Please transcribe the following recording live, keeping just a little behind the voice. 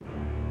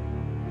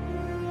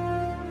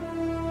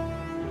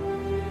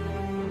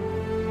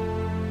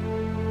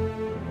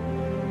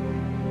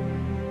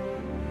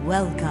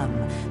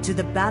Welcome to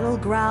the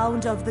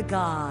battleground of the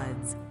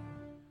gods.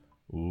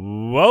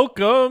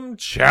 Welcome,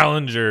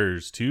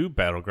 challengers, to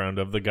Battleground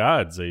of the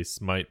Gods, a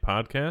Smite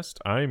podcast.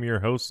 I am your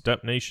host,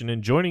 Step Nation,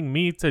 and joining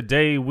me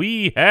today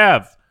we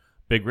have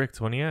Big Rick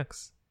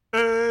 20X.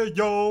 Hey,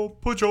 yo,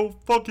 put your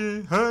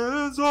fucking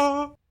hands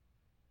up.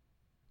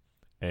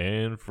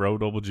 And Fro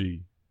Double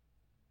G.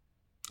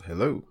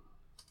 Hello.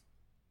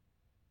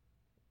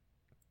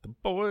 The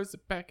boys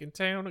are back in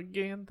town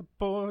again. The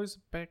boys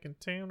are back in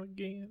town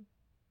again.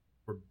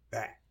 We're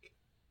back.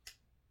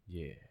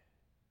 Yeah.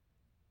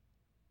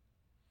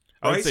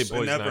 I would say Bryce,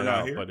 boys never night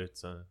out, here. but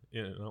it's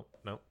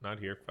no, not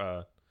here.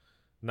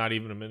 Not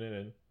even a minute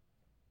in.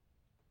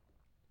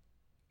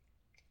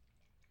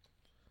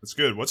 It's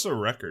good. What's the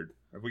record?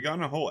 Have we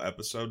gotten a whole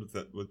episode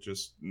with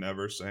just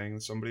never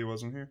saying somebody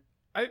wasn't here?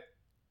 I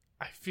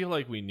feel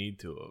like we need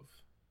to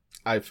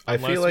have. I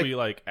Unless feel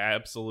like we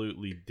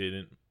absolutely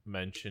didn't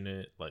mention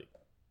it,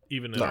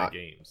 even in our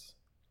games.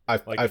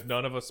 I've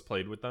none of us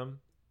played with them.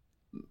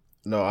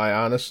 no, I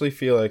honestly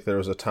feel like there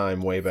was a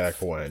time way back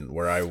when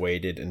where I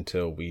waited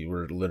until we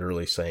were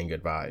literally saying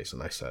goodbyes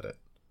and I said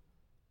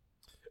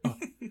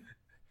it.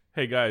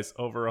 Hey guys,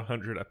 over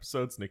 100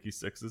 episodes, Nikki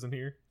Six isn't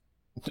here.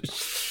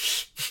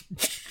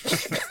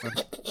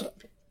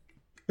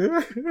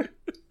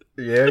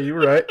 Yeah, you're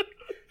right.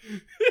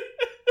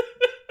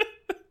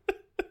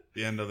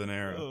 The end of an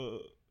era.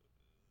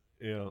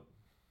 Yeah.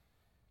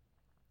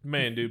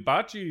 Man, dude,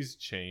 Bocce's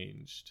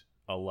changed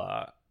a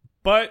lot.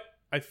 But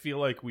I feel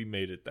like we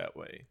made it that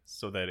way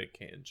so that it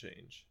can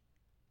change.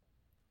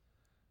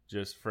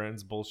 Just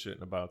friends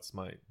bullshitting about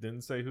Smite.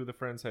 Didn't say who the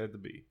friends had to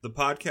be. The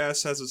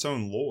podcast has its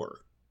own lore.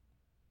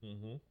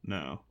 Mm-hmm.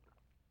 No.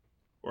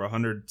 We're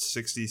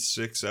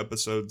 166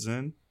 episodes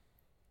in.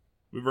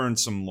 We've earned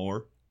some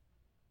lore.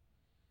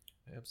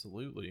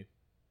 Absolutely.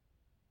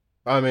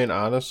 I mean,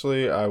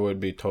 honestly, I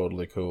would be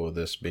totally cool with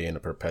this being a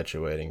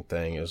perpetuating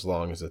thing as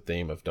long as the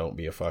theme of don't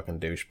be a fucking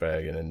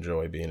douchebag and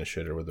enjoy being a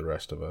shitter with the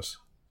rest of us.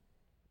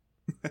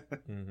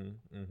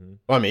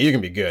 Well, I mean, you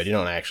can be good. You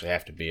don't actually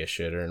have to be a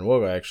shitter. And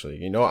we'll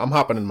actually, I'm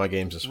hopping into my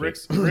games this week.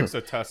 Rick's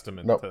a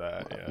testament to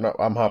that. Yeah. No,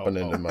 I'm hopping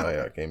into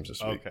my games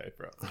this week. Okay,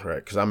 bro.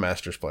 Right, because I'm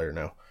Masters player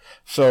now.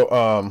 So,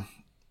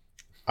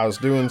 I was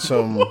doing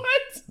some What?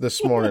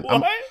 this morning.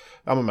 What?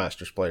 I'm a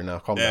Masters player now.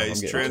 Calm down. He's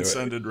I'm getting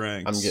transcended to it.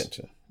 ranks. I'm getting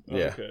to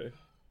yeah. Okay.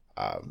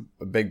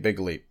 A big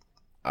leap.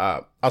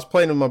 I was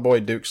playing with my boy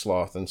Duke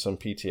Sloth in some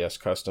PTS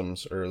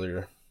customs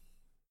earlier.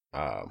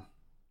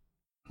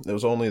 There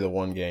was only the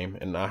one game,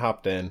 and I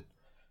hopped in,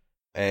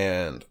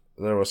 and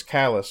there was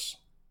Callus.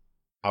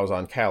 I was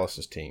on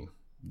Callus's team,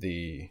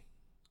 the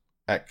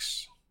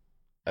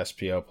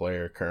ex-SPL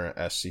player, current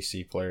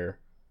SCC player,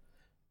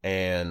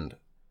 and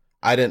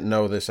I didn't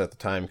know this at the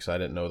time because I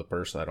didn't know the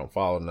person. I don't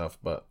follow enough,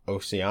 but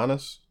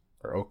Oceanus,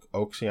 or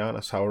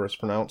Oceanus, however it's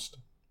pronounced,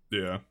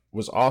 Yeah.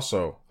 was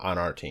also on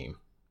our team.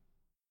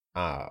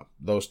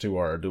 Those two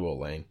are a dual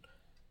lane.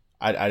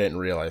 I didn't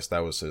realize that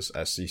was his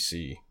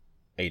SCC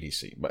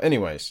ADC. But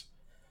anyways,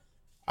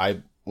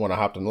 when I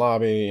hopped in the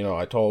lobby,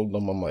 I told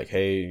them, I'm like,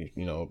 hey,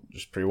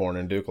 just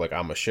pre-warning Duke,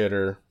 I'm a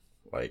shitter.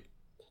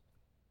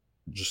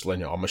 Just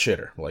letting you know, I'm a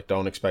shitter.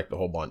 Don't expect a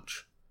whole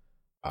bunch.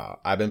 I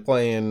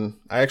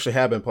actually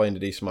have been playing a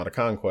decent amount of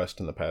Conquest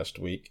in the past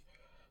week.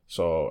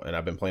 And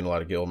I've been playing a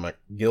lot of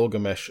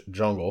Gilgamesh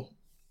Jungle.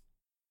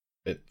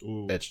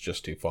 It's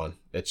just too fun.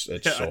 It's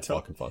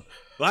fucking fun.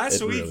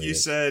 Last week really you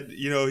is. said,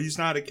 he's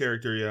not a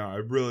character, I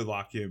really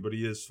lock in, but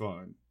he is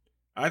fun.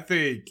 I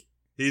think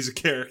he's a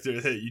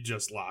character that you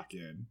just lock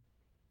in.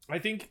 I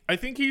think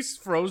he's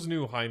Fro's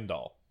new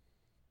Heimdall.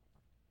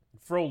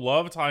 Fro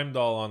loved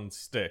Heimdall on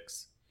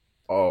sticks.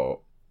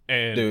 Oh,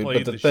 And dude, played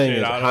but the the thing shit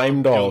is, out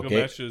Heimdall of him.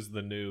 Gilgamesh is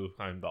the new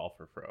Heimdall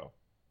for Fro.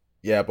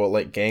 yeah,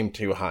 but game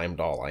 2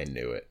 Heimdall, I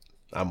knew it.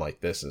 I'm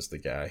like, this is the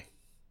guy.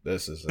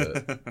 This is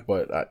it.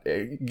 But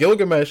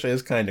Gilgamesh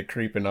is kind of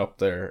creeping up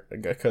there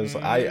because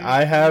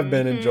I have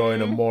been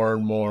enjoying him more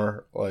and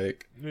more.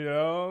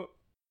 Yeah.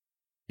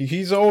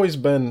 He's always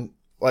been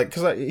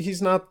because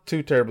he's not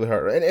too terribly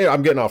hard. And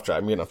I'm getting off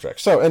track.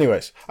 So,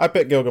 anyways, I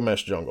picked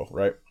Gilgamesh Jungle,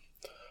 right?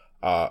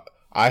 I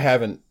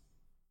haven't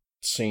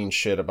seen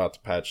shit about the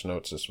patch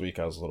notes this week.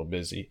 I was a little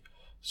busy,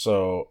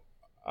 so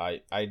I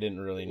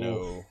didn't really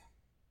know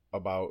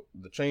about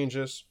the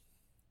changes,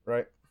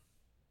 right?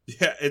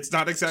 Yeah, it's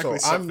not exactly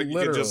So I'm something you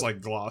can just literally-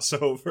 gloss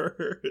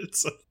over.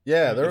 It's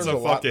There's a a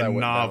lot that fucking went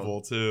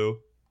novel too.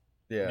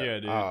 down. Yeah,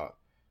 dude.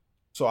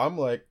 So I'm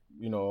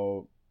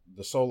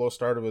the solo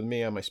started with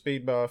me on my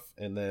speed buff,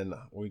 and then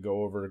we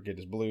go over to get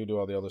his blue, do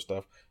all the other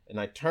stuff, and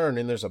I turn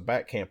and there's a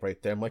back camp right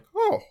there. I'm like,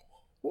 oh,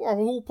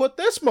 who put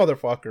this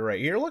motherfucker right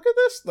here? Look at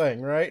this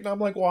thing, right? And I'm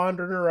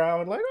wandering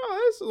around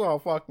oh, this is all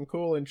fucking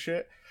cool and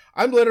shit.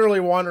 I'm literally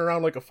wandering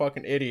around like a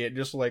fucking idiot,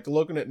 just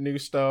looking at new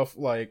stuff,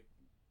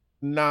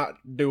 not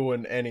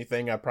doing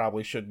anything I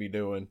probably should be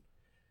doing.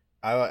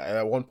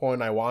 At one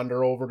point I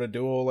wander over to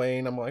dual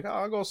lane. I'm like, oh,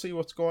 I'll go see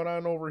what's going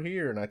on over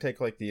here, and I take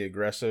the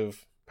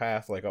aggressive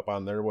path up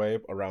on their way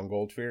around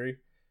Gold Fury.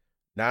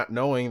 not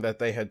knowing that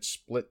they had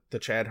split the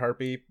Chad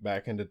Harpy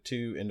back into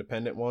 2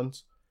 independent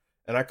ones.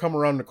 And I come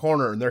around the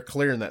corner and they're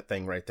clearing that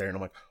thing right there. And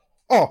I'm like,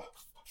 oh,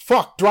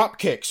 fuck, drop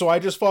kick. So I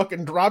just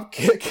fucking drop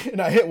kick and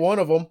I hit one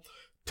of them,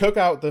 took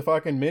out the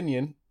fucking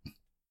minion.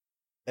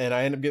 And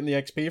I end up getting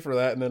the XP for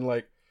that. And then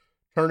like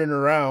turning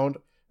around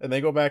and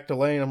they go back to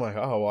lane. I'm like,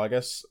 oh, well, I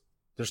guess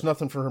there's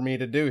nothing for me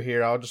to do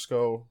here. I'll just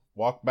go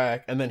walk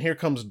back. And then here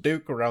comes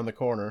Duke around the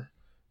corner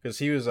because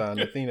he was on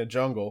Athena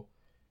jungle.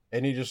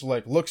 And he just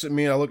like looks at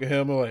me and I look at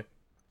him and I'm like,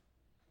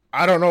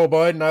 I don't know,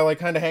 bud. And I like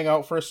kind of hang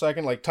out for a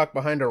second, like tuck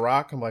behind a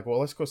rock. I'm like, well,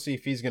 let's go see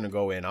if he's going to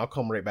go in. I'll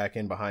come right back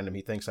in behind him.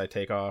 He thinks I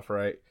take off,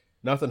 right?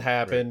 Nothing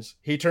happens.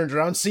 Right. He turns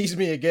around, sees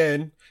me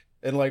again,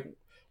 and like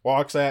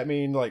walks at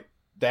me and like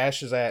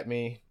dashes at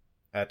me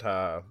at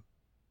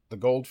the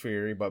Gold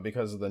Fury. But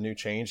because of the new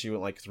change, he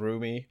went like through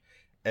me.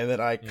 And then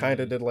I kind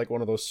of did like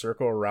one of those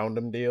circle around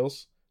him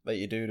deals that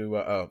you do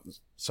to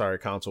sorry,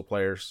 console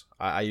players.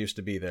 I used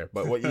to be there,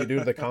 but what you do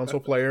to the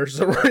console players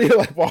where you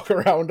like walk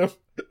around them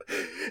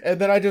and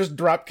then I just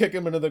drop kick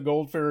him into the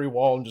Gold Fairy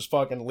wall and just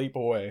fucking leap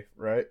away,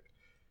 right?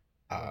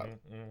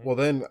 Well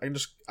then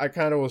I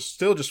kind of was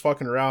still just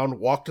fucking around,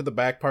 walked to the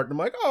back part and I'm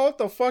like, oh, what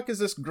the fuck is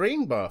this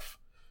green buff?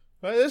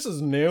 This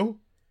is new,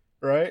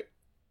 right?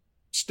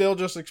 Still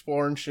just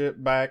exploring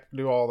shit, back,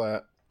 do all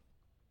that.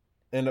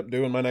 End up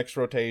doing my next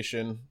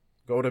rotation,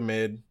 go to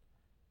mid.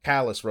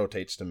 Callus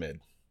rotates to mid.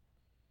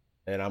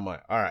 And I'm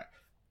like, all right,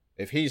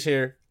 if he's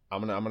here,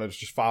 I'm gonna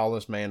just follow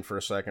this man for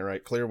a second,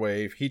 right? Clear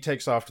wave. He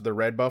takes off to the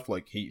red buff,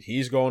 like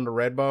he's going to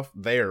red buff.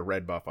 They're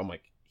red buff. I'm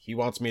like, he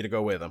wants me to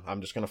go with him. I'm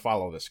just gonna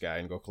follow this guy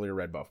and go clear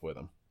red buff with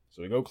him.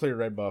 So we go clear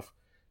red buff,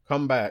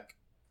 come back,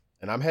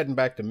 and I'm heading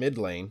back to mid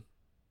lane,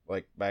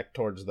 like back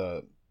towards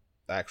the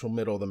actual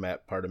middle of the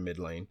map part of mid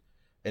lane.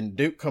 And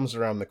Duke comes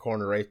around the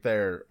corner right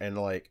there, and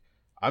like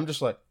I'm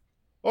just like,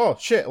 oh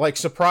shit, like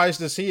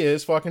surprised as he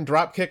is, fucking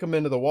drop kick him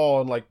into the wall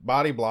and like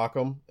body block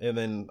him. And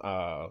then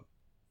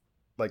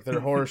like their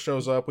Horus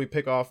shows up, we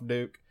pick off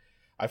Duke.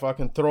 I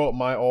fucking throw up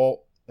my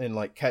ult and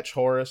like catch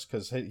Horus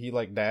because he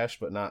like dashed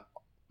but not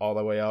all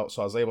the way out.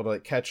 So I was able to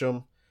like catch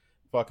him,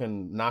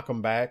 fucking knock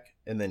him back.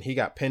 And then he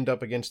got pinned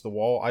up against the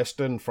wall. I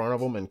stood in front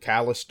of him and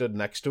Callus stood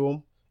next to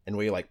him. And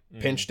we like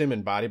pinched him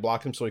and body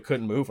blocked him so he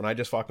couldn't move. And I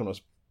just fucking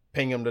was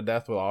pinging him to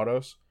death with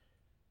autos.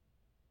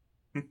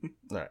 All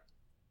right.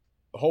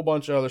 A whole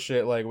bunch of other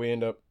shit, like we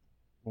end up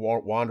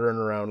wandering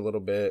around a little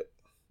bit,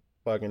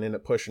 fucking end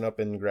up pushing up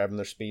and grabbing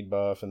their speed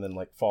buff and then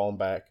like falling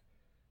back.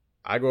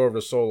 I go over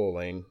to solo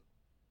lane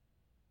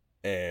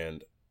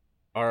and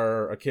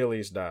our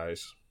Achilles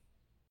dies.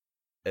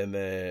 And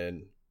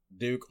then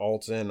Duke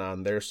ults in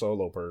on their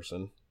solo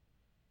person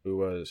who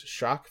was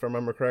Shock, if I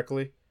remember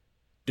correctly.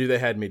 Dude, they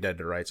had me dead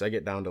to rights. I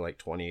get down to like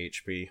 20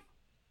 HP.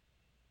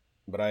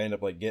 But I end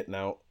up like getting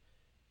out.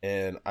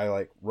 And I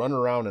like run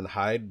around and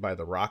hide by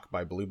the rock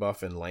by blue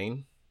buff in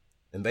lane.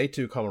 And they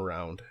two come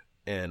around.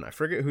 And I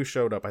forget who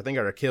showed up. I think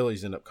our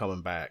Achilles ended up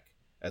coming back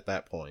at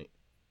that point.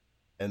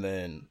 And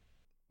then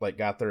like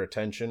got their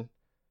attention.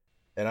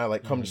 And I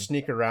like come to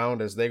sneak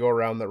around as they go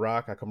around the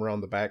rock. I come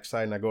around the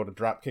backside and I go to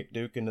drop kick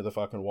Duke into the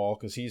fucking wall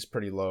because he's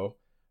pretty low.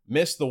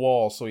 Miss the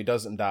wall so he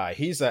doesn't die.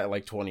 He's at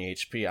like 20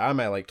 HP. I'm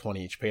at like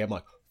 20 HP. I'm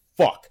like,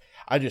 fuck.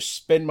 I just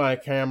spin my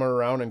camera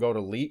around and go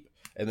to leap.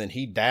 And then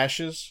he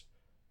dashes.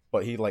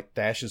 But he like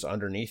dashes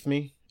underneath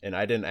me, and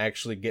I didn't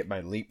actually get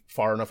my leap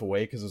far enough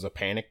away because it was a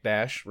panic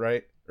dash,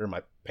 right? Or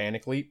my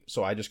panic leap.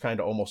 So I just kind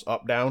of almost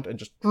up downed and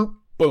just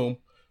boom,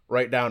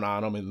 right down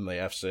on him and then they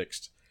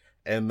F6'd.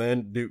 And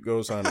then Duke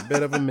goes on a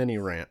bit of a mini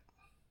rant.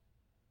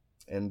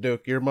 And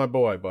Duke, you're my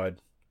boy,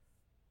 bud.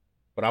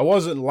 But I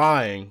wasn't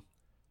lying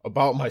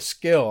about my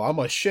skill. I'm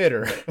a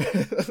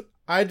shitter.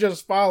 I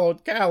just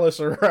followed Callus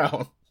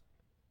around.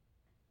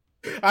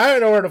 I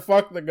didn't know where the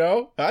fuck to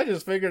go. I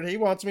just figured he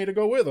wants me to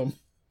go with him.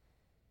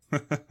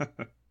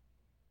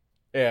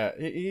 Yeah,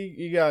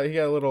 he got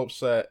a little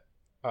upset.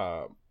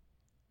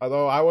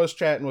 Although I was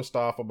chatting with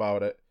Stoff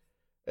about it,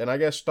 and I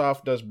guess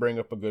Stoff does bring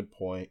up a good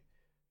point.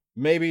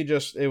 Maybe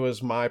just it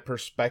was my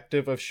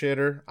perspective of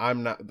shitter.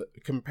 I'm not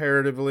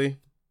comparatively,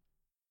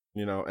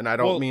 you know, and I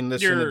don't mean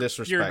this in a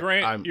disrespect.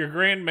 Your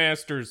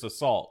Grandmaster's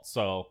Assault,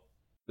 so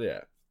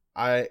yeah,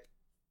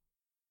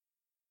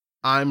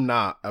 I'm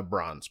not a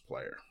bronze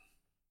player.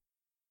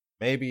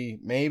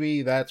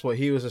 Maybe that's what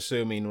he was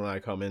assuming when I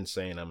come in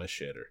saying I'm a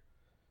shitter.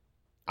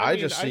 I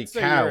just see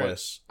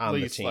Callus on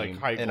the team,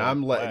 like and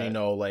I'm letting plat. You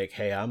know, like,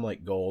 hey, I'm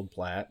like gold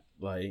plat.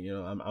 Like, you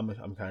know,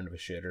 I'm kind of a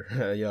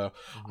shitter. Yeah,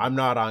 I'm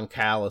not on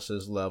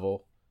Callus's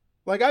level.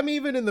 Like, I'm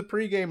even in the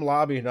pregame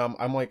lobby, and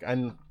I'm like,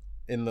 I'm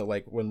in the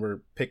like when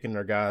we're picking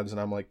our gods,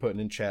 and I'm like putting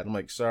in chat. I'm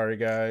like, sorry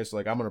guys,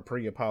 like I'm gonna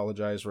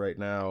pre-apologize right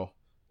now.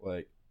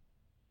 Like,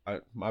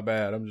 my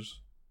bad. I'm just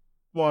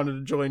wanted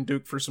to join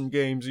Duke for some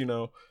games, you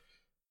know.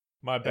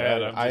 My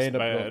bad. I'm just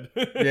bad.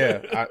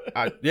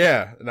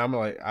 Yeah, and I'm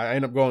like, I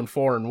end up going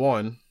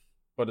 4-1,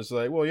 but it's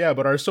like, well, yeah,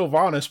 but our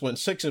Sylvanas went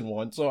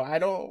 6-1, so I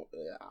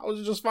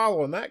was just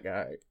following that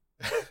guy.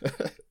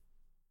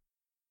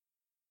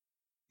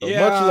 So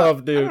yeah, much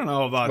love, dude. I don't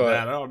know about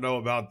that. I don't know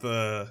about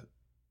the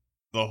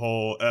the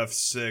whole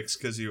F6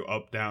 because you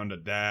up down to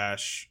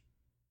dash.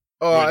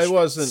 Oh, which it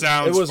wasn't.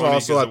 sounds It was funny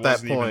also 'cause at it that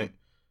wasn't even point.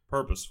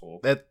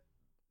 purposeful.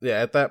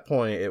 At that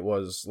point, it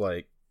was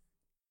like,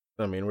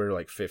 I mean, we were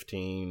like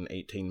 15,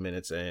 18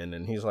 minutes in,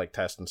 and he's like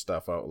testing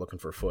stuff out, looking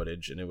for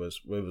footage, and it was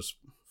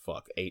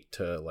 8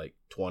 to like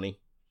 20.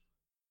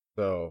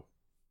 So,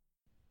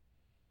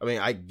 I mean,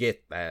 I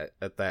get that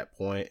at that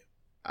point.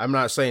 I'm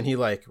not saying he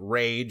like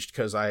raged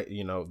because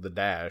the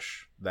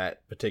dash,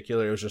 that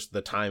particular, it was just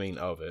the timing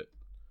of it.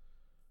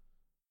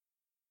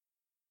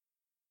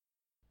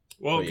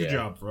 Well, But good yeah.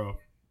 job, bro.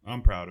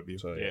 I'm proud of you.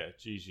 So Yeah,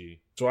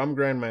 GG. So I'm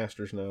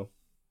Grandmasters now.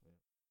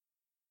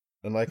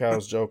 And like I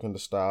was joking to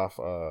Staff,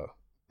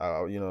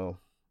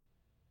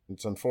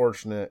 it's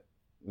unfortunate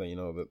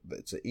that, that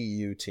it's an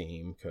EU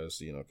team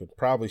because, could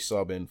probably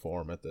sub in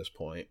for him at this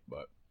point,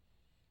 but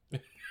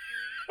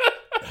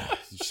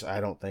I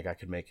don't think I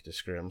could make it to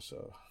Scrim,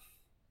 so.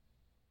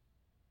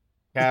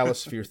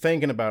 Callus, if you're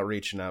thinking about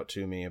reaching out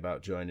to me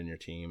about joining your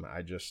team,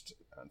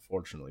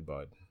 unfortunately,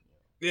 bud.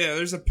 Yeah,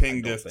 there's a I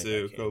ping don't diff think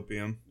too, I can.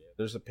 Copium. Yeah,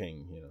 there's a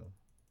ping,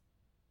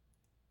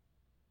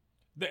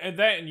 And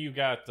that, and you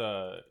got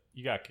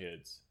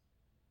kids.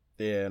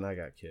 Yeah, and I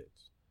got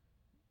kids.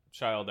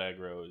 Child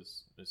aggro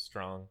is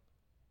strong.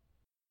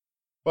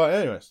 But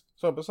anyways,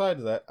 so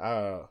besides that,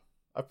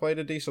 I played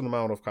a decent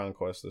amount of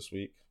Conquest this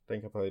week. I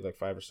think I played like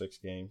 5 or 6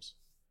 games.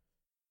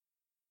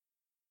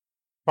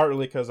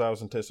 Partly because I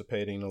was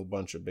anticipating a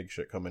bunch of big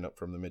shit coming up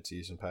from the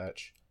mid-season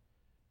patch,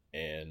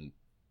 and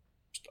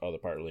just other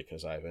partly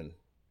because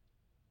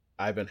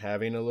I've been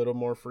having a little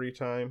more free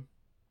time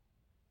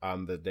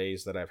on the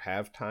days that I've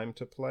have time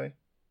to play.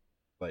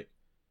 Like,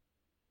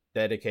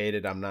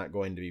 dedicated, I'm not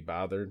going to be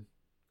bothered.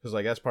 Because,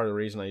 like, that's part of the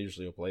reason I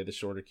usually will play the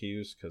shorter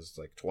queues, because,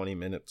 like, 20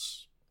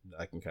 minutes,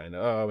 I can kind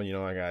of,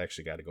 I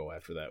actually got to go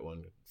after that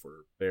one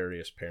for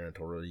various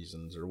parental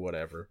reasons or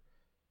whatever.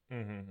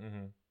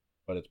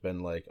 But it's been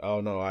like, oh,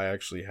 no, I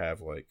actually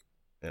have, like,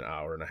 an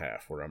hour and a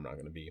half where I'm not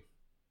going to be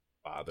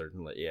bothered.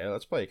 And,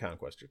 let's play a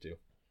Conquest or two.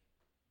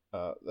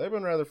 They've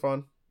been rather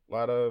fun. A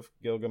lot of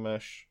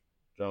Gilgamesh,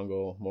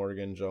 jungle,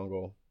 Morgan,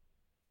 jungle.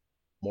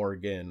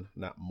 Morgan,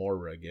 not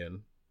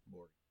Morrigan.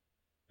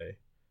 Okay.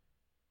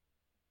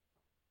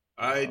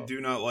 I do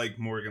not like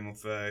Morgan Le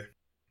Fay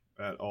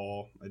at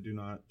all. I do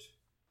not.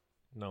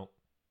 No.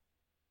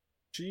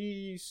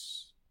 I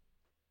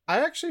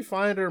actually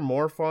find her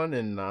more fun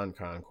in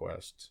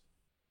non-conquest.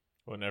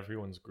 When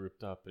everyone's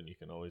grouped up and you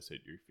can always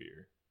hit your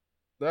fear.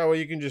 That way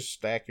you can just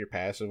stack your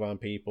passive on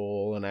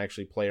people and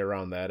actually play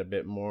around that a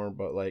bit more.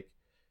 But, like,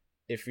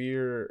 if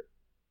you're,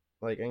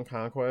 like, in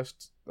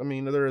Conquest, I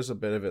mean, there is a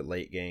bit of it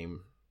late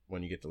game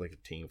when you get to, like,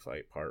 a team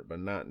fight part, but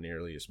not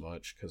nearly as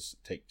much because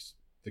it takes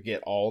to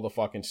get all the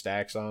fucking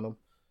stacks on them.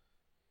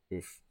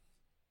 Oof.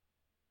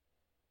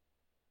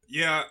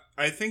 Yeah,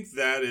 I think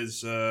that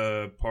is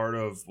part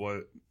of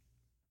what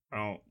I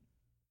don't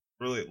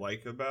really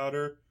like about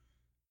her.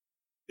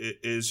 It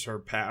is her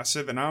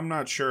passive, and I'm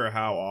not sure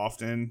how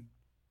often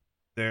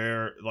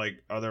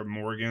other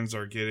Morgans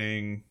are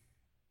getting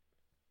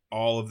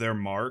all of their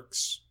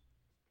marks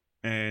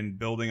and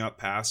building up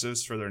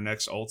passives for their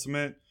next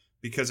ultimate,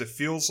 because it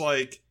feels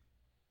like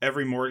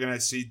every Morgan I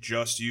see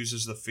just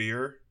uses the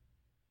fear,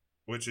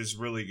 which is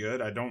really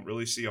good. I don't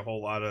really see a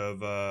whole lot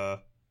of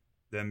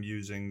them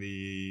using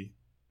the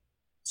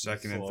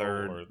second and Slow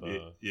third. or I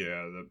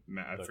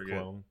the forget.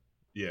 clone.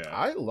 Yeah.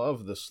 I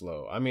love the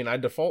slow. I mean, I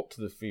default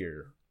to the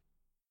fear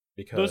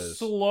The because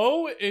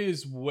slow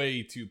is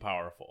way too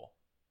powerful.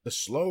 the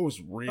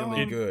slow's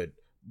really good.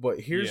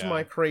 But here's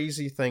my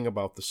crazy thing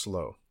about the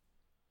slow.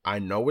 I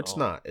know it's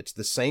not. It's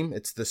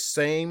the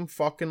same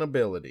fucking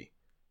ability.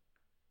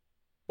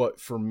 But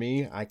for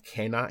me, I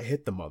cannot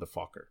hit the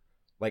motherfucker.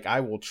 Like,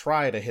 I will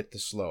try to hit the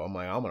slow. I'm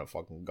like, I'm gonna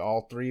fucking,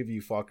 all 3 of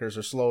you fuckers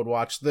are slowed.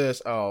 Watch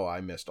this. Oh, I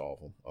missed all of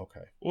them.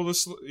 Okay. Well, the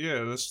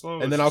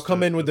slow. And then I'll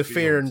come in with the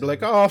fear and be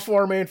like, oh,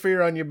 4-man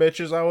fear on you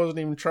bitches. I wasn't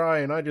even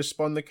trying. I just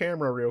spun the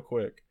camera real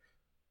quick.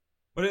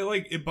 But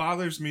it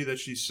bothers me that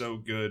she's so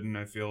good, and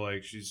I feel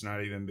like she's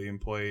not even being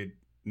played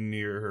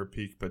near her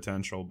peak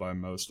potential by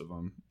most of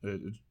them.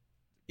 It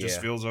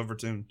just feels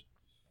overtuned.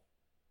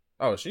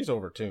 Oh, she's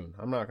overtuned.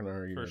 I'm not gonna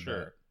argue For with sure.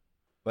 that.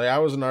 Like, I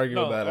wasn't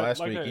arguing with that last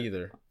like week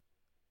either.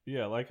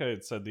 Yeah, like I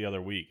had said the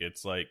other week,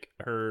 it's like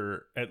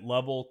her at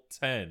level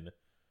 10,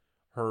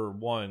 her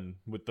one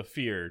with the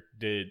fear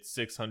did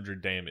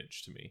 600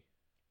 damage to me.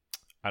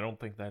 I don't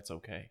think that's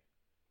okay.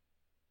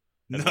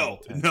 At level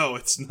 10. No,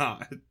 it's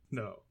not.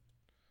 No.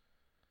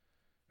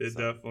 It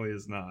definitely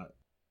is not.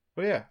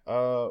 But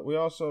yeah, we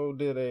also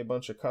did a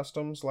bunch of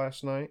customs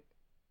last night.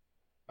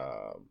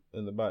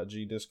 In the Bot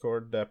G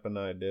Discord, Depp and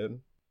I did.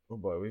 Oh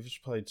boy, we've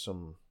just played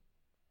some.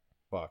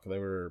 Fuck,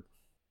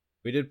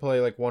 we did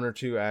play like 1 or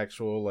 2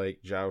 actual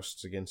like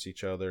jousts against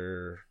each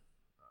other.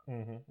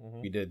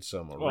 We did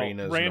some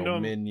arenas, no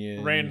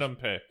minions. Random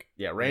pick.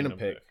 Yeah, random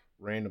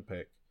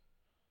pick.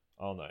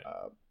 All night.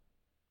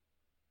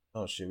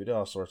 Oh shit, we did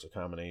all sorts of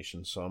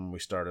combinations. Some we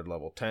started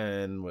level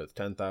 10 with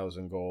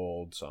 10,000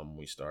 gold. Some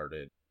we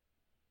started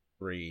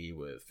 3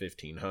 with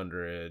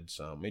 1500.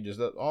 Some we just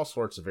all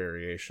sorts of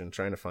variation,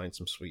 trying to find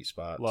some sweet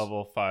spots.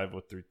 Level 5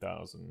 with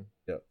 3000.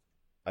 Yep.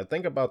 I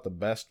think about the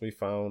best we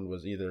found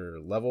was either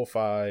level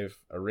 5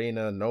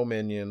 arena, no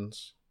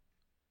minions,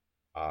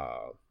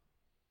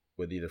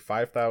 with either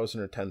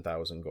 5,000 or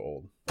 10,000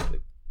 gold.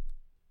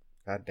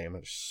 God damn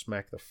it! Just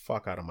smack the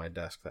fuck out of my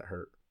desk. That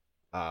hurt.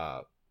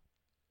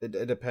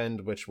 It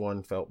depends which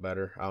one felt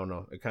better. I don't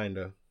know. It kind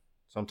of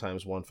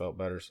sometimes one felt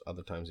better,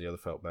 other times the other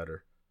felt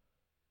better.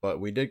 But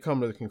we did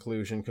come to the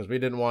conclusion, because we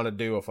didn't want to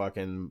do a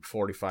fucking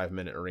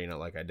 45-minute arena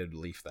like I did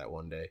Leaf that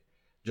one day.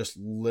 Just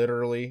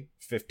literally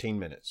 15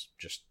 minutes.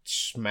 Just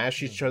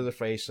smash each other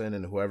face in,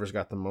 and whoever's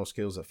got the most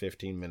kills at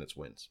 15 minutes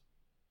wins.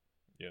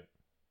 Yeah.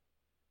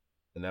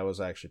 And that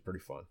was actually pretty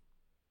fun.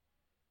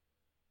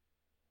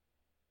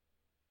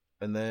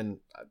 And then,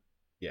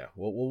 yeah,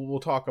 we'll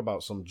talk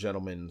about some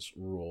gentlemen's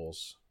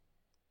rules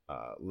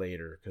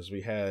later, because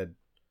we had,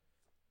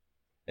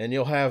 and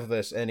you'll have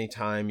this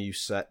anytime you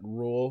set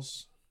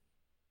rules.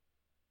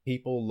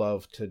 People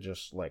love to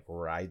just like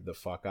ride the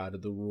fuck out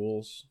of the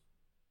rules,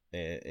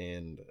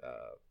 and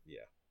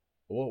yeah,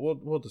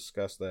 we'll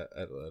discuss that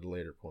at a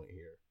later point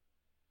here.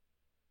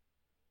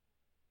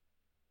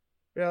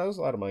 Yeah, that was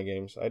a lot of my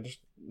games. I just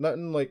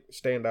nothing like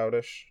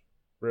standoutish,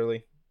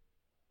 really.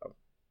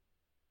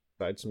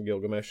 Besides some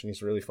Gilgamesh, and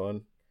he's really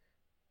fun.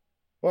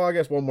 Well, I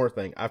guess one more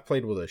thing. I've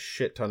played with a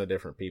shit ton of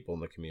different people in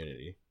the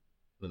community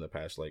in the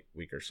past like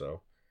week or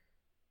so.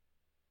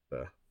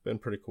 Been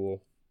pretty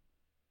cool.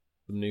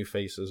 Some new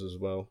faces as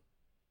well.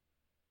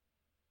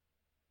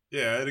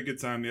 Yeah, I had a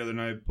good time the other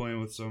night playing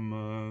with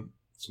some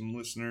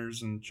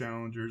listeners and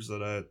challengers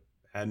that I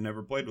had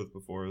never played with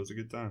before. It was a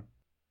good time.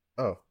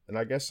 Oh, and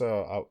I guess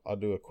I'll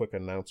do a quick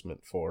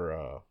announcement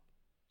for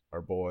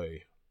our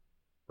boy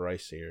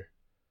Bryce here,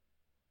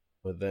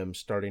 with them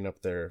starting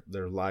up their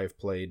live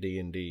play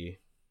D&D,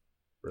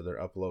 where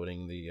they're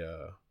uploading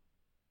the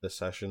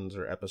sessions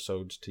or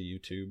episodes to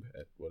YouTube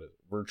at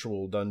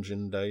Virtual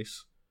Dungeon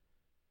Dice.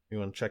 You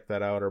want to check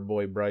that out? Our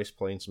boy Bryce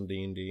playing some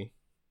D&D.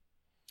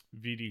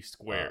 VD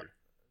squared.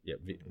 Yep,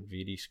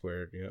 VD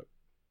squared. Yep.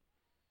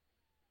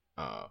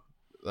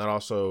 That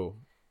also,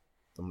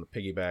 I'm going to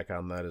piggyback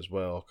on that as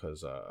well,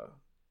 because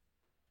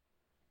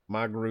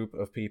my group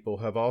of people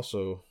have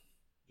also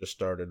just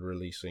started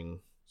releasing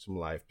some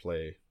live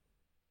play,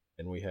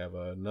 and we have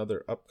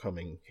another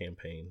upcoming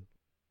campaign.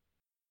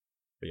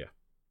 But yeah,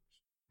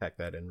 pack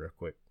that in real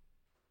quick.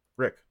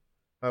 Rick,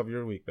 how've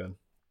your week been?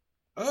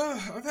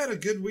 I've had a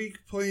good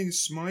week playing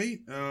Smite.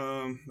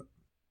 I'll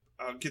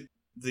get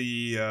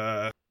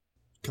the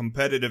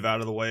competitive out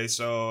of the way.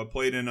 So I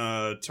played in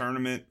a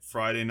tournament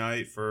Friday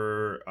night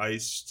for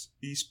Iced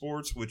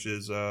Esports, which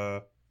is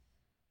I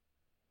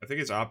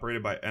think it's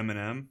operated by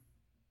Eminem,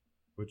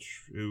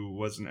 who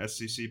was an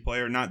SCC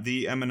player. Not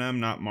the Eminem,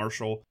 not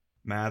Marshall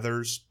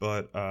Mathers,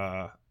 but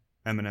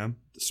Eminem,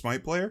 the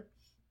Smite player.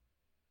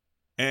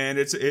 And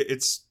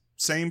it's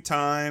same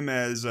time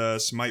as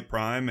Smite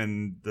Prime,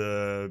 and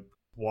the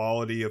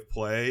quality of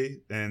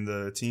play and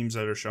the teams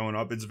that are showing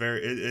up,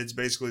 it's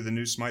basically the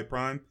new Smite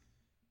Prime,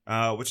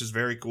 which is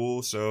very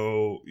cool.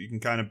 So you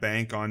can kind of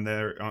bank on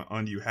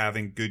you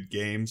having good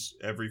games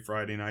every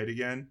Friday night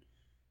again,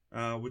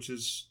 which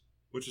is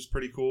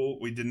pretty cool.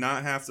 We did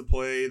not have to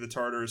play the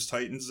Tartarus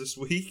Titans this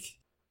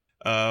week,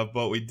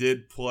 but we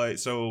did play.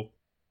 So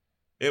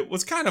it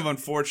was kind of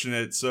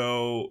unfortunate.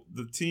 So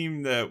the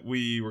team that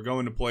we were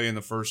going to play in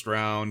the first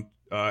round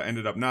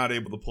ended up not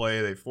able to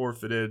play. They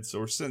forfeited. So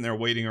we're sitting there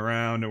waiting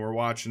around, and we're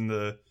watching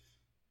the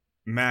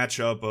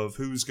matchup of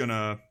who's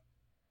gonna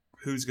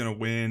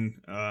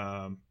win,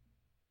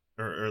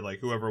 or like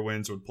whoever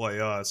wins would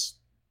play us.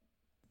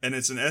 And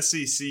it's an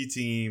SEC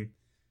team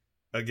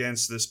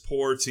against this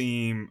poor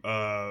team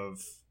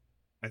of,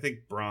 I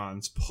think,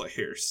 bronze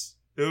players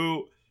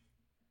who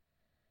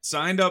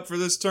signed up for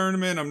this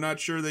tournament. I'm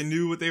not sure they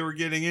knew what they were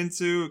getting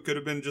into. It could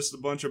have been just a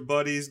bunch of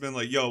buddies been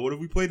like, yo, what if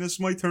we played in a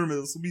Smite tournament?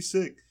 This will be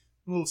sick.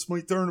 A little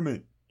Smite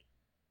tournament.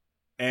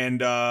 And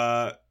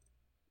the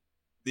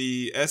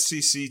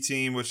SCC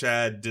team, which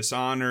had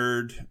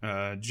Dishonored,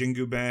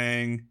 Jingu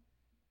Bang,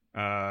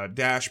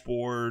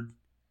 Dashboard,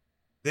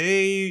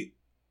 they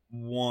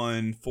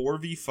won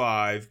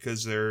 4v5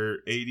 because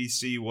their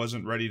ADC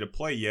wasn't ready to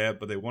play yet,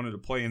 but they wanted to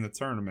play in the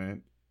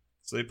tournament.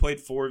 So they played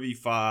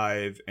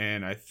 4v5,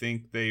 and I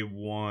think they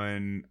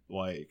won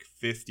like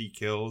 50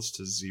 kills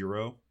to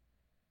 0.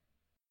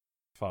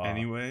 Fuck,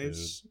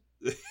 anyways.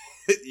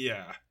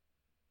 Yeah.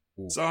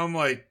 Ooh. So I'm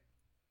like,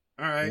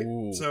 all right.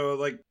 Ooh. So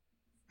like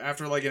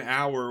after like an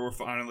hour, we're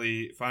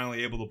finally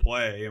able to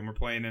play, and we're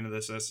playing into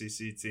this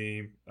SEC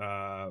team.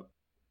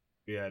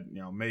 We had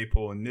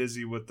Maple and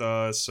Nizzy with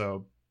us,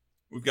 so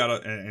we've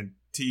got and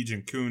Tej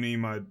and Cooney,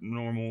 my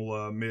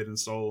normal mid and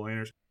solo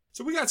laners.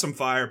 So we got some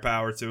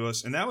firepower to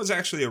us, and that was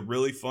actually a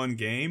really fun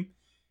game.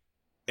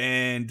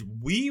 And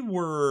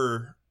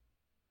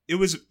it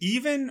was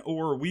even,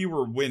 or we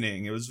were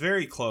winning. It was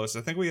very close.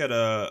 I think we had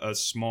a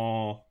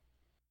small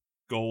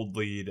gold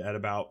lead at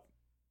about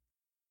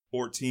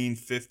 14,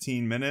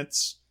 15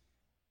 minutes.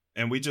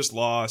 and we just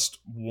lost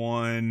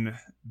one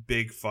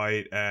big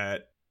fight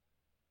at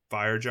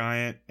Fire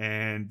Giant,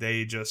 and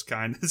they just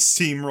kind of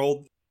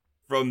steamrolled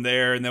from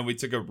there. And then we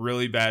took a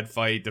really bad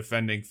fight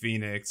defending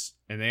Phoenix,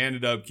 and they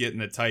ended up getting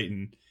the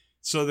Titan.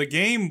 So the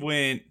game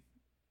went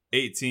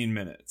 18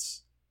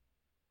 minutes.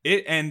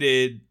 It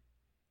ended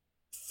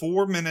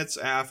 4 minutes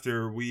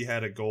after we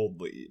had a gold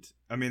lead.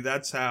 I mean,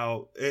 that's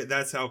how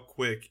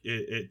quick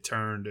it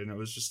turned, and it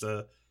was just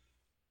a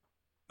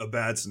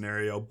bad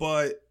scenario.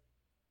 But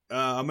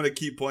I'm gonna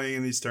keep playing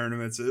in these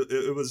tournaments.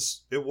 It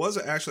was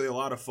actually a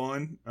lot of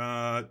fun,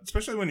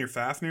 especially when you're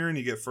Fafnir and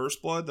you get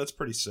first blood. That's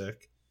pretty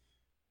sick.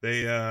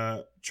 They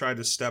tried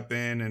to step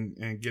in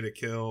and get a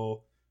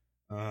kill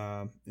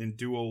in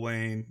dual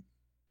lane.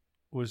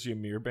 Was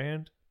Ymir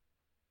banned?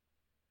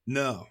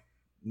 No.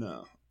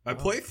 I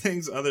play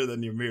things other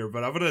than Ymir,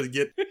 but I'm gonna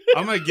get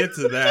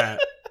to that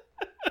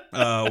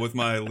with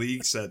my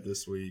league set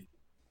this week.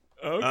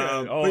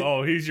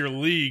 Okay. He's your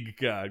league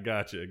god.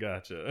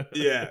 Gotcha.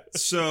 Yeah.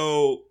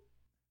 So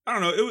I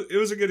don't know. It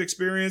was a good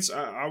experience.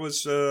 I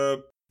was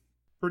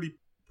pretty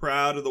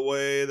proud of the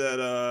way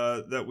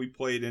that we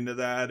played into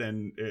that,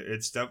 and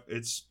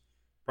it's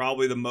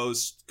probably the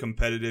most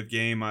competitive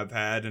game I've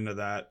had into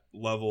that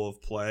level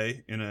of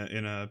play in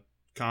a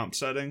comp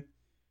setting.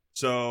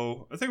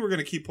 So I think we're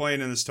going to keep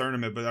playing in this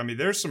tournament. But I mean,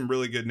 there's some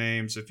really good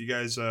names. If you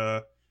guys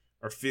are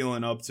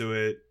feeling up to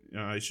it,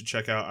 you should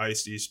check out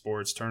Iced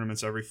Esports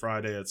tournaments every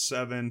Friday at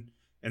 7.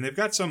 And they've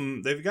got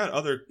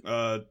other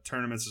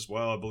tournaments as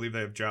well. I believe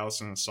they have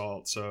Joust and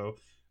Assault. So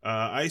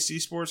Iced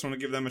Esports, want to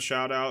give them a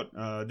shout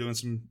out, doing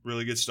some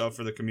really good stuff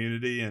for the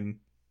community. And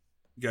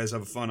you guys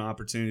have a fun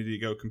opportunity to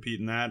go compete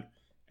in that.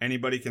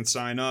 Anybody can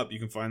sign up. You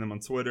can find them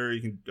on Twitter.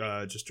 You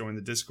can just join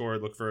the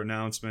Discord, look for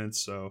announcements.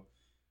 So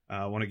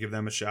I want to give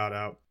them a shout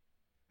out.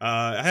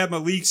 I had my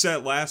league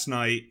set last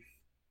night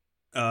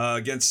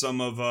against some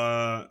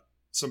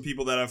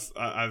people that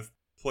I've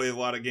played a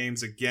lot of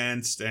games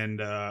against, and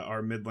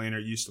our mid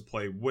laner used to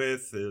play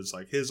with. It was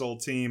like his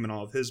old team and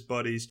all of his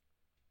buddies.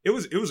 It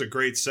was a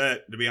great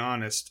set, to be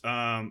honest.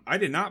 I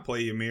did not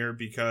play Ymir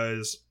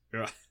because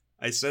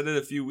I said it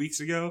a few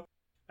weeks ago.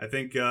 I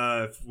think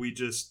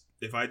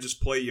if I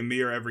just play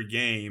Ymir every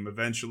game,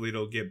 eventually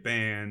it'll get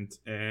banned,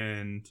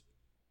 and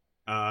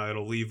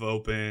it'll leave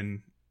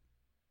open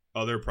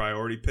other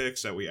priority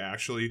picks that we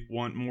actually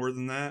want more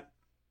than that.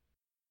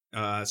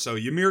 So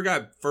Ymir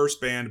got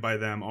first banned by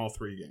them all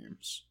 3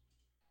 games.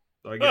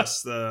 So I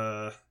guess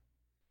the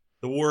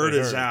word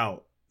is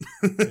out.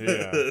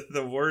 Yeah.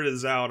 The word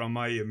is out on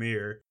my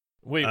Ymir.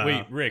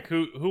 Wait, Rick.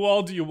 Who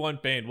all do you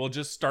want banned? We'll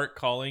just start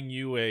calling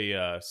you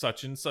a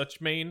such and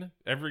such main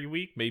every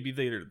week. Maybe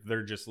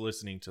they're just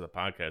listening to the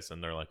podcast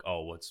and they're like,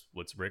 oh,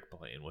 what's Rick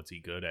playing? What's he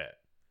good at?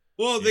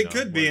 Well, they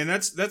could be, and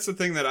that's the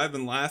thing that I've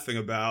been laughing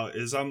about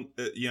is I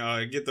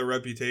get the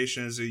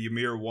reputation as a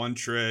Ymir one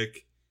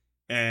trick,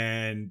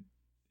 and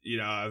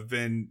I've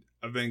been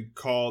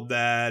called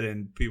that,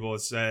 and people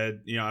have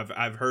said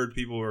I've heard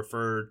people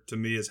refer to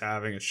me as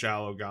having a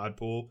shallow god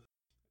pool.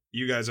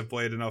 You guys have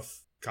played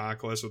enough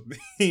Conquest with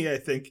me. I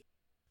think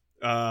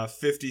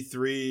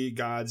 53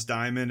 gods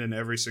diamond and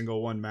every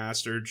single one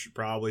mastered should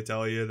probably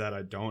tell you that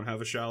I don't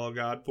have a shallow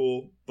god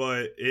pool,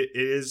 but it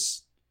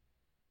is.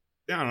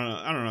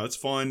 I don't know. It's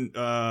fun.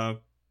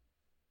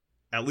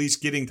 At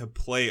least getting to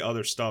play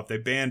other stuff. They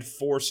banned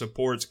 4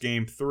 supports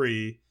game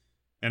 3,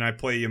 and I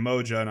play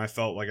Yemoja, and I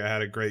felt like I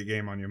had a great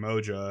game on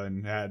Yemoja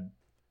and had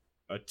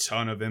a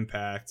ton of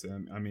impact.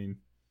 And I mean,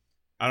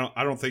 I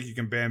don't think you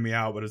can ban me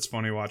out, but it's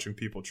funny watching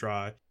people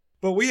try.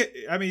 But we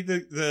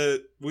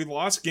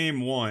lost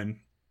game 1,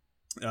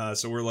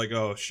 so we're like,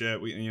 oh shit,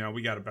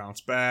 we got to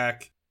bounce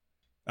back.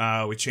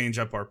 We change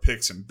up our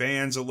picks and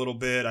bans a little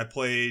bit. I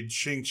played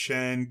Xing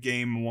Chen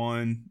game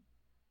 1.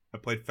 I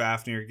played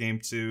Fafnir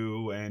game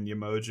 2 and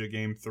Yemoja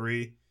game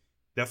 3.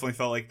 Definitely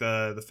felt like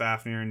the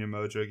Fafnir and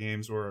Yemoja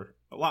games were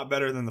a lot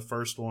better than the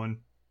first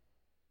one.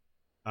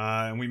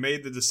 And we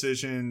made the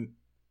decision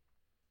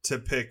to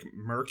pick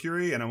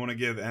Mercury, and I want to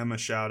give Em a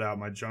shout out,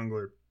 my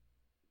jungler.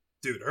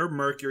 Dude, her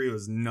Mercury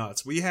was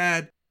nuts.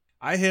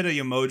 I hit a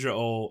Yemoja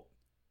ult,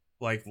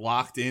 like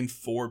locked in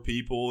 4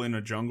 people in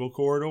a jungle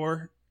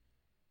corridor.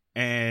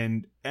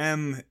 And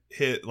M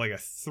hit like a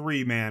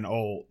 3-man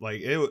ult.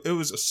 Like it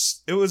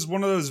was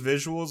one of those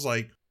visuals.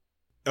 Like,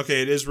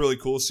 okay, it is really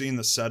cool seeing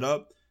the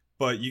setup,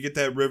 but you get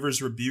that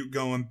River's Rebuke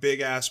going,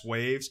 big ass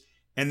waves,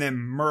 and then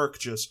Merc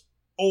just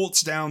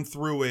ults down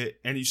through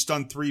it, and you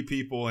stun 3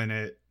 people in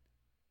it,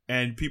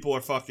 and people are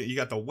fucking. You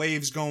got the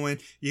waves going.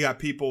 You got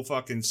people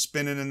fucking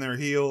spinning in their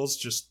heels,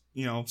 just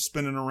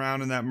spinning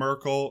around in that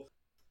Merc ult.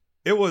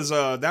 It was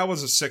that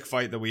was a sick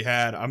fight that we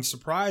had. I'm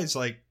surprised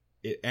like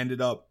it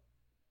ended up.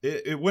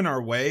 It went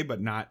our way,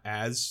 but not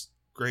as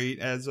great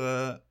as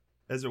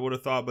it would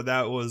have thought. But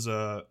that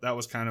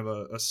was kind of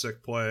a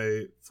sick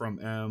play from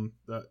M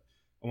that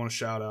I want to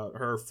shout out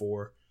her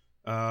for.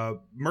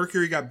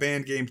 Mercury got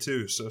banned game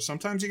 2, so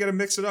sometimes you got to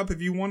mix it up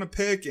if you want to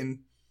pick, and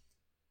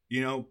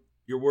you're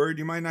worried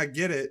you might not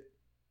get it.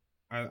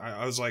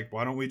 I was like,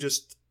 why don't we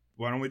just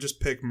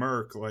pick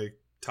Merc like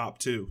top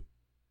 2?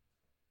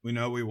 We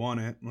know we won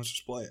it. Let's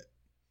just play it.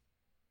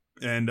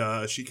 And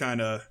she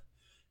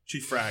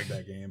fragged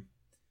that game.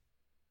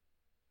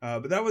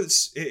 But that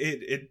was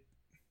it.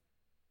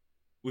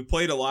 We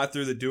played a lot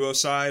through the duo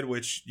side,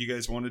 which you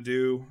guys want to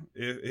do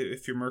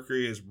if your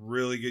Mercury is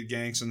really good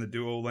ganks in the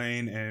duo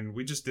lane, and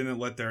we just didn't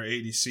let their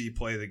ADC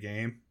play the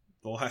game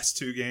the last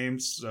 2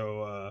 games.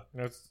 So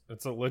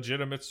that's a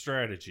legitimate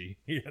strategy,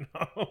 you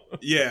know.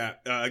 Yeah,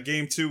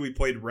 game 2 we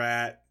played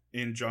Rat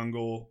in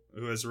jungle,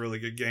 who has really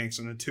good ganks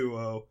in the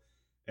 2-0,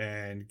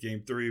 and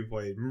game 3 we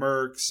played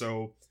Merc.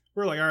 So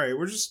we're like, all right,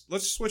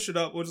 let's switch it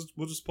up.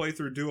 We'll just play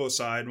through duo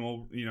side, and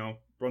we'll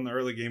run the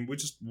early game. We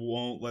just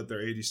won't let their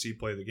ADC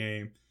play the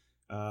game.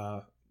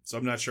 So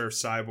I'm not sure if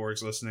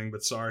Cyborg's listening,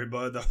 but sorry,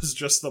 bud. That was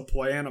just the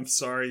plan. I'm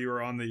sorry you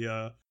were on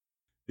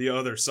the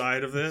other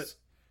side of it.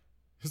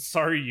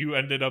 Sorry you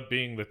ended up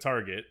being the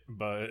target,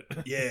 but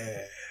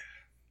Yeah.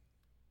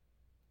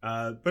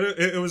 But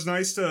it was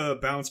nice to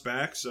bounce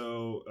back.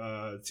 So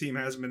the team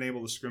hasn't been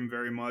able to scrim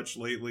very much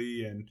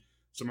lately, and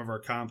some of our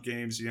comp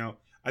games,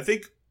 I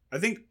think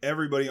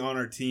everybody on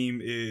our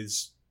team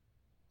is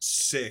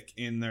sick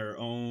in their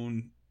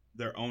own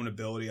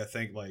ability. I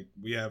think like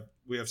we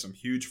have some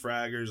huge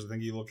fraggers. I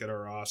think you look at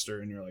our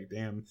roster and you're like,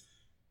 damn.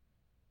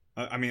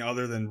 I mean,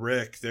 other than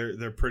Rick,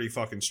 they're pretty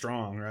fucking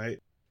strong, right?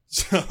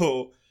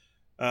 So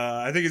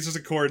I think it's just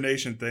a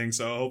coordination thing.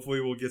 So hopefully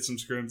we'll get some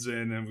scrims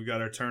in, and we've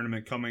got our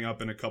tournament coming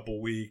up in a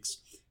couple weeks,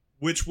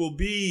 which will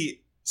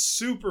be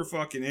super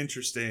fucking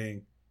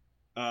interesting.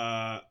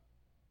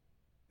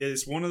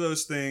 It's one of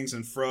those things,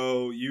 and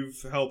Fro,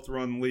 you've helped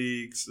run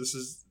leagues. This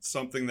is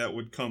something that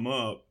would come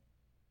up.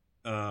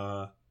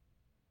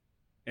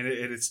 And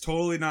it's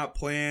totally not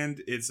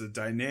planned. It's a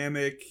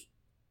dynamic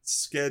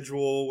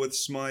schedule with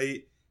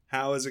Smite.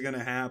 How is it going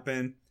to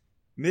happen?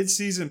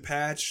 Mid-season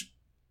patch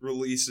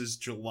releases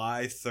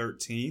July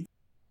 13th.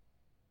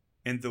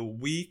 And the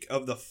week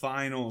of the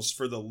finals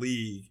for the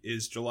league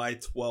is July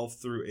 12th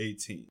through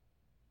 18th.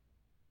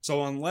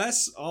 So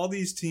unless all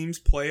these teams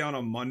play on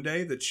a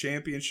Monday, the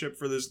championship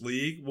for this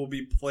league will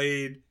be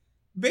played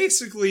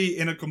basically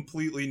in a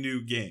completely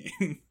new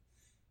game.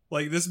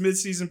 Like, this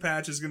mid-season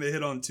patch is going to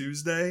hit on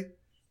Tuesday.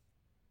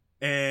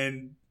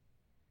 And,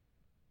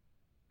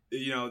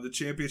 the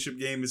championship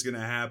game is going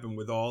to happen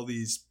with all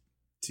these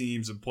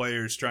teams and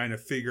players trying to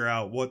figure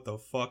out what the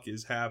fuck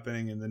is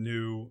happening in the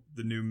new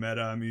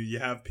meta. I mean, you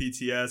have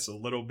PTS a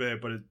little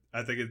bit, but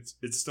I think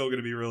it's still going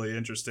to be really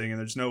interesting, and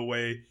there's no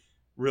way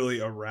really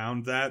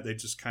around that. They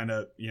just kind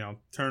of,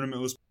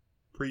 tournament was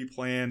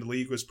pre-planned,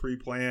 league was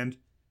pre-planned,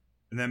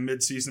 and then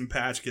mid-season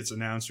patch gets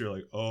announced. You're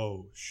like,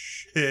 oh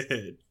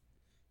shit,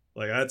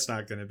 like that's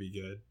not going to be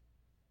good.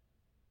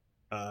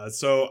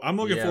 So I'm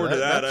looking forward to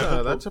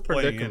that. That's a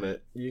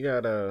predicament. You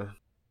gotta.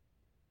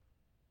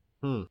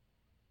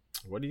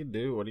 What do you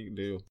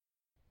do?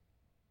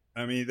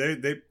 I mean,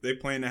 they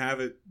plan to have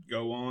it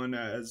go on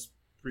as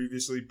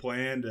previously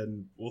planned,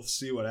 and we'll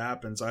see what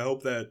happens. I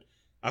hope that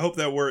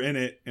we're in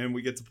it and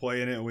we get to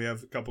play in it, and we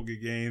have a couple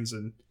good games,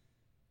 and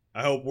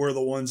I hope we're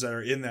the ones that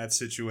are in that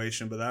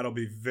situation. But that'll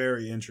be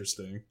very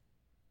interesting.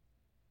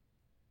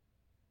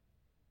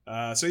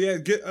 So yeah,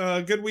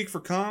 good week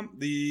for comp.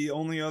 The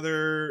only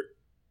other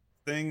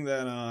thing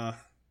that I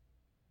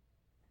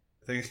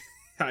think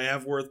I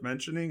have worth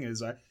mentioning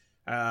is I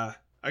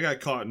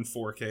got caught in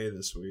 4K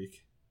this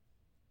week.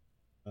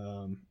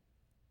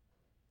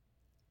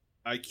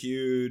 I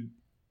queued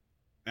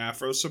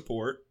Afro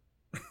support.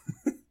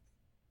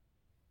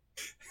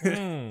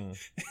 And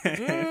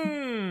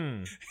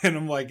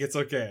I'm like, it's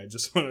okay. I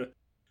just want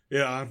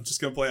to, I'm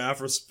just gonna play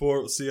Afro support.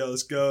 We'll see how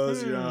this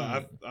goes.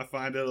 I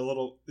find it a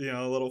little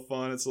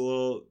fun. It's a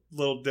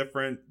little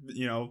different.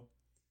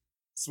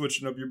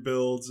 Switching up your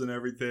builds and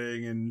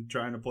everything, and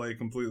trying to play a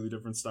completely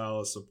different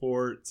style of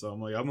support. So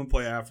I'm like, I'm gonna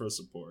play Afro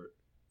support.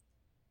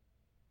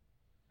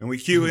 And we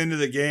queue into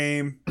the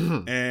game,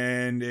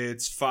 and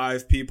it's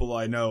 5 people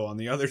I know on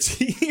the other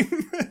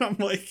team. And I'm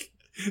like,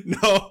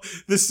 no,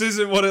 this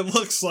isn't what it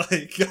looks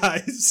like,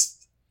 guys.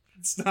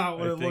 It's not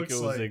what it looks like. I think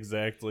it was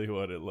exactly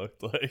what it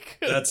looked like.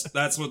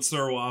 That's what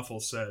Sir Waffle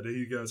said.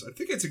 He goes, I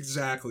think it's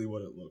exactly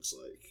what it looks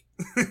like.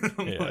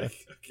 I'm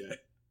like, okay.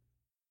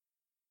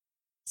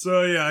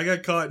 So yeah, I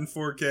got caught in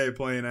 4K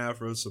playing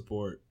Afro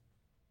support.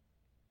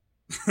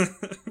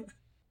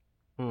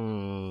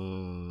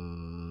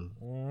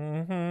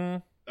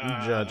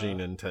 Judging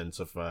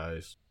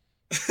intensifies.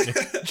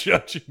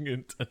 Judging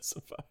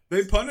intensifies.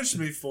 They punished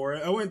me for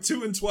it. I went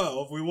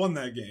 2-12. We won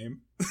that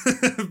game.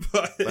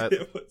 But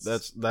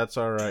that's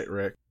all right,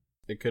 Rick.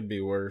 It could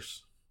be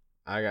worse.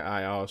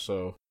 I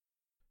also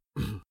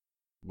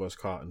was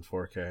caught in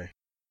 4K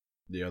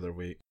the other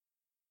week.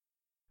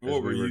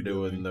 What were you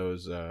doing?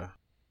 Those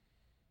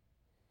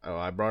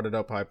I brought it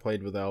up. I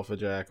played with Alpha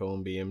Jackal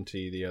and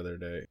BMT the other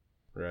day,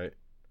 right?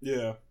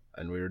 Yeah.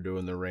 And we were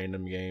doing the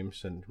random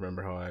games, and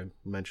remember how I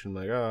mentioned,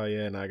 like, oh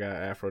yeah, and I got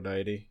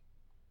Aphrodite.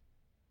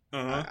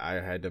 I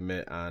had to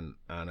admit on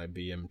a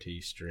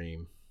BMT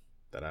stream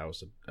that I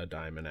was a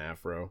diamond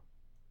Afro.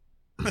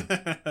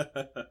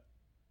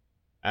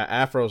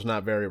 Afro's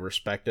not very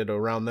respected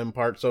around them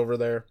parts over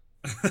there.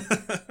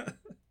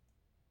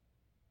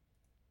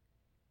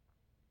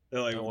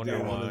 They're like, I wonder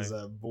what why. is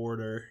that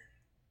border?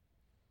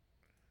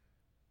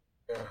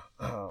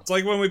 Oh. It's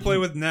like when we play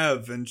with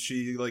Nev and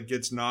she like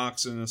gets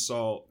Nox and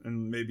Assault,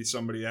 and maybe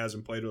somebody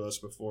hasn't played with us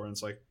before, and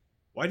it's like,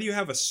 why do you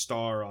have a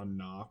star on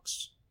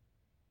Nox?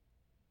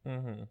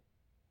 Mm-hmm.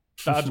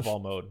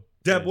 Dodgeball mode.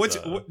 Deb, is,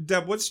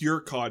 what's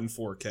your COD in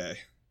 4K?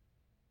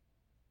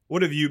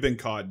 What have you been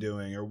caught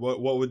doing, or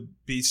what would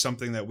be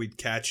something that we'd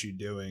catch you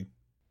doing?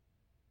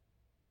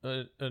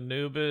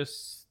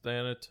 Anubis,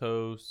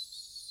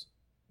 Thanatos,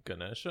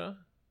 Ganesha?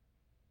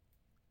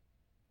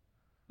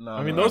 No,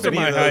 I mean, no, those are any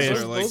my of those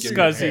highest are, like,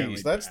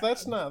 scuzzy.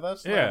 That's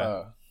not.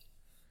 Yeah.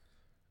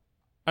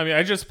 I mean,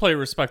 I just play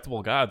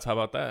respectable gods. How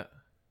about that?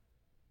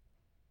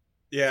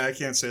 Yeah, I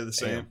can't say the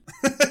same.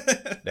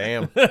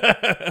 Damn.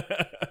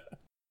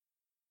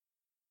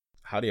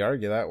 How do you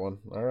argue that one?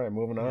 All right,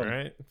 moving on.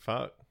 Right?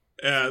 Fuck.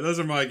 Yeah, those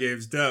are my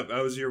games. Deb,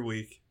 how was your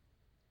week?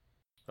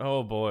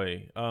 Oh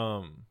boy.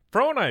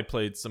 Fro and I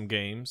played some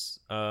games.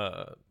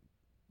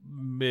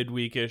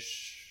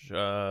 Midweekish.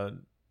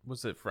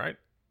 Was it Friday?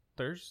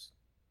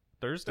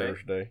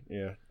 Thursday?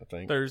 Yeah, I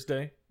think.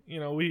 Thursday. You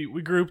know,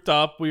 we grouped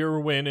up. We were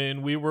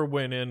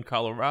winning.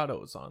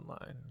 Colorado's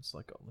online. It's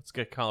like, oh, let's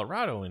get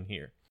Colorado in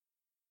here.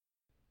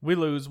 We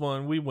lose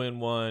one, we win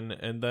one,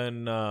 and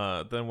then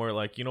we're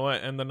like, you know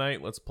what? End the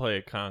night. Let's play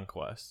a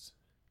Conquest.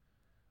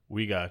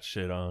 We got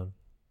shit on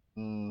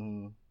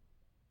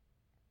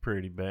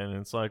pretty bad. And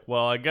it's like,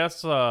 well, I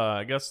guess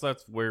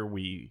that's where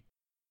we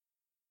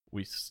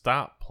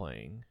stop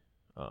playing.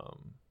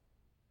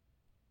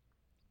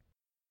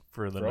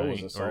 For the Fro night.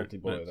 was a salty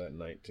boy that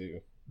night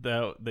too.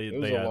 That It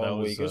was a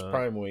long week. It was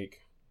Prime Week.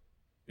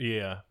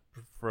 Yeah,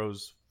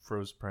 Fro's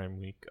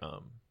Prime Week.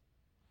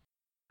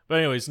 But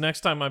anyways,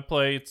 next time I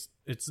play,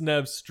 it's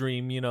Nev's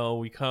stream. You know,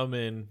 we come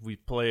in, we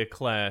play a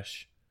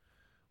clash,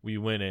 we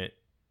win it,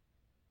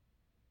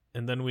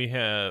 and then we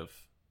have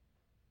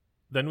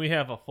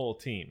a full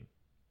team.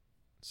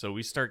 So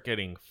we start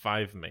getting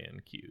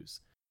 5-man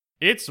queues.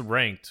 It's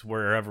ranked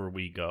wherever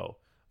we go.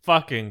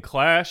 Fucking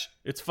Clash,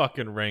 it's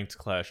fucking ranked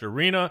Clash.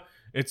 Arena,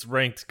 it's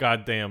ranked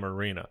goddamn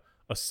Arena.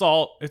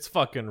 Assault, it's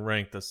fucking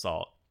ranked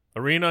Assault.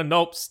 Arena,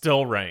 nope,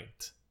 still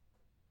ranked.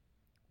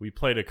 We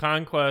played a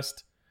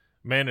Conquest,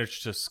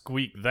 managed to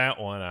squeak that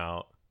one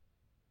out.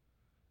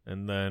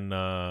 And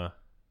then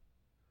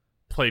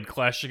played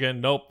Clash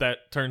again. Nope,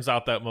 that turns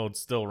out that mode's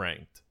still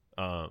ranked.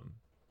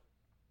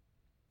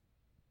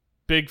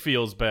 Big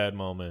feels bad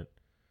moment.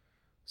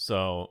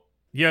 So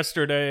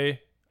yesterday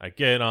I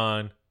get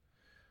on.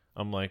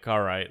 I'm like,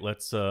 all right,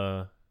 let's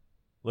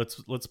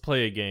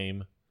play a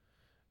game.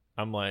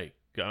 I'm like,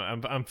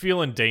 I'm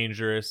feeling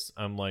dangerous.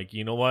 I'm like,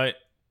 you know what?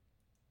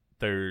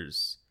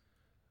 There's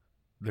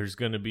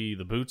going to be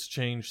the boots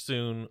change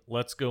soon.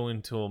 Let's go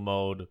into a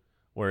mode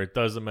where it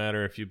doesn't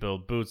matter if you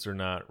build boots or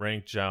not.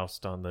 Ranked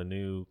Joust on the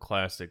new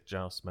Classic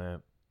Joust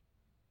map.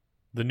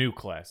 The new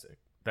Classic.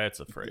 That's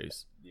a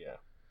phrase. Yeah.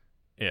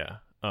 Yeah.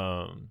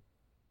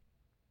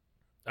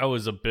 I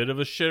was a bit of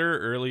a shitter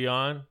early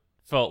on.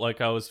 Felt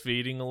like I was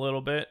feeding a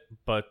little bit,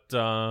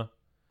 but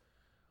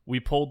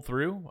we pulled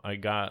through. I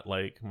got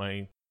like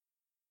my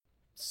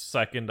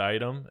second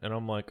item, and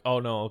I'm like, oh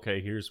no,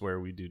 okay, here's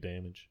where we do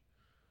damage.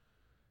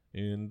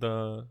 And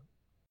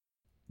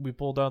we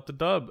pulled out the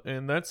dub,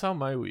 and that's how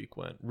my week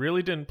went.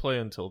 Really didn't play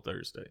until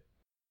Thursday.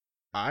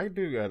 I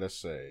do gotta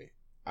say,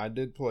 I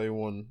did play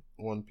one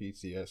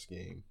PCS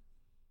game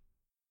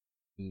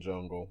in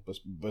Jungle,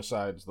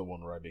 besides the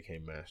one where I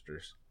became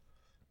Masters.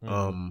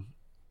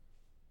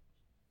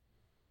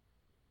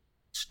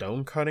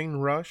 Stone Cutting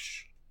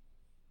Rush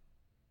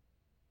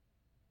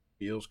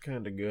feels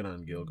kind of good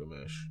on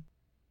Gilgamesh.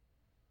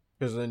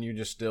 Because then you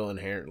just still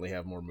inherently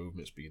have more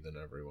movement speed than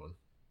everyone.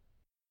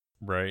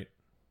 Right.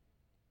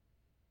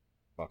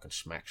 Fucking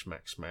smack,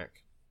 smack,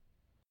 smack.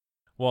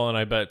 Well, and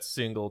I bet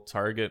single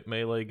target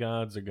melee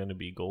gods are going to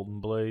be Golden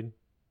Blade.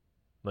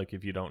 Like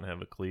if you don't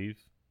have a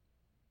cleave.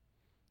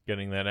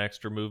 Getting that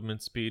extra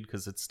movement speed,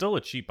 because it's still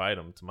a cheap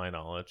item to my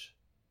knowledge.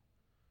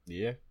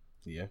 Yeah.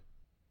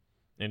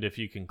 And if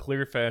you can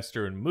clear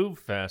faster and move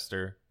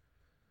faster,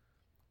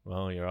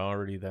 well, you're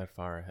already that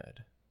far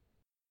ahead.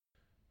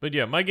 But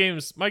yeah, my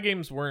games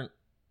weren't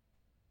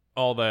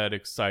all that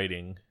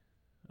exciting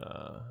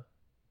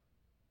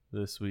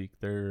this week.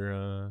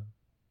 There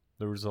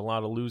was a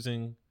lot of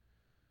losing.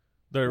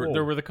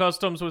 There were the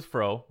customs with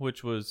Fro,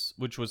 which was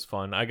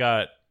fun. I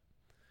got,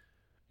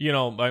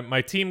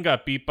 my team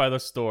got beat by the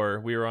store.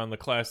 We were on the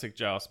Classic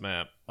Joust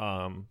map.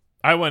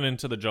 I went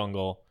into the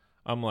jungle.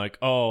 I'm like,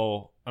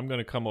 oh, I'm going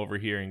to come over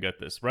here and get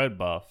this red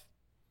buff.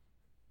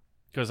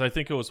 Because I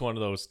think it was one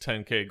of those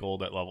 10k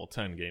gold at level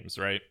 10 games,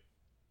 right?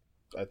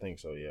 I think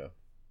so, yeah.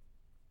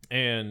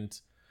 And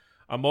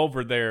I'm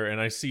over there, and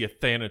I see a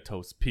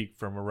Thanatos peek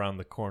from around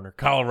the corner.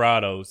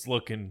 Colorado's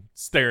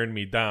staring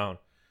me down.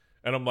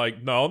 And I'm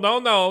like, no,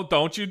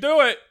 don't you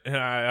do it. And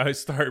I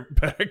start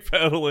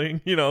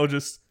backpedaling,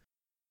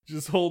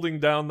 just holding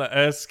down the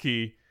S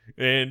key.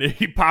 And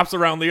he pops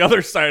around the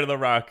other side of the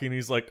rock, and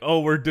he's like,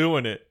 "Oh, we're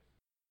doing it."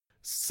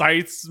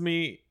 Sights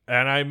me,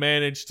 and I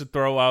manage to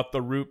throw out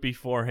the root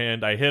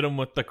beforehand. I hit him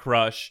with the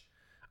crush.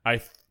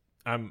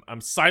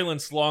 I'm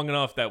silenced long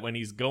enough that when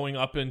he's going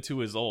up into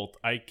his ult,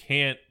 I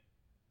can't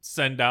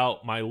send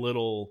out my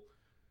little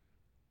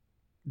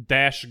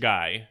dash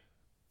guy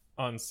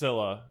on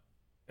Scylla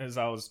as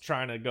I was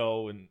trying to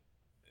go and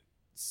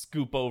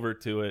scoop over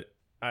to it.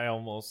 I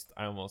almost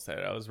had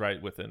it. I was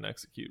right within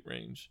execute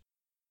range.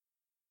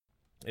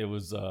 It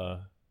was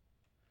a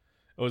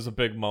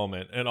big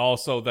moment. And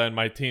also then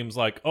my team's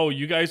like, "Oh,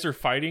 you guys are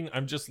fighting?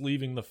 I'm just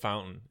leaving the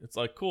fountain." It's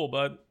like, "Cool,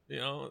 bud. You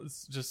know,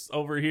 it's just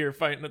over here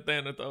fighting a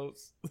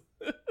Thanatos."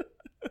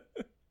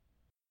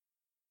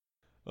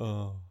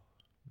 Oh.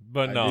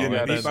 But no,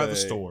 beat by the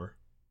store.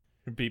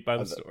 Beat by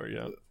the store,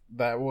 yeah.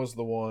 That was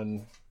the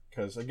one,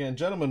 because again,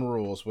 gentleman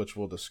rules, which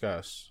we'll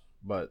discuss,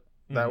 but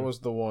that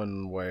was the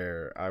one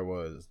where I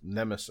was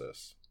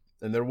Nemesis.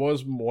 And there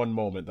was one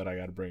moment that I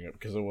got to bring up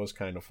because it was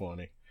kind of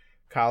funny.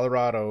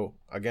 Colorado,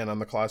 again on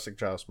the classic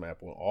Joust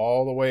map, went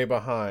all the way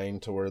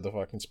behind to where the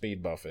fucking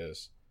speed buff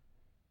is.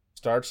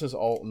 Starts his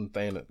ult and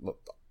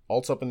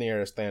ults up in the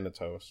air as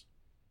Thanatos.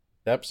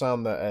 Steps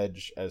on the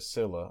edge as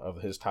Scylla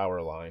of his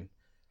tower line.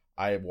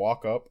 I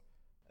walk up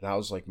and I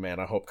was like, man,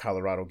 I hope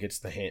Colorado gets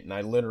the hint. And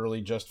I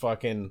literally just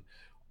fucking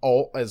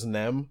ult as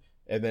Nem.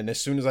 And then as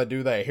soon as I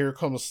do that, here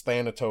comes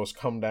Thanatos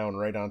come down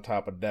right on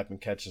top of Depp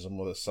and catches him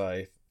with a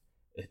scythe.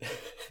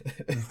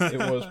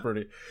 It was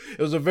pretty.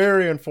 It was a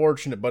very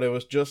unfortunate, but it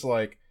was just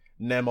like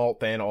Nem ult,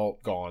 Than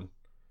ult, gone.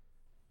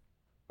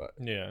 But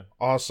yeah.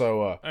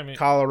 Also, I mean,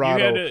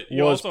 Colorado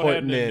you was also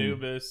putting had in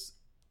Anubis,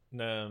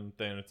 Nem,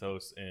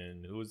 Thanatos,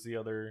 and who was the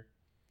other?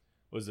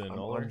 Was it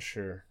Nolan? I'm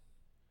sure.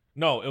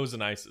 No, it was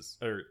an Isis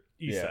or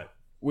ESET. Yeah.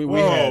 We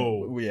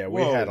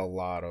had a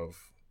lot of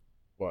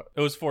what?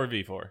 It was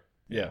 4v4.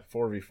 Yeah,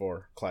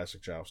 4v4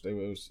 classic Joust. It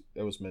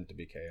was meant to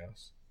be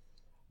chaos.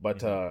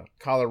 But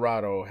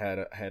Colorado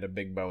had a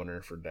big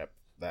boner for depth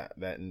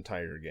that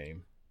entire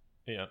game.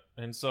 Yeah.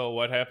 And so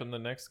what happened the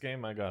next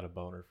game? I got a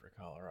boner for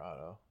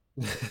Colorado.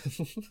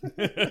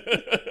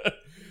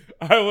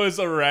 I was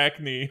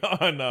Arachne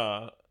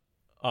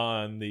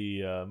on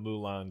the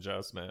Mulan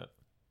Joust map.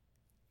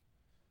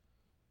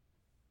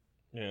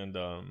 And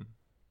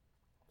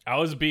I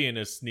was being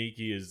as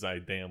sneaky as I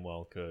damn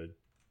well could.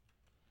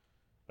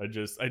 I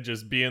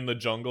just be in the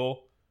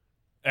jungle,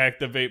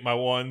 activate my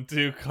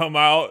 1-2, come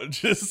out,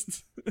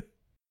 just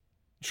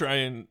try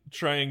and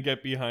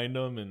get behind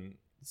them and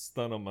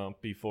stun them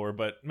up before.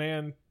 But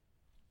man,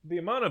 the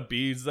amount of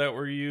beads that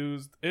were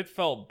used, it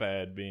felt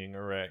bad being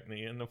Arachne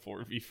in the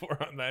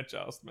 4v4 on that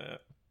Joust map.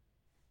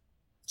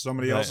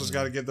 Somebody else has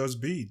got to get those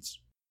beads.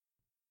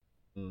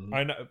 Mm-hmm.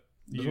 I know.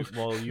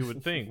 You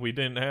would think we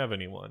didn't have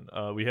anyone.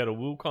 We had a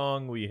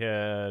Wukong. We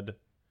had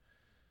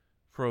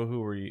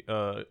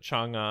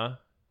Chang'e,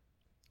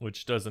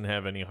 which doesn't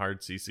have any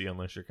hard CC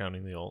unless you're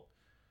counting the ult.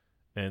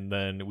 And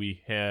then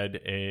we had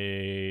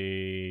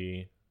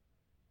a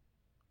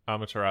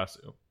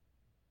Amaterasu.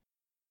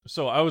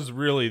 So I was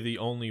really the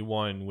only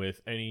one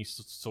with any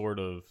sort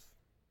of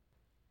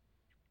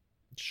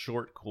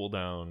short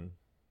cooldown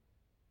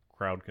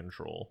crowd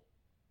control.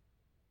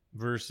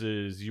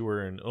 Versus you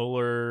were an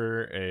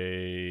Ullr,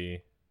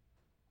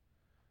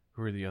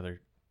 who are the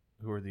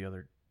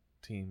other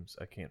teams?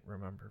 I can't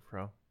remember,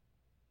 bro.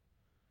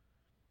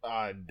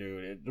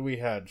 Dude, we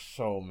had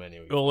so many.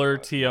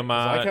 Ullr,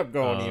 Tiamat. I kept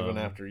going even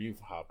after you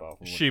hopped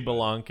off.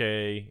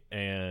 Xbalanque,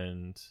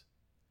 and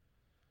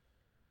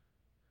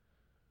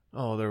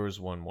there was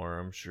one more,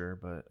 I'm sure,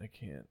 but I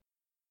can't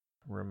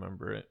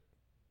remember it.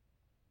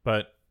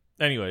 But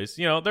anyways,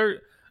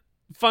 there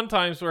fun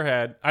times were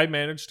had. I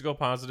managed to go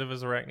positive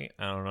as Arachne.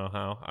 I don't know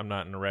how. I'm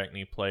not an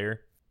Arachne player.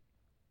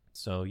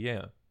 So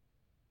yeah.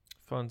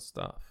 Fun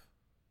stuff.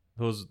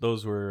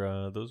 Those were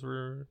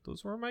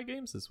my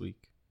games this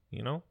week,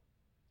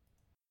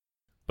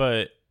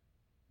 But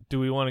do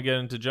we want to get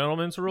into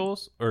gentlemen's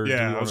rules? Or do we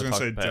I was going to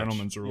say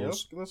gentlemen's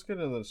rules. Yeah, let's get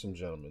into some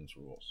gentlemen's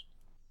rules.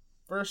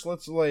 First,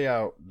 let's lay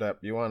out, Depp,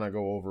 you want to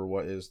go over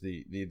what is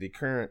the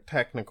current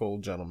technical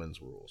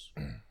gentlemen's rules.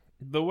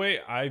 The way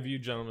I view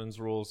gentlemen's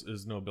rules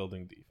is no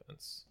building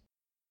defense.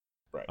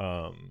 Right.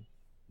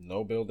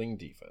 No building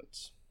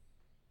defense.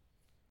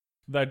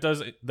 That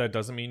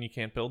doesn't mean you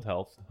can't build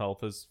health.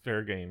 Health is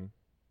fair game.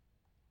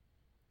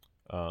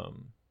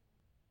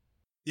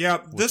 Yeah,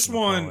 this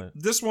one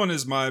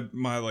is my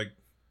like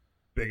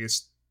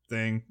biggest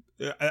thing.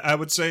 I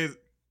would say.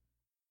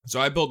 So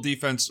I built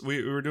defense.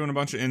 We were doing a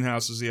bunch of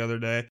in-houses the other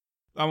day.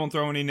 I won't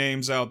throw any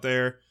names out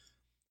there,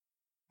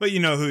 but you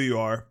know who you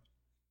are.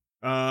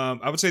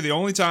 I would say the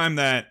only time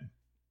that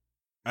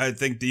I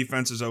think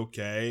defense is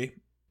okay,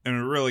 and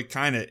it really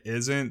kind of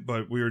isn't,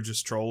 but we were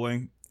just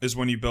trolling, is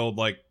when you build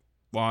like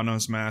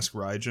Lano's Mask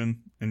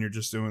Raijin, and you're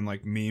just doing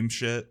like meme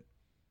shit.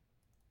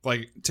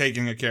 Like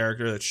taking a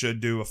character that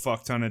should do a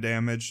fuck ton of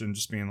damage and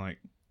just being like,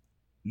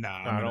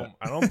 Nah,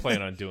 I don't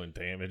plan on doing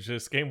damage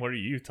this game. What are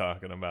you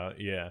talking about?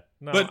 Yeah.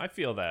 No, But- I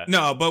feel that.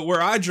 No, but where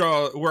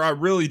I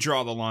really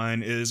draw the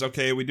line is,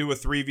 okay, we do a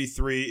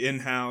 3v3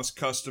 in-house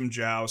custom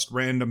joust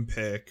random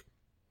pick,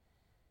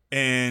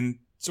 and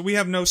so we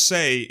have no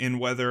say in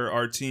whether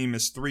our team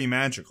is 3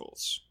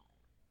 magicals.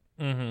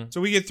 Mm-hmm.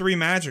 So we get 3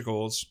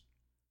 magicals,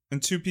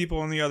 and 2 people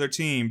on the other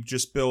team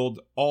just build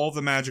all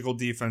the magical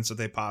defense that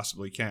they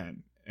possibly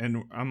can,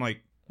 and I'm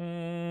like,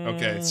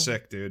 okay,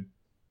 sick, dude.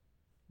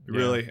 Yeah.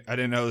 Really, I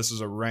didn't know this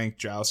was a ranked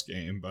joust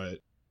game, but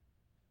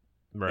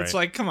Right. it's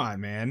like, come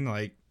on, man.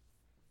 Like,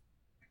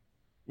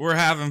 we're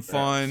having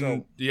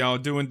fun. so-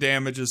 Doing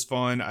damage is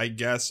fun. I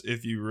guess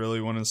if you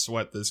really want to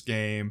sweat this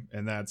game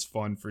and that's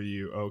fun for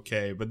you,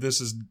 okay. But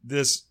this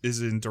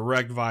is in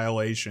direct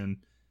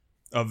violation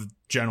of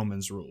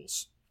gentlemen's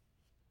rules.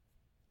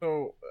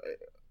 So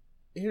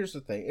here's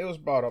the thing. It was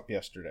brought up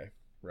yesterday,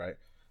 right?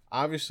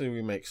 Obviously,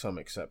 we make some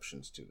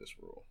exceptions to this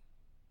rule.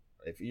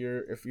 If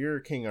you're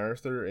King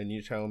Arthur and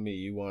you tell me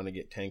you want to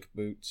get tank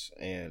boots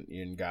and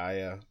in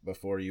Gaia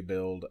before you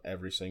build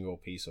every single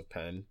piece of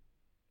pen,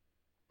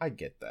 I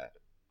get that.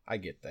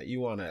 You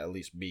want to at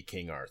least be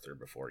King Arthur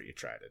before you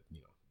try to,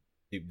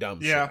 do dumb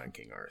Yeah. shit on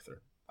King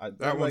Arthur.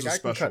 That one's a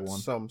special I can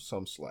one. cut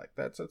some slack.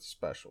 That's a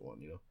special one,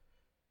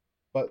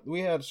 But we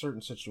had a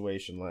certain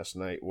situation last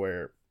night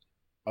where,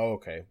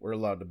 okay, we're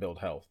allowed to build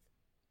health.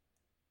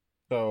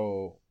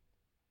 So,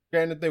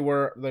 granted, they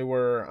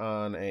were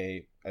on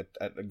at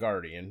a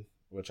Guardian,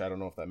 which I don't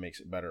know if that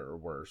makes it better or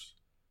worse.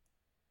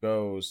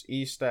 Goes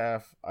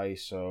E-Staff,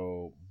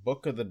 ISO,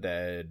 Book of the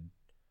Dead,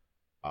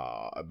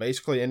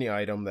 basically any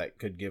item that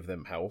could give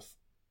them health.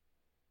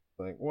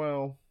 Like,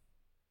 well,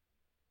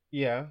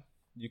 yeah,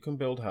 you can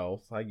build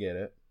health. I get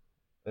it,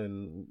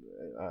 and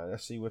I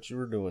see what you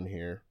were doing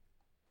here.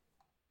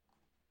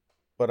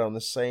 But on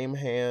the same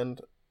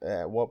hand,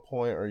 at what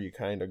point are you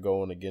kind of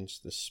going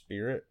against the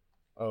spirit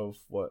of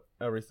what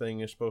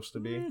everything is supposed to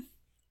be?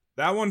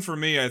 That one for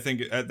me, I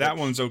think that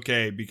one's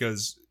okay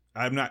because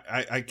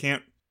I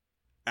can't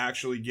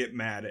actually get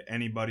mad at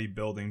anybody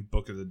building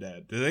Book of the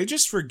Dead. Did they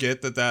just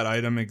forget that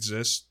item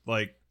exists?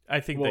 Like, I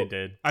think they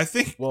did. I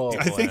think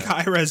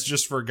Hi-Rez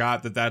just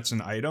forgot that that's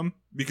an item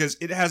because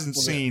it hasn't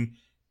seen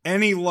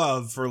any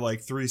love for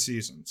like 3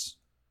 seasons.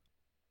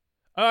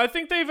 I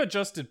think they've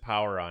adjusted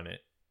power on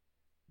it,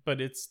 but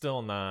it's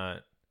still not.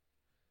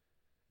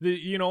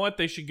 You know what?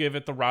 They should give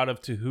it the Rod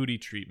of Tahuti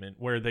treatment,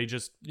 where they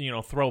just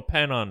throw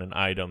pen on an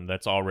item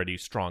that's already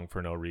strong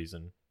for no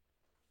reason.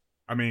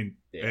 I mean,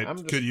 Yeah,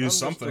 could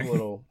use I'm something. Just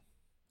a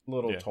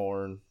little Yeah.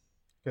 torn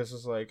because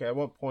it's like, at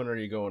what point are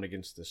you going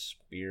against the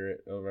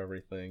spirit of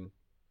everything?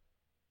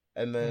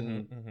 And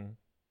then Mm-hmm.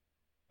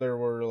 there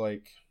were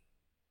like,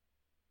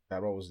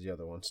 God, what was the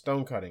other one?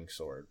 Stone cutting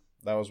sword.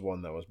 That was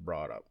one that was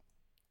brought up.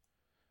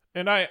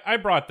 And I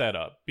brought that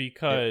up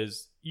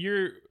because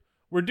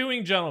we're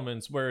doing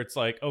gentlemen's where it's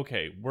like,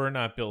 okay, we're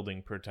not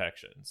building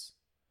protections.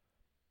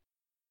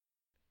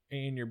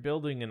 And you're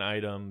building an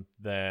item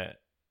that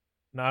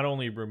not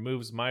only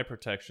removes my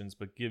protections,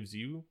 but gives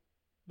you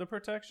the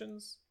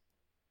protections.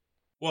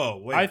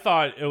 Whoa, wait. I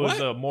thought it was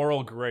what? a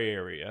moral gray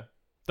area.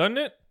 Doesn't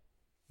it?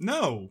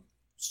 No.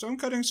 Stone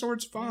cutting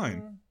sword's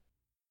fine.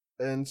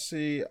 And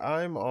see,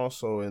 I'm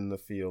also in the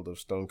field of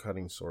stone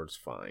cutting swords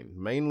fine,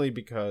 mainly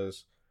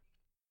because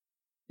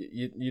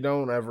you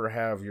don't ever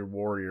have your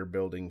warrior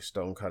building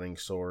stone cutting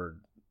sword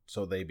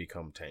so they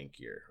become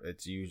tankier.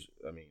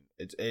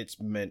 It's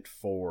meant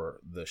for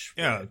the shred.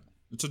 Yeah,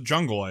 it's a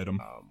jungle item.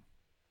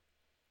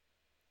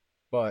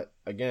 But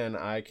again,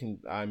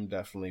 I'm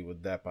definitely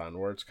with Depp on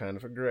where it's kind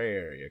of a gray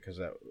area because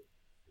that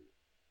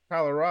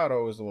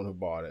Colorado is the one who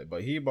bought it,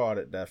 but he bought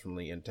it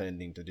definitely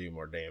intending to do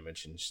more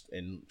damage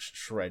and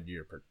shred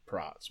your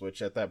prots,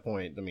 which at that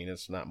point,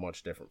 it's not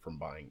much different from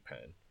buying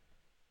pen.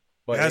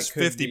 But it has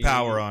could 50 be-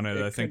 power on it.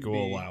 I think it could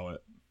will be- allow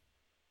it.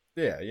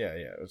 Yeah,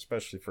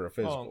 especially for a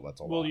physical. That's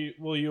a lot.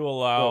 Will you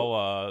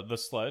allow the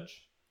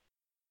sledge?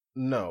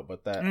 No,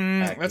 but that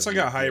That's like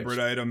a actively hybrid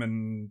gives item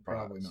and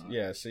probably prots. not.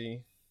 Yeah,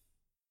 see,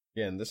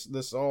 again,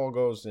 this all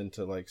goes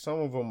into like some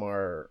of them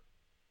are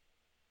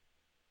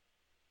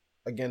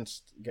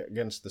against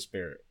the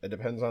spirit. It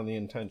depends on the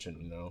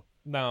intention,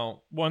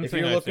 Now, one If thing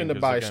you're I looking think to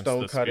is buy against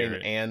stone the cutting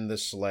spirit- and the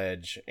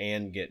sledge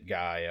and get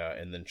Gaia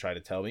and then try to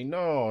tell me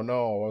no,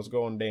 I was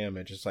going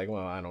damage, it's like,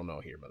 well, I don't know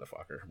here,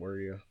 motherfucker. Where are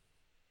you?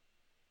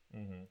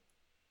 Mhm.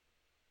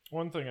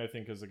 One thing I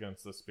think is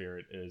against the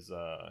spirit is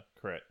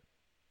crit.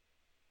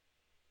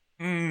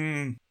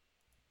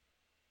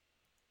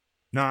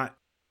 Not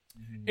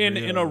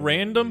In a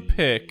random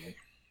pick,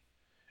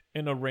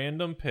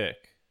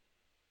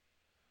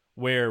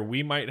 where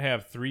we might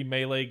have 3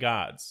 melee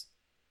gods,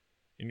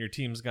 and your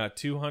team's got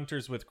 2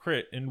 hunters with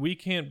crit, and we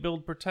can't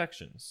build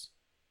protections.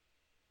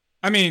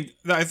 I mean,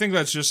 I think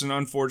that's just an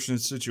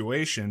unfortunate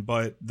situation,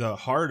 but the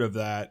heart of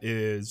that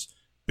is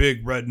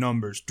big red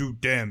numbers do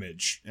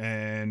damage,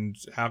 and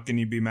how can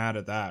you be mad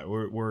at that?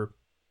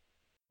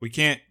 We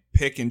can't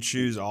pick and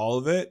choose all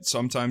of it.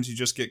 Sometimes you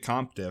just get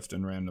comp diffed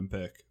in random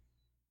pick.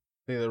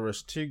 See, there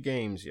was 2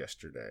 games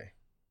yesterday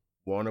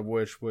One of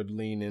which would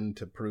lean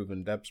into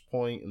proven depths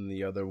point, and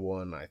the other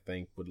one I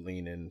think would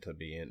lean into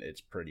being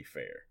it's pretty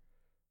fair.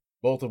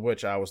 Both of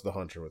which I was the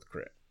hunter with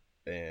crit.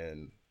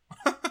 And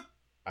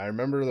I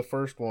remember the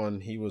first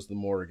one, he was the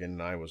Morgan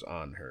and I was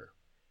on her.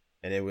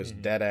 And it was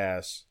dead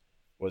ass.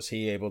 Was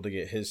he able to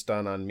get his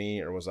stun on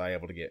me, or was I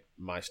able to get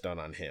my stun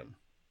on him?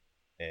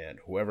 And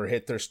whoever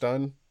hit their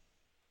stun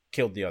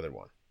killed the other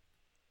one.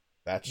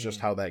 That's just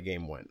how that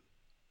game went.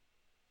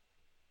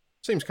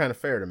 Seems kind of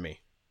fair to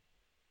me.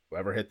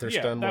 Whoever hit their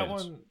stun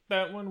wins.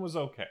 That one was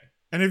okay.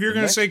 And if you're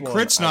going to say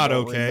crit's not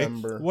okay,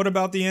 what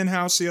about the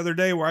in-house the other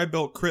day where I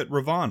built crit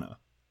Ravana?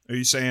 Are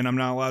you saying I'm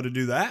not allowed to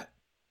do that?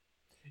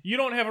 You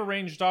don't have a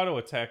ranged auto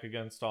attack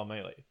against all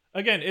melee.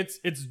 Again, it's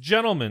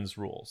gentleman's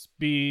rules.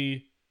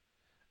 Be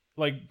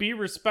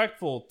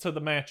respectful to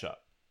the matchup.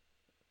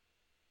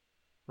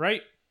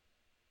 Right?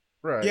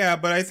 Right. Yeah,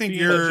 but I think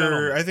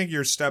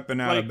you're stepping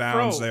out of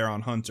bounds there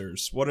on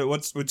hunters. What are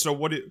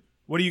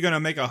you going to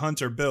make a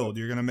hunter build?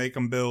 You're going to make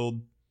them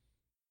build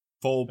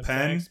full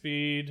pen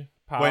speed,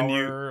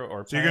 power,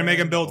 or so you're going to make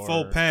him build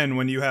full pen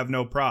when you have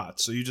no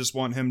prots. So you just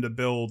want him to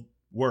build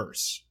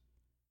worse.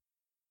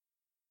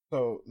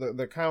 So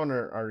the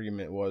counter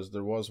argument was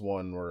there was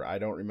one where I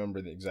don't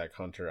remember the exact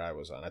hunter I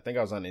was on. I think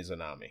I was on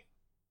Izanami,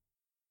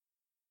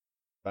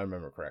 if I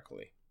remember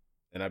correctly.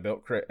 And I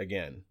built crit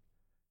again.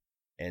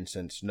 And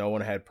since no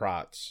one had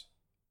prots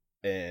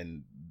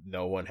and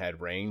no one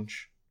had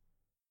range,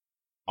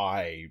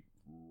 I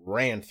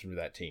ran through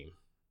that team.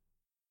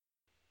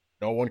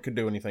 No one could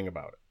do anything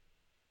about it.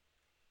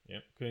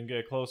 Yep, couldn't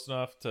get close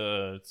enough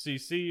to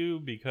CC you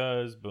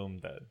because boom,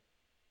 dead.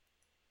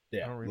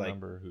 Yeah, I don't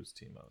remember whose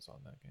team I was on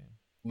that game.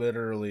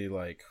 Literally,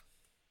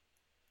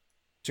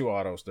 2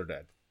 autos, they're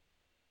dead.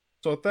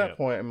 So at that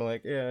point, I'm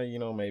like, yeah,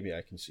 maybe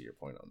I can see your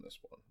point on this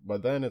one.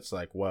 But then it's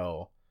like,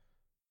 well,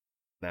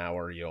 now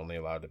are you only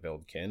allowed to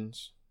build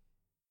kins?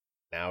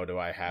 Now do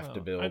I have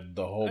to build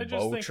the whole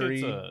bow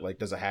tree?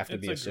 Does it have to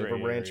be a super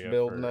branch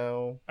build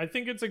now? I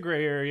think it's a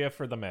gray area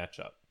for the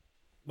matchup.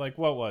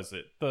 What was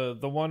it?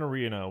 The one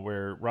arena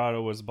where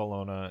Rado was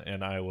Bologna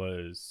and I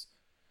was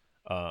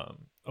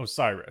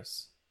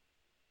Osiris.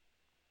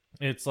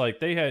 It's like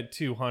they had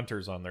 2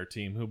 hunters on their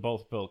team who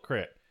both built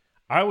crit.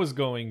 I was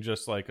going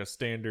just like a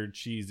standard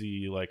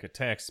cheesy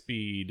attack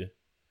speed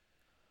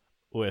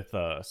with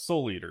a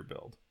Soul Eater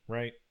build,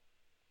 right?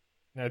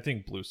 I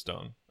think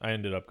Bluestone. I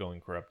ended up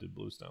going Corrupted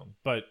Bluestone.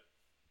 But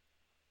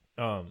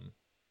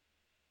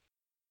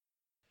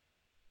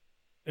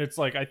it's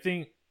like I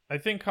think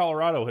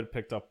Colorado had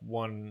picked up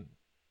one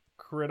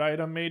crit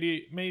item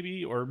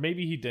maybe or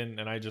maybe he didn't,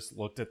 and I just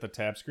looked at the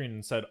tab screen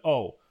and said,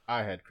 "Oh,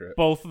 I had crit.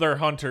 Both their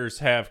hunters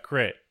have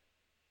crit.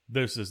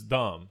 This is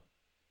dumb.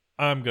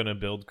 I'm gonna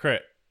build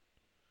crit."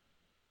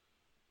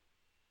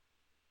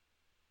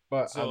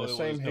 But so on the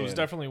same hand, it was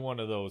definitely one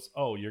of those,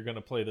 oh, you're going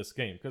to play this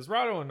game. Because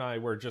Rado and I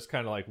were just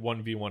kind of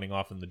 1v1ing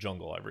off in the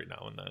jungle every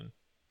now and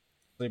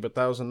then. But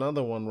that was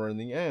another one where in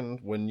the end,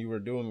 when you were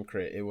doing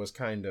crit, it was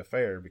kind of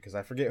fair because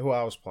I forget who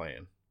I was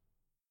playing.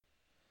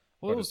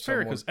 Well, it was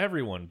fair because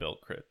everyone built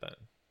crit then.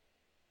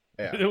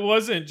 Yeah. It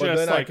wasn't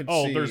just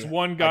there's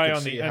one guy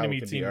on the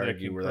enemy team that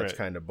can where crit. That's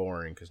kind of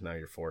boring because now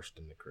you're forced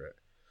into crit.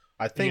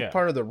 I think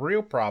part of the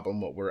real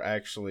problem, what we're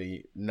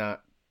actually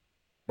not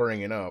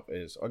bringing up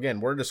is, again,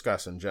 we're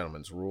discussing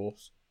gentlemen's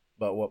rules,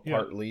 but what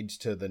part leads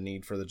to the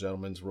need for the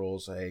gentlemen's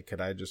rules? Hey,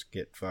 could I just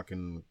get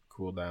fucking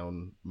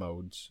cooldown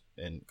modes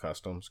and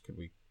customs? Could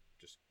we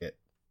just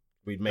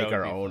we'd make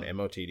our own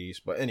MOTDs?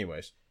 But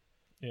anyways,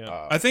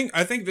 I think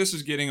this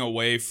is getting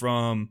away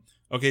from,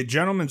 okay,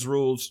 gentlemen's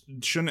rules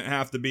shouldn't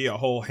have to be a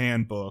whole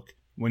handbook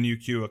when you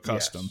queue a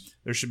custom. Yes.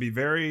 There should be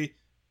very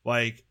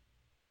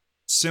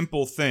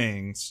simple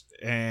things,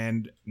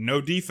 and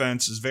no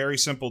defense is very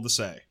simple to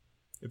say.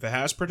 If it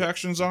has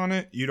protections on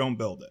it, you don't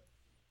build it.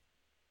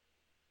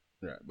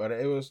 Right, but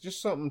it was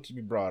just something to be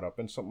brought up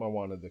and something I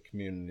wanted the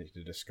community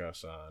to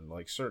discuss on.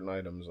 Certain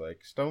items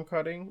like stone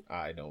cutting,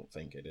 I don't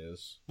think it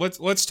is.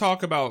 Let's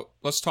talk about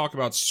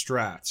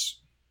strats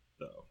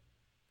though.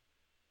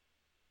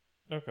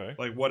 Okay.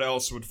 What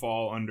else would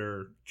fall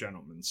under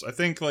gentlemen's? I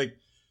think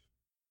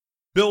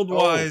build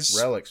wise,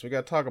 relics. We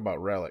got to talk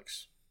about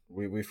relics.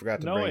 We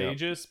forgot to bring up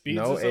Aegis, Beads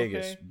no is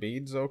Aegis. Okay.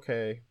 Beads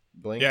okay.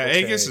 Blink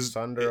Aegis is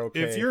Thunder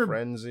okay. If you're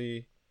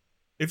Frenzy,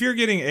 if you're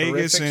getting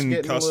Aegis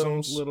in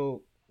customs,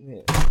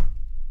 yeah.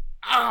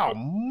 Ow,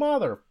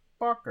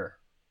 motherfucker!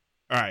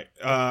 All right,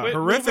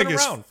 horrific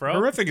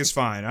is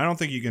fine. I don't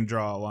think you can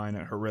draw a line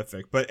at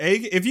horrific, but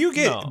if you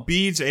get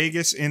Beads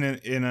Aegis in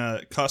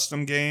a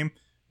custom game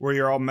where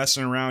you're all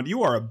messing around,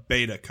 you are a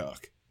beta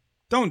cuck.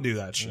 Don't do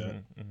that shit.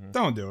 Mm-hmm.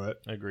 Don't do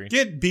it. I agree.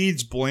 Get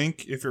Beads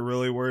Blink if you're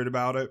really worried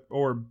about it,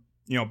 or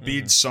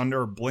Beads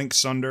Sunder or Blink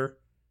Sunder.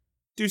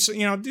 Do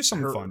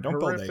something fun. Don't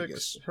build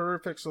Aegis.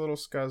 Horrific's a little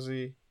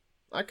scuzzy.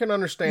 I can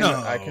understand.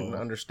 I can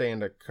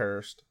understand a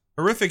cursed.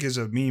 Horrific is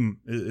a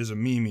meme.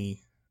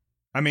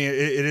 I mean,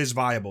 it is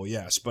viable,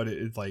 yes, but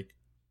it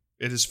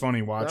is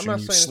funny watching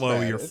you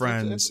slow your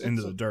friends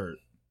into the dirt.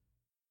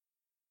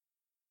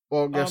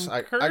 Well,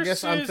 I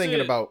guess I'm thinking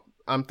about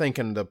I'm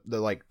thinking the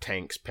like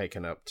tanks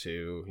picking up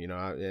too. You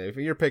know, if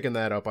you're picking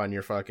that up on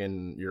your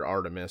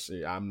Artemis,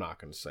 I'm not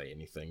gonna say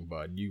anything,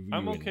 bud. You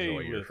I'm okay enjoy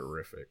your with-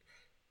 horrific.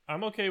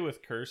 I'm okay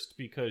with Cursed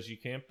because you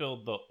can't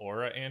build the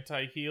aura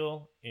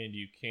anti-heal and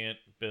you can't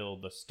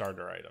build the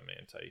starter item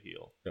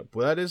anti-heal. Yep,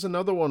 but that is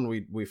another one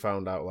we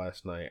found out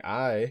last night.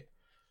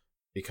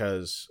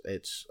 Because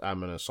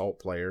I'm an assault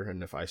player,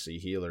 and if I see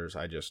healers,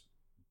 I just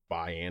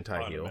buy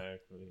anti-heal.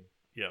 Automatically.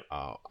 Yep.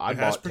 I It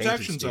has bought Tainted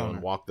protections Steel on and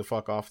it. walked the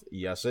fuck off.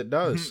 Yes, it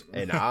does.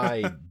 And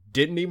I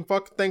didn't even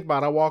fucking think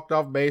about it. I walked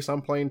off base.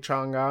 I'm playing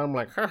Chang'e. I'm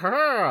like, ha ha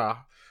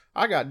ha.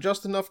 I got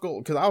just enough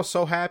gold because I was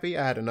so happy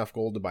I had enough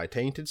gold to buy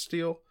Tainted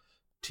Steel,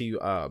 to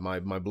my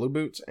blue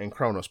boots, and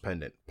Chronos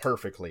Pendant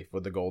perfectly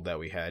with the gold that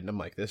we had. And I'm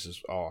like, I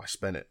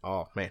spent it.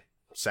 Oh man,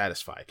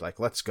 satisfied. Like,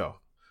 let's go.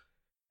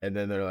 And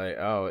then they're like,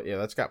 oh yeah,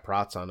 that's got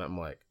prots on it. I'm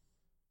like,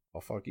 oh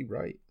fuck, you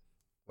right.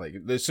 Like,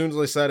 as soon as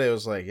they said it, it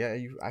was like, yeah,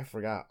 I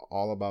forgot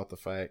all about the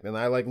fact. And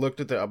I like looked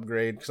at the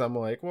upgrade because I'm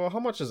like, well, how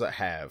much does it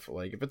have?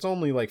 Like, if it's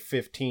only like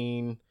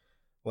 15,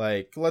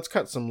 like, let's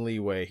cut some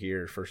leeway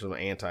here for some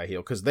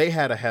anti-heal, because they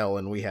had a Hell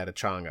and we had a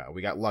Chang'e.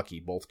 We got lucky.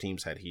 Both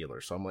teams had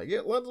healers. So I'm like,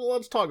 yeah,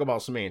 let's talk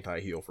about some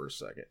anti-heal for a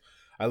second.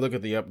 I look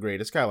at the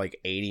upgrade. It's got like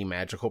 80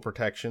 magical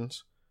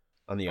protections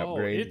on the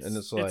upgrade. And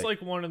it's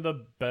like one of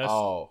the best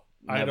never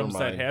items that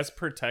mind. has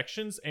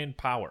protections and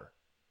power.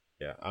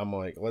 Yeah, I'm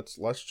like, let's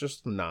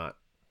just not.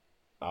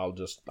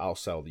 I'll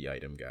sell the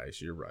item, guys.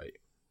 You're right.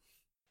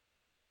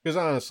 Because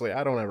honestly,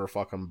 I don't ever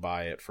fucking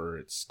buy it for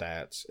its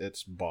stats.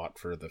 It's bought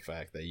for the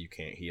fact that you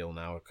can't heal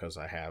now because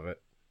I have it.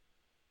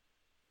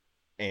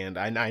 And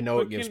I know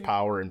But it gives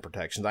power and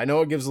protections. I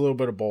know it gives a little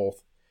bit of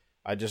both.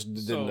 I just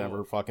didn't So-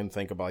 ever fucking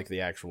think about like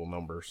the actual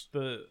numbers.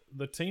 The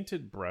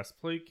Tainted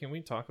Breastplate, can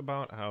we talk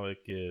about how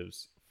it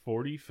gives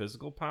 40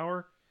 physical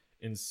power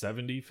and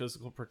 70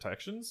 physical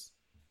protections?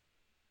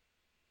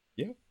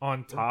 Yeah.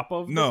 On top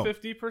of No. the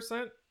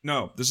 50%?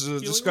 No, this is a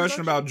Healing discussion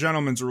reduction? about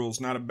gentleman's rules,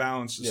 not a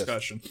balanced Yes.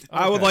 discussion.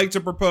 I would Okay. like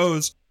to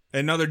propose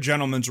another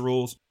gentleman's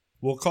rules.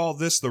 We'll call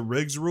this the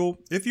Riggs rule.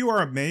 If you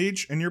are a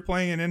mage and you're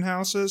playing in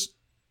in-houses,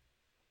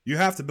 you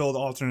have to build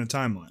alternate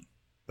timeline.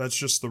 That's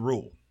just the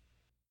rule.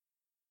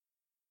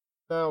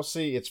 Now,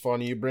 see, it's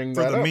funny you bring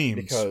For that the up memes.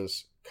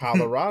 because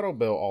Colorado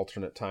built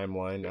alternate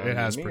timeline. It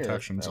has Ymir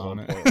protections at on one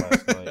it. point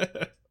last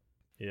night.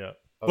 Yeah.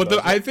 Oh, But does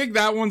it? I think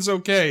that one's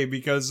okay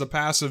because the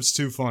passive's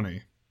too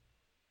funny.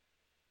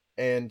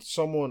 And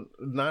someone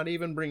not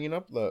even bringing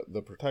up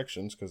the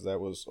protections because that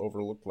was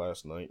overlooked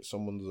last night.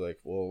 Someone's like,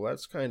 "Well,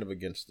 that's kind of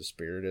against the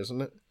spirit,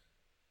 isn't it?"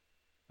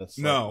 It's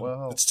No, like,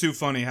 well, it's too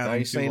funny now having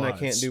you two saying I lives.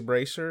 can't do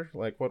bracer?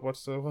 Like,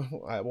 what's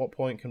the? At what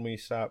point can we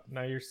stop?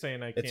 Now you're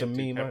saying I It's can't a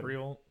do meme.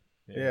 Capriol?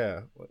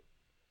 Yeah.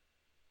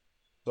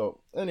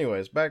 So,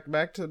 anyways,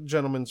 back to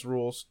gentlemen's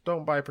rules.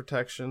 Don't buy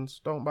protections.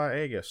 Don't buy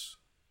Aegis.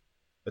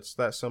 It's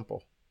that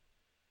simple.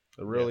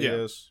 It really Yeah.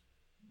 is.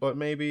 But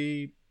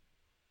maybe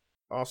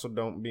also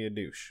don't be a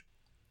douche.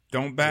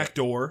 Don't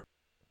backdoor.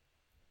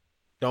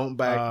 Don't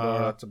backdoor.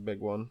 Uh, That's a big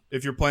one.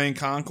 If you're playing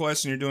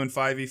Conquest and you're doing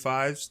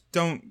 5v5s,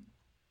 don't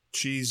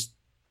cheese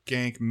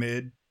gank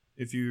mid.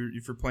 If you're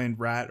playing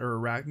Rat or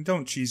Arachne,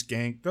 don't cheese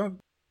gank. Don't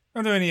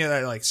do any of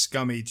that like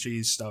scummy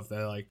cheese stuff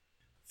that like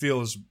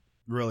feels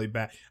really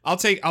bad. I'll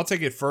take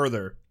it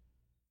further.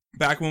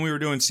 Back when we were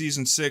doing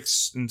season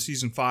 6 and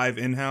season 5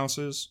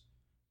 in-houses,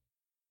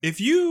 if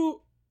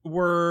you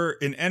were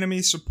an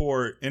enemy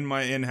support in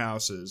my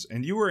in-houses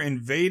and you were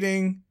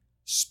invading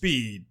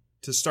speed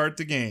to start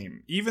the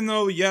game, even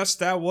though yes,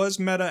 that was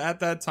meta at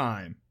that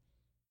time,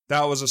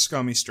 that was a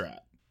scummy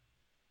strat.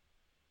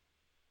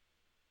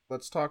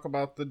 Let's talk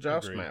about the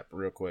Joust Agreed. map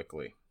real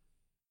quickly.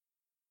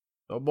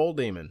 No Bull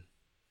Demon.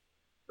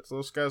 It's a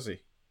little scuzzy.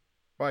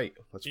 Fight.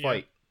 Let's Yeah.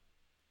 fight.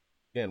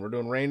 Again, we're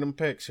doing random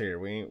picks here.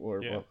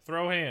 Yeah.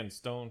 Throw hands.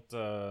 Don't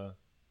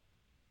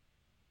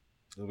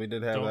We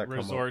did have that come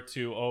up. resort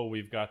to, oh,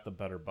 we've got the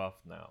better buff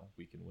now.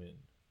 We can win.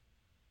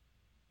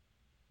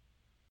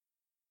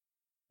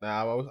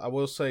 Now, I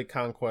will say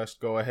Conquest,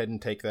 go ahead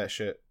and take that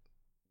shit.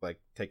 Like,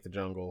 take the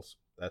jungles.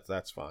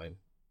 That's fine.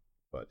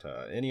 But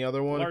any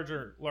other one,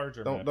 Larger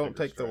don't map,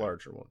 take the strat.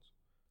 larger ones.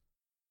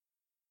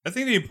 I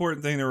think the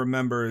important thing to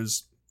remember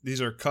is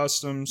these are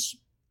customs.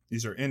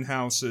 These are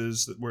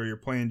in-houses where you're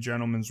playing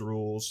gentlemen's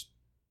rules.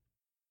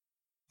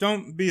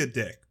 Don't be a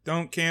dick.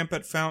 Don't camp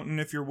at Fountain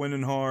if you're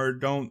winning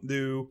hard. Don't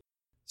do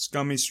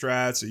scummy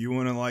strats that you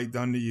wouldn't like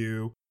done to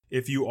you.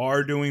 If you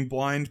are doing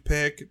blind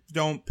pick,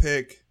 don't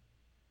pick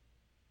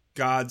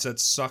gods that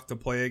suck to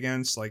play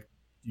against, like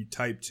you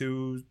type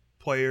 2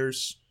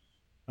 players.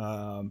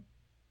 Don't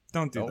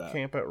do Don't that.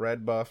 camp at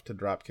red buff to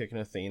drop kick an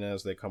Athena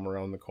as they come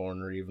around the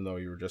corner, even though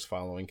you were just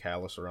following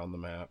Callus around the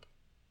map.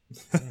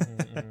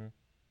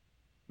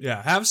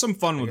 Yeah, have some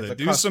fun Like, with it's it. a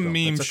Do some custom.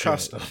 meme It's a shit.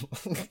 custom.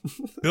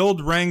 Build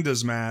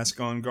Rangda's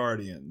mask on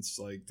Guardians.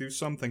 Like, do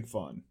something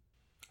fun.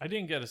 I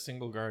didn't get a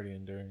single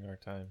Guardian during our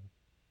time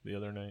the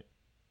other night.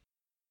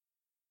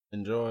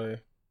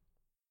 Enjoy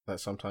that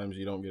sometimes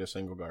you don't get a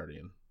single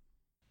Guardian.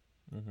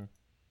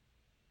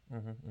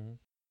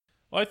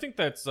 Well, I think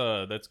that's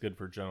good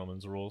for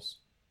gentlemen's rules.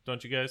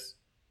 don't you guys?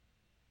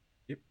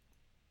 Yep.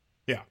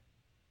 Yeah.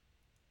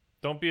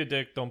 Don't be a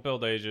dick. Don't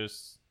build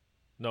Aegis.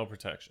 No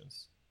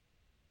protections.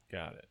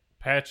 Got it.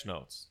 Patch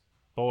notes.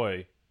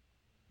 Boy,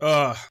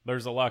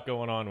 there's a lot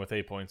going on with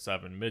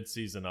 8.7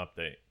 mid-season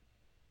update.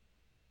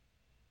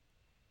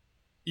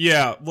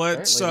 Yeah, Apparently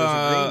let's there's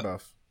a green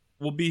buff.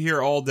 we'll be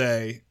here all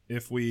day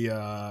if we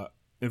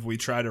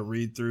try to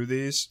read through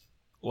these.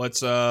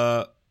 Let's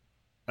I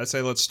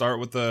say let's start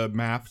with the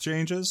map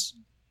changes.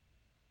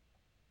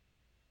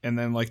 And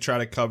then like try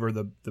to cover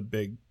the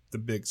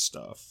big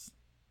stuff.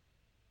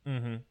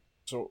 Mm-hmm.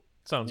 So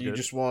Sounds you good.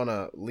 just want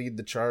to lead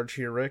the charge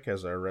here, Rick,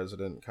 as our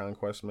resident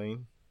Conquest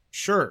main?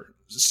 Sure.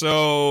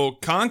 So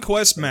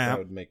Conquest I think map, that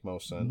would make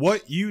most sense.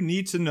 what you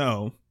need to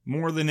know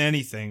more than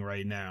anything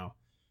right now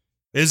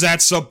is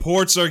that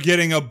supports are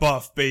getting a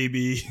buff,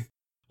 baby.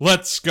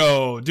 Let's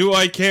go. Do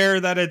I care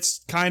that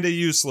it's kind of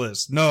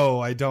useless? No,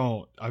 I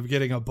don't. I'm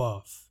getting a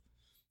buff.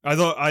 I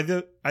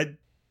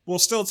will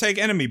still take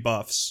enemy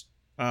buffs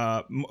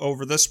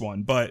over this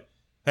one, but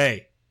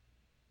hey,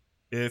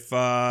 if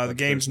the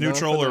game's there's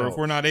neutral nothing or if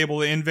we're else. not able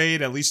to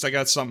invade, at least I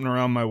got something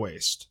around my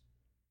waist.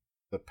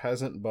 The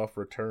peasant buff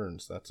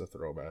returns. That's a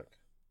throwback.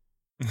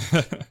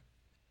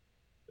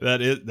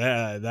 That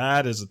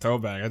is a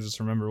throwback. I just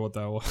remember what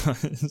that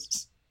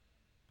was.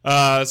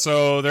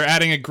 So they're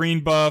adding a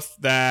green buff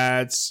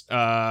that's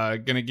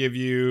gonna give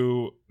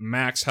you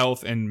max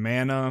health and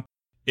mana.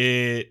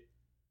 It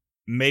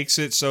makes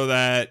it so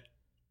that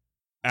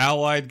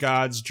allied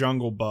gods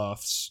jungle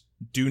buffs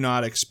do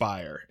not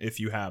expire if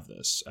you have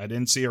this. I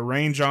didn't see a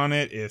range on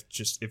it.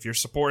 If your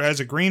support has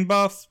a green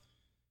buff,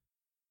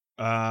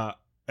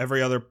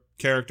 every other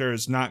character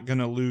is not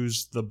gonna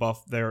lose the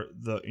buff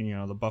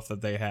the buff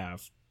that they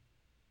have.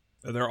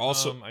 They're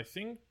also I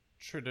think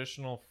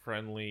traditional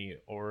friendly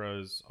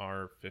auras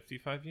are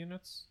 55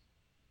 units.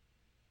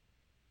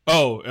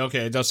 Oh,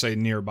 okay, it does say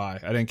nearby.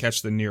 I didn't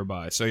catch the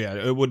nearby. So yeah,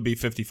 it would be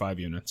 55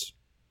 units.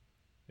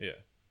 Yeah.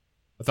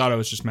 I thought it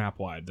was just map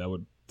wide. That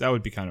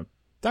would be kind of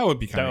That would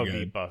good.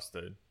 be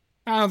busted.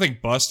 I don't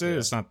think busted. Yeah.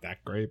 It's not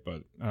that great,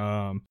 but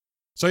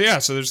so yeah,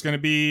 so there's going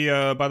to be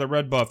by the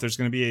red buff, there's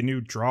going to be a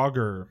new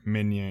Draugr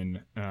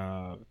minion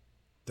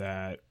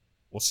that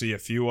we'll see a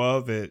few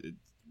of.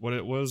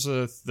 What was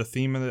the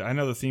theme of it? I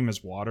know the theme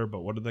is water,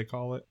 but what did they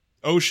call it?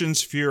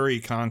 Ocean's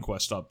Fury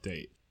Conquest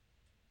update.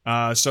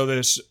 So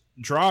this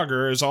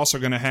Draugr is also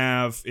going to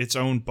have its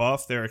own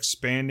buff. They're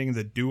expanding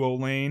the duo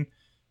lane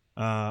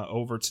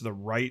over to the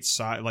right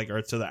side,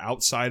 or to the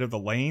outside of the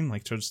lane,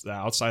 like towards the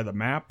outside of the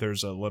map.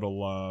 There's a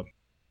little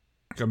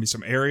gonna be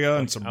some area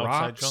and some outside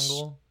rocks.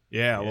 jungle.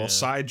 Yeah, a little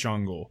side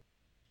jungle.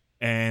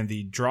 And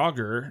the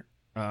Draugr,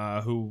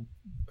 who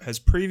has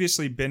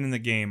previously been in the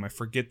game, I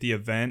forget the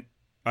event.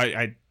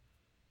 I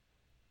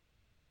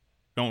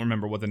don't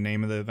remember what the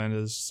name of the event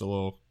is. It's a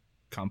little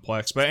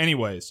complex. But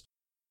anyways,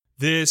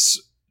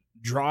 this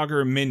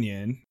Draugr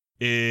minion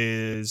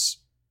is,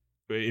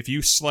 if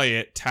you slay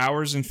it,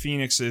 towers and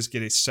phoenixes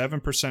get a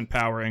 7%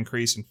 power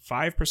increase and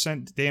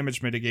 5%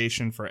 damage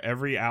mitigation for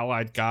every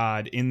allied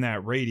god in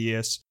that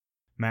radius,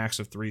 max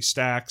of 3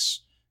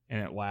 stacks,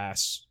 and it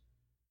lasts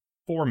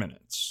 4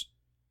 minutes.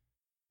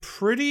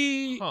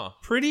 Pretty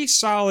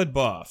solid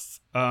buff.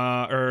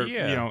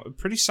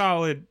 Pretty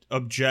solid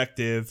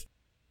objective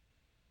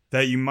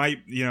that you might,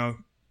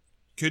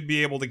 could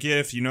be able to get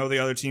if you know the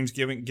other team's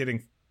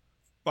getting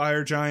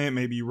Fire Giant.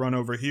 Maybe you run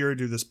over here,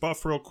 do this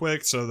buff real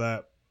quick so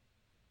that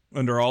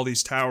under all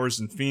these towers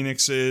and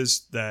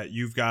phoenixes that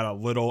you've got a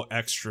little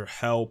extra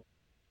help.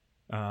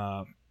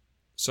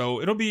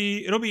 So it'll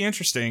be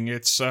interesting.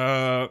 It's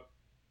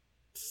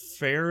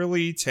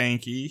fairly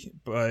tanky,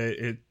 but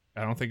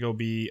I don't think it'll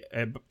be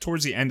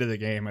towards the end of the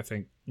game. I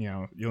think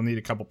you'll need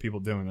a couple people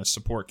doing this.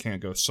 Support can't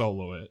go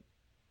solo it.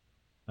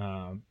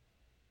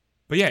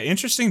 But yeah,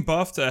 interesting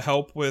buff to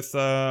help with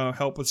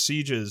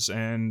sieges,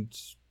 and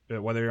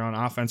whether you're on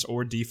offense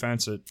or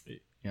defense.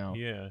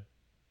 Yeah.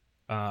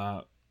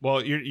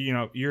 Well,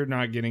 you're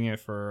not getting it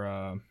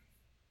for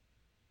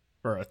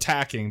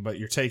attacking, but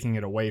you're taking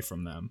it away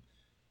from them.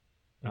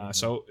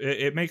 So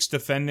it makes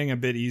defending a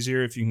bit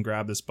easier if you can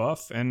grab this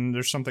buff. And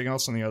there's something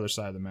else on the other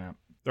side of the map.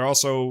 They're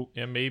also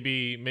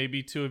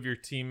maybe 2 of your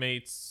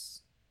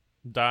teammates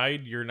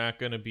died. You're not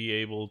going to be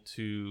able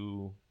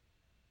to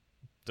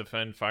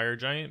defend Fire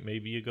Giant.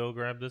 Maybe you go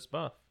grab this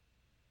buff.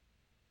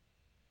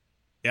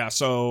 Yeah.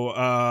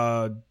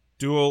 So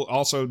dual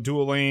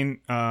lane.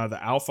 The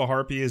Alpha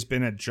Harpy has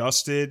been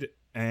adjusted,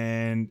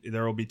 and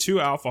there will be 2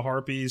 Alpha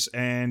Harpies,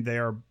 and they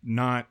are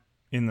not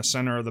in the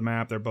center of the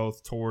map. They're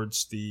both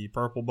towards the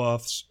purple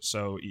buffs.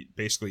 So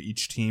basically,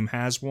 each team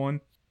has one.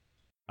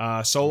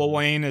 Solo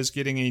lane is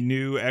getting a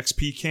new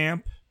XP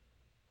camp,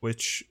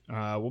 which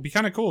will be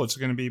kind of cool. It's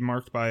going to be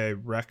marked by a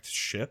wrecked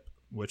ship,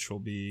 which will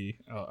be...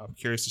 I'm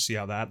curious to see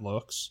how that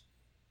looks.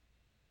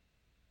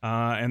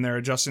 And they're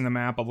adjusting the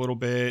map a little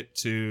bit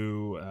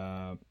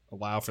to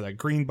allow for that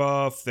green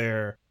buff.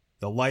 They're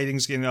The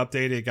lighting's getting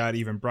updated. It got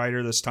even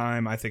brighter this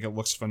time. I think it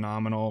looks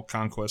phenomenal.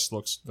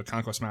 The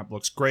Conquest map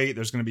looks great.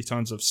 There's going to be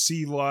tons of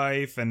sea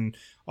life and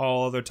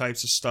all other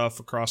types of stuff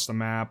across the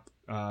map.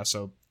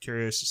 So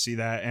curious to see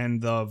that.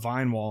 And the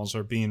vine walls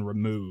are being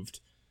removed.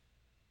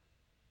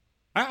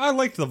 I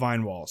liked the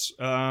vine walls.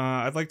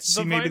 I'd like to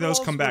see maybe those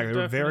come back. They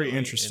were very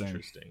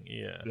interesting.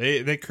 Yeah.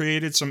 They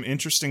created some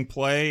interesting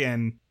play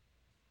and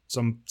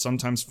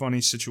sometimes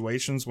funny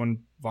situations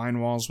when vine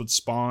walls would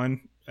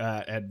spawn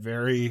at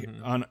very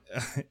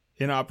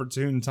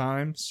inopportune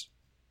times.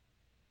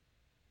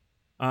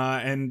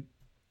 And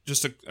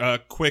just a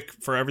quick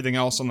for everything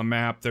else on the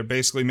map, they're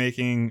basically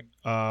making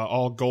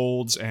all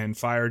golds and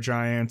fire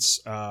giants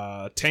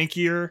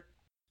tankier.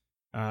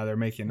 They're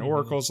making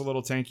oracles a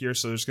little tankier,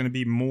 so there's going to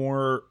be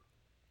more.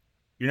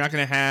 You're not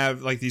going to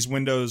have, like, these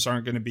windows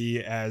aren't going to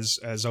be as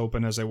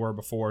open as they were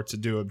before to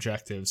do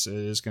objectives. It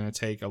is going to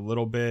take a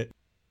little bit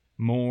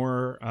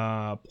more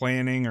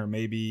planning, or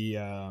maybe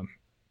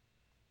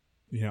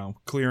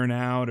clearing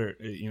out, or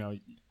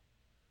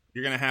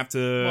you're going to have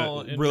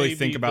to really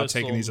think about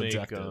taking these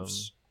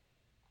objectives.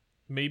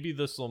 Maybe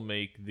this will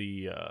make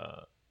the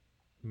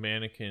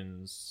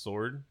mannequin's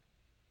sword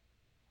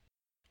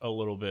a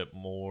little bit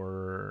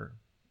more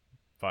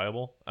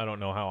viable. I don't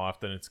know how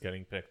often it's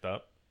getting picked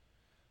up,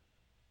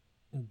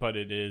 but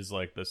it is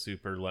like the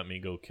super let me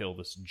go kill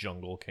this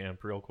jungle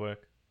camp real quick,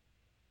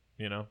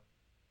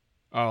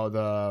 Oh,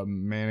 the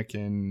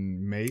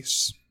mannequin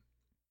mace.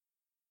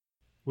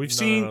 We've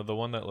seen no, the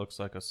one that looks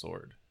like a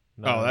sword.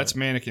 That's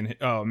mannequin.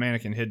 Oh,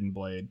 mannequin hidden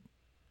blade.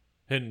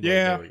 Hidden blade.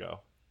 There we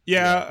go.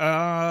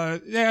 Yeah.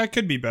 It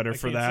could be better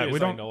for that. We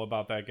don't know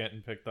about that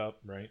getting picked up,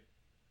 right?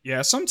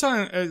 Yeah,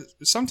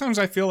 sometimes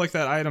I feel like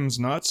that item's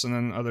nuts, and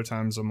then other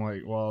times I'm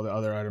like, well, the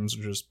other items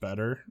are just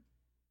better.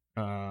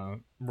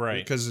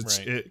 Right. Because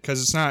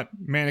it's not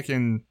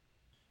mannequin,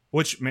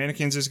 which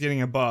mannequins is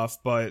getting a buff,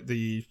 but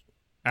the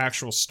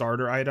actual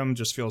starter item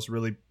just feels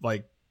really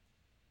like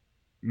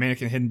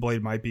mannequin hidden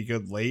blade might be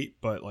good late,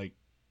 but like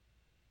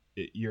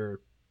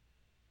you're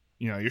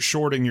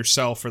shorting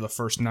yourself for the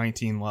first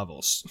 19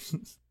 levels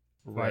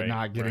by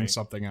not getting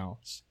something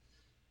else.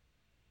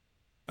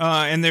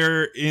 And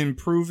they're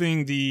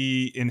improving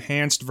the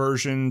enhanced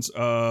versions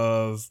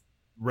of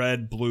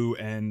red, blue,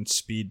 and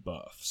speed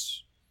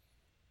buffs.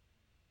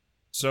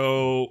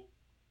 So,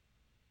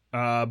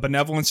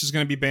 Benevolence is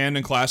going to be banned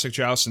in Classic,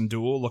 Joust, and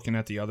Duel, looking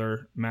at the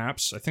other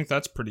maps. I think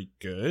that's pretty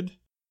good.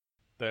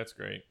 That's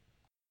great.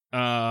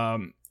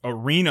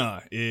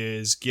 Arena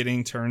is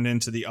getting turned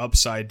into the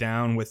Upside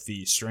Down with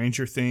the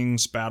Stranger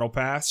Things Battle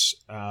Pass.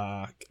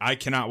 I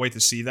cannot wait to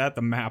see that.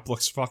 The map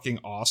looks fucking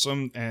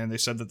awesome, and they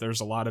said that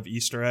there's a lot of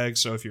Easter eggs,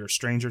 so if you're a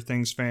Stranger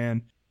Things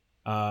fan,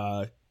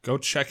 go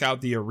check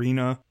out the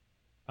Arena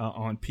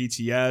on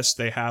PTS.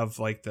 They have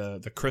like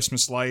the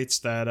Christmas lights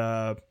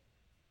that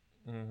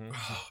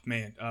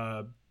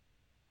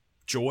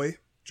Joy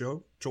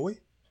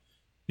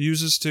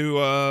uses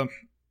to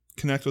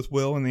connect with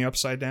Will in the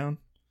Upside Down.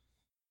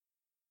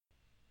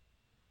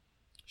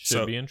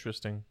 Should be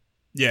interesting.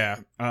 Yeah.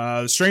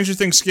 Stranger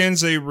Things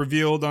skins they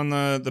revealed on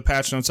the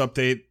patch notes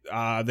update.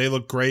 They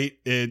look great.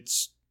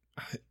 It's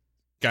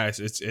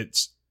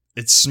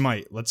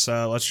Smite. Let's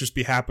just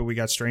be happy we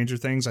got Stranger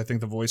Things. I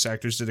think the voice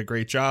actors did a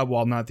great job,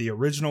 while not the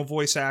original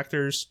voice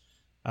actors.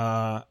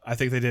 I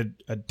think they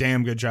did a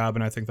damn good job,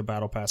 and I think the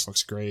battle pass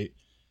looks great.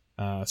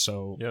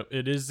 So yep,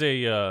 it is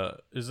a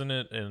isn't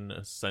it an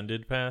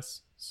Ascended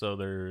pass? So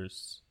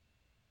there's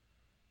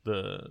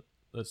the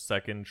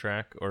second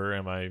track, or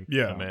am I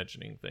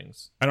imagining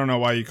things? I don't know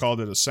why you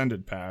called it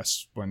Ascended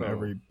Pass when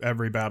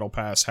every battle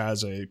pass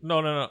has a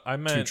no. I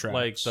meant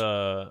like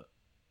the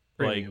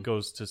Premium. like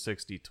goes to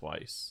 60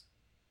 twice.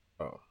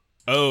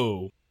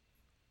 Oh.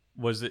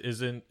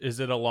 Is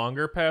it a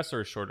longer pass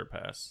or a shorter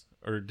pass,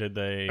 or did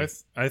they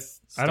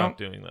stop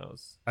doing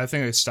those? I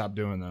think they stopped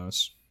doing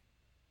those.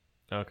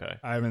 Okay.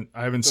 I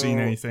haven't seen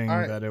anything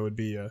that it would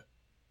be a.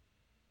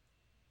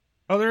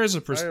 Oh, there is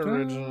a I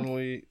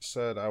originally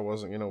said I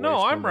wasn't going to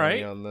waste my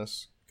money on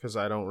this because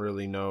I don't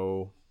really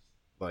know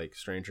like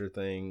Stranger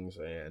Things,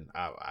 and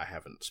I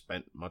haven't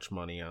spent much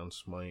money on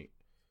Smite.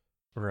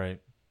 Right.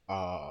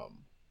 And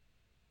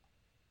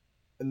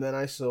then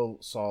I still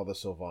saw the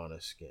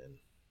Sylvanas skin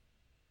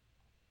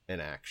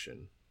in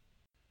action.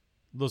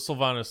 The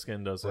Sylvanas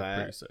skin does look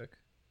pretty sick.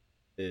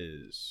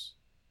 Is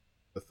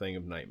the thing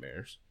of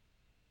nightmares.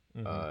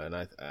 And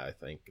I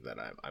think that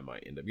I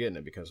might end up getting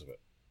it because of it.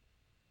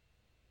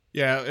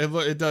 Yeah,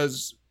 it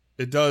does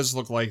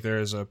look like there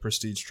is a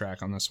prestige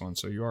track on this one,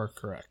 so you are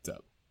correct.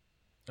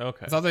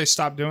 Okay. I thought they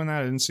stopped doing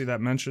that. I didn't see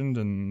that mentioned,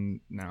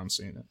 and now I'm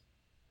seeing it.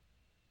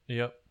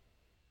 Yep.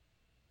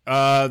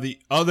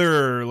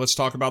 Let's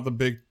talk about the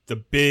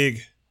big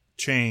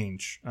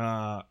change.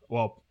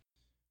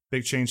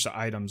 Big change to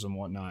items and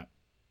whatnot.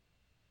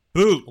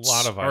 Boots a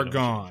lot of are item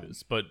gone,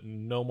 changes, but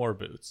no more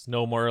boots.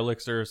 No more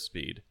elixir of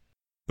speed.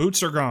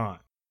 Boots are gone.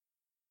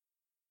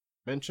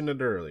 Mentioned it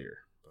earlier.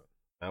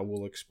 I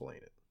will explain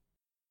it.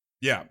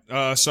 Yeah,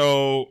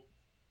 so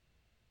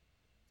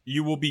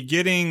you will be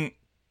getting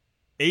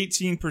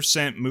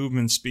 18%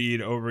 movement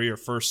speed over your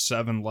first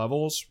 7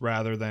 levels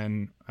rather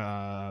than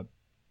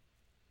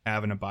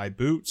having to buy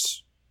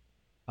boots.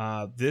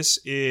 This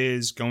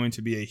is going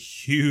to be a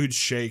huge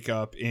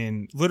shakeup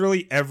in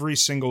literally every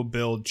single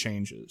build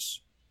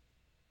changes.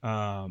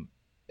 In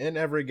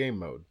every game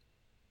mode.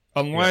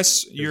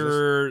 Unless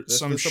you're this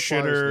some applies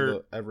shitter.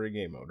 to every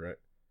game mode, right?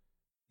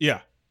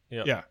 Yeah.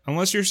 Yep. Yeah.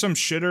 Unless you're some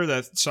shitter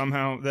that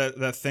somehow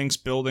that thinks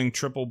building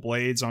triple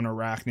blades on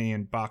Arachne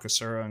and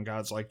Bakasura and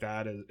gods like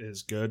that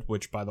is good,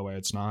 which by the way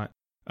it's not.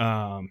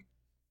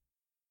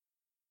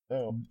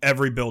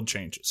 Every build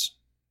changes.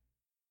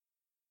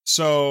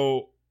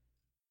 So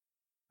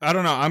I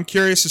don't know. I'm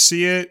curious to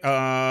see it.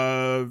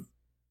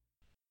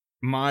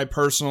 My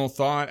personal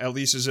thought, at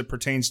least as it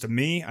pertains to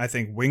me, I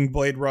think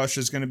Wingblade Rush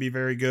is going to be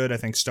very good. I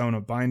think Stone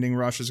of Binding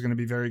Rush is going to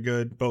be very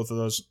good. Both of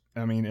those,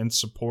 I mean, in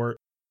support.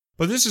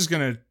 But this is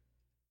going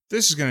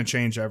to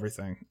change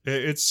everything.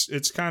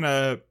 It's kind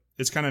of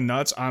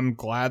nuts. I'm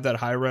glad that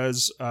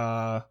Hi-Rez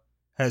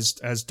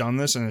has done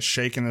this and has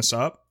shaken this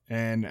up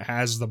and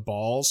has the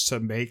balls to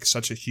make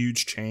such a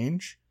huge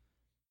change.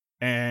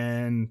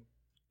 And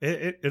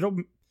it's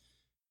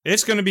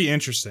going to be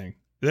interesting.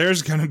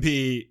 This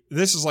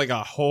is like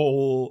a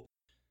whole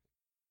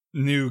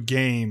new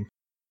game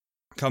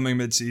coming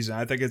mid-season.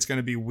 I think it's going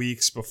to be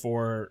weeks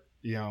before,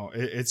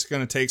 it's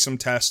going to take some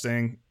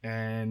testing,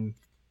 and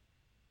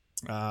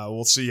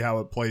we'll see how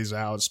it plays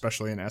out,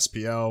 especially in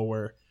SPL,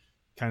 where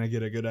kind of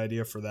get a good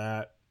idea for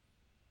that.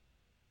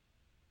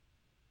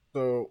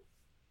 So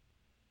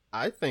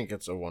I think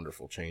it's a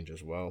wonderful change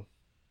as well.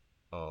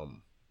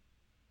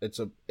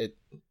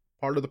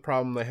 Part of the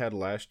problem they had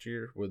last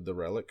year with the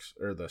relics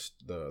or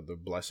the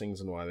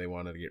blessings and why they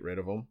wanted to get rid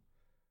of them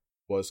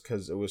was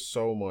because it was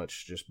so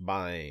much just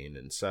buying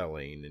and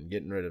selling and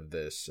getting rid of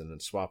this and then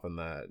swapping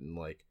that, and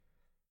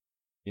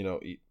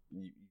you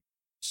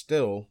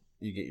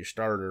get your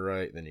starter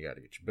right, then you got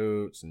to get your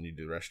boots and you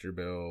do the rest of your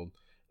build.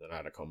 Then I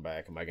had to come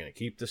back. Am I going to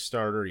keep this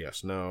starter?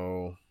 Yes,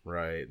 no,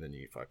 right? Then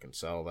you fucking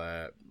sell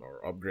that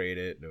or upgrade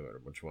it, do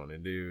whatever you want to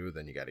do.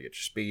 Then you got to get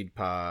your speed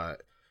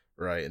pot.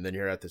 Right, and then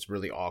you're at this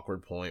really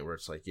awkward point where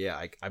it's like,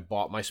 yeah, I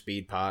bought my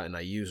speed pot and I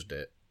used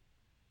it,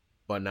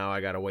 but now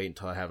I gotta wait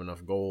until I have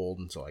enough gold,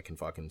 and so I can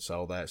fucking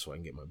sell that so I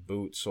can get my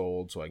boots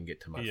sold, so I can get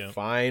to my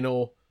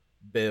final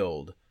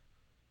build.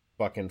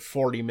 Fucking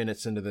 40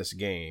 minutes into this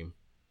game,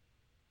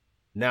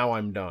 now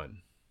I'm done.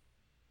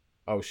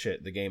 Oh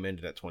shit, the game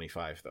ended at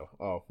 25 though.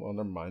 Oh, well,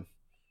 never mind.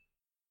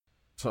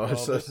 So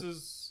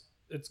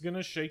it's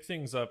gonna shake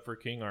things up for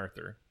King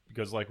Arthur,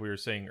 because like we were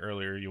saying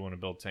earlier, you want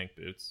to build tank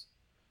boots.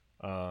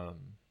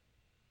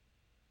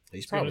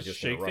 He's probably just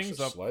shake rush things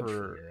a up sledge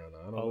for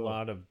a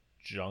lot of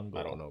jungle.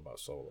 I don't know about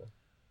solo,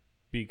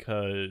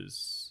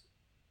 because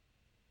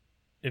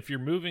if you're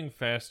moving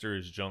faster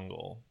as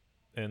jungle,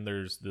 and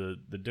there's the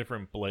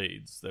different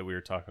blades that we were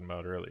talking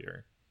about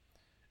earlier,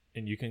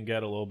 and you can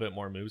get a little bit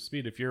more move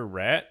speed. If you're a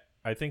rat,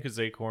 I think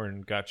his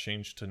acorn got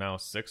changed to now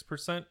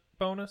 6%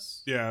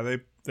 bonus. Yeah,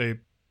 they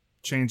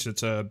changed it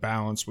to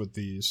balance with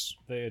these.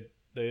 They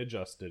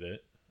adjusted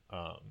it.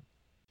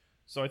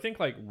 So I think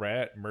like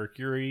Rat,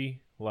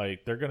 Mercury,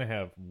 like they're going to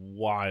have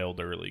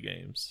wild early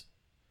games.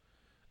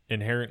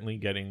 Inherently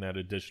getting that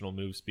additional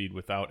move speed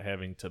without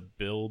having to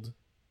build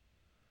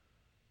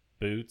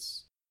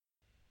boots.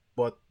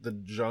 but the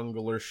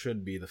jungler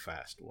should be the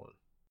fast one.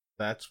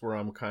 That's where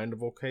I'm kind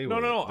of okay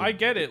with No, it. I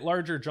get it.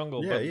 Larger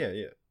jungle. Yeah, but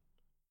yeah.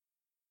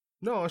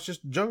 No, it's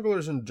just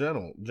junglers in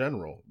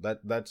general.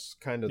 That's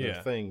kind of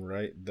their thing,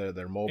 right?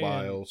 They're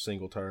mobile,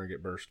 single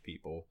target burst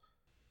people.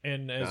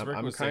 And as Rick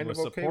I'm was saying kind with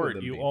of okay support, with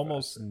them you being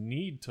almost faster.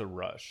 need to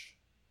rush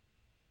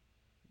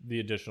the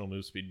additional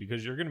move speed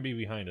because you're going to be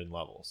behind in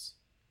levels.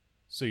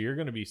 So you're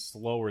going to be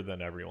slower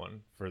than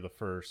everyone for the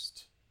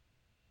first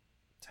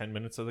 10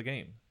 minutes of the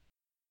game.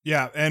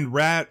 Yeah, and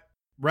Rat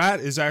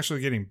is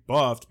actually getting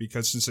buffed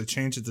because since they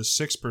changed it to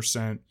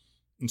 6%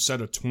 instead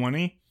of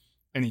 20,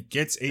 and he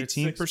gets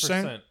 18%. It's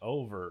 6%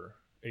 over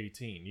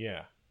 18,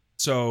 yeah.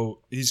 So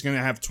he's going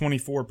to have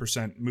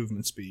 24%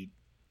 movement speed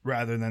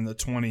rather than the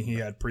 20 he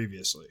had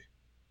previously.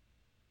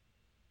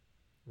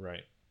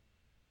 Right.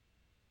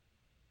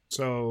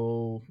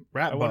 So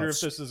Rat I wonder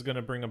buffs. if this is going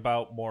to bring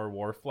about more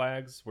war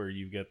flags where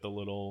you get the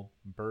little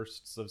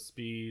bursts of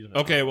speed.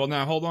 Okay, well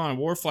now hold on.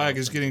 War Flag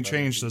is getting Something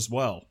changed better. as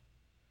well.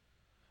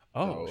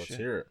 Oh, let's shit.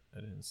 hear it. I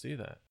didn't see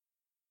that.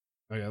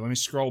 Okay, let me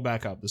scroll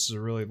back up. This is a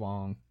really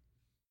long.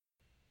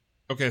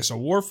 Okay, so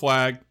War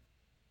Flag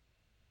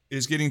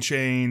is getting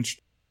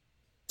changed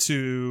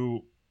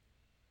to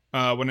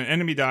when an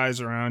enemy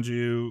dies around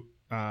you,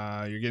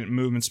 you're getting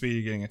movement speed,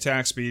 you're getting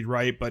attack speed,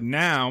 right? But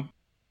now,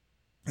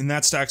 and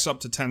that stacks up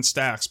to 10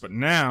 stacks, but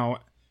now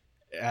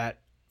at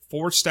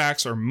 4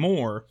 stacks or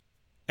more,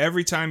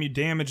 every time you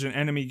damage an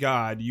enemy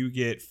god, you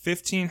get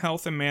 15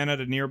 health and mana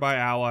to nearby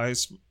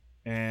allies,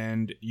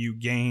 and you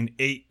gain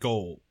 8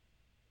 gold.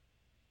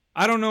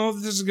 I don't know if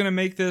this is going to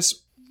make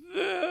this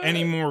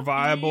any more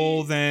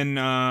viable than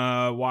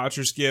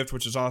Watcher's Gift,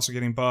 which is also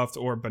getting buffed,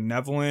 or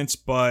Benevolence,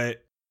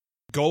 but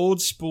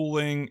gold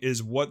spooling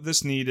is what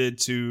this needed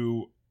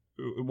to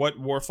what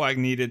War Flag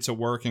needed to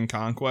work in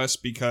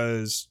Conquest,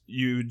 because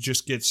you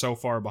just get so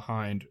far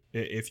behind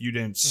if you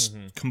didn't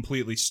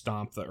completely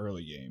stomp the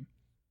early game.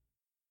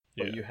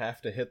 But you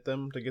have to hit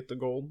them to get the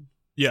gold?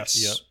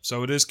 Yes. Yep.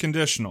 So it is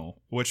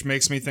conditional, which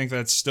makes me think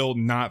that's still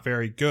not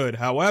very good.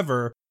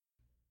 However,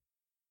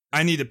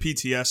 I need to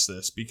PTS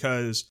this,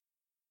 because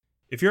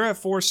if you're at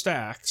 4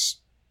 stacks...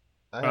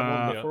 I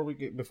have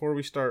one before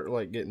we start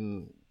like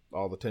getting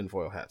all the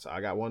tinfoil hats.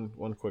 I got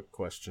one quick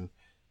question.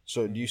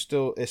 So do you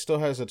it still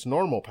has its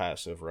normal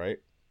passive, right?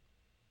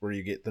 Where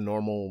you get the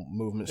normal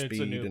movement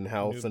speed and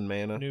health and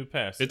mana. New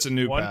passive. It's a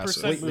new 1%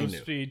 passive. move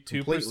speed,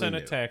 2%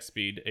 attack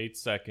speed, 8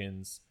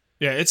 seconds.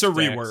 Yeah, it's a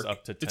rework.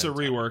 Up to 10 it's a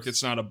rework. times.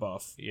 It's not a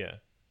buff. Yeah.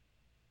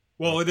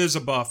 Well, it is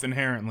a buff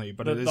inherently,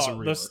 but it is a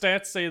rework. The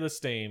stats say the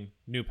same.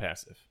 New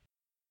passive.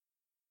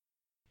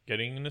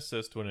 Getting an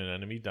assist when an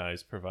enemy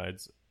dies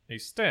provides a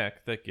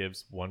stack that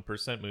gives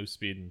 1% move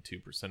speed and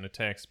 2%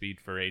 attack speed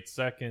for 8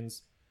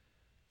 seconds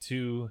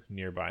to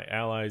nearby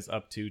allies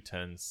up to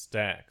 10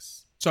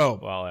 stacks. So,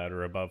 While at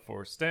or above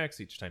 4 stacks,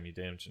 each time you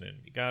damage an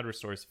enemy god,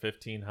 restores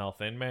 15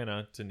 health and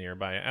mana to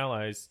nearby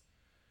allies,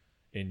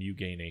 and you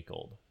gain 8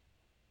 gold.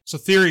 So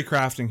theory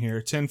crafting here,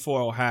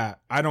 tinfoil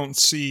hat. I don't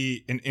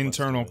see an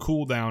internal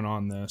cooldown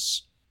on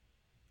this.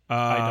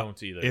 I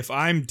don't either. If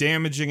I'm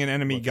damaging an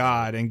enemy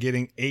god and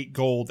getting 8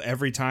 gold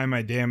every time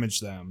I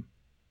damage them,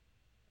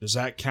 does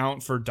that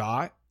count for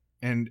dot?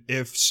 And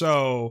if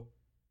so,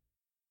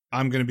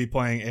 I'm going to be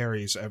playing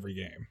Ares every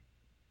game.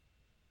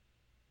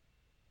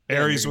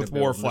 Ares with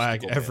War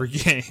Flag every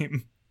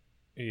game.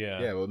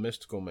 Yeah, with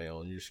Mystical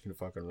Mail, and you're just going to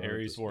fucking run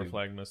Ares, War dude.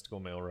 Flag, Mystical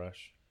Mail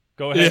Rush.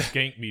 Go ahead,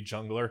 gank me,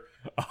 jungler.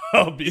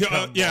 I'll be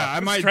I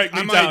might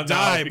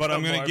die, but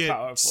I'm going to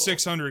get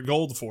 600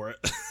 gold for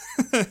it.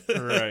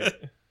 Right.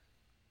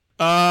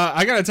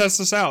 I gotta test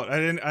this out.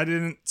 I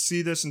didn't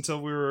see this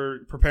until we were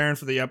preparing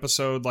for the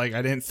episode. Like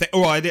I didn't think.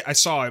 Well, I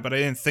saw it, but I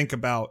didn't think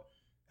about.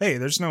 Hey,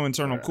 there's no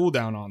internal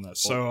cooldown on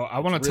this, so I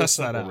want to test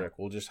that out. Rick,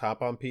 we'll just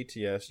hop on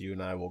PTS. You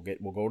and I will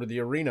go to the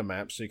arena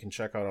map so you can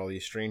check out all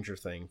these Stranger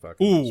Thing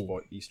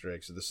fucking Easter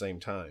eggs at the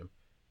same time,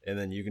 and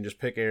then you can just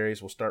pick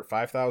Ares. We'll start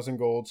 5,000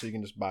 gold, so you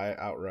can just buy it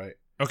outright.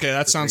 Okay,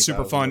 that sounds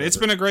super fun. It's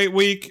been a great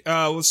week.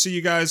 We'll see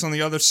you guys on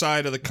the other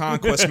side of the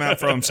Conquest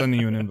map. I'm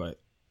sending you an invite.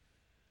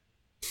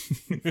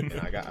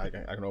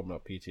 I can open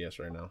up PTS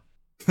right now.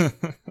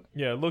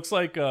 Yeah, it looks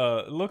like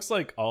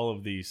all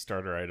of these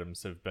starter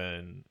items have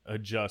been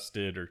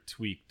adjusted or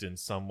tweaked in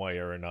some way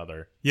or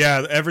another.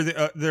 Yeah, everything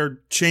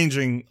they're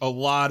changing a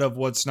lot of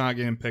what's not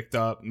getting picked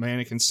up.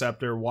 Mannequin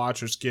Scepter,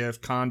 Watcher's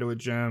Gift, Conduit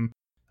Gem,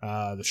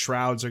 the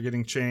shrouds are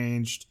getting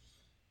changed.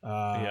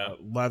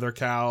 Leather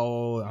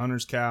Cowl,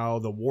 Hunter's Cowl,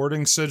 the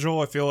Warding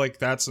Sigil. I feel like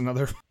that's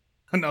another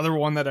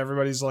one that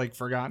everybody's like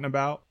forgotten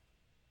about.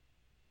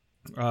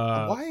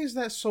 Why is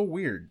that so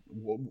weird?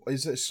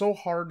 Is it so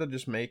hard to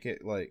just make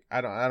it like I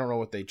don't know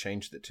what they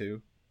changed it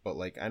to, but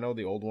like I know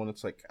the old one.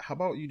 It's like, how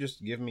about you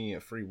just give me a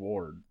free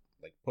ward,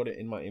 like put it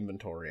in my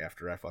inventory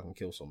after I fucking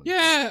kill someone.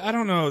 Yeah, I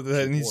don't know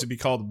that it needs to be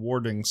called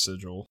Warding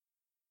Sigil.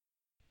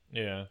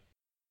 Yeah,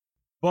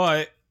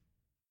 but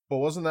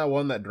wasn't that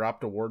one that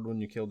dropped a ward when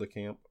you killed a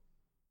camp?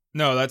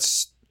 No,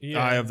 that's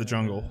Eye of the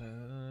Jungle.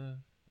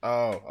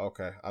 Oh,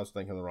 okay. I was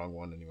thinking the wrong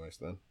one anyways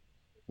then.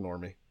 Ignore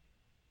me.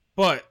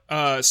 But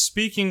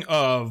speaking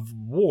of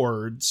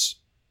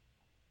wards,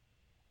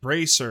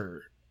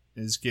 Bracer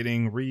is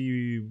getting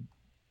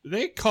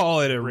they call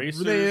it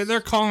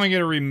they're calling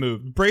it a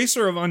removed.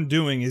 Bracer of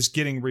Undoing is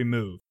getting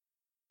removed.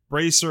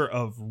 Bracer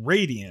of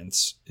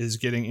Radiance is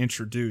getting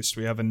introduced.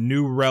 We have a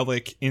new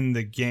relic in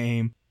the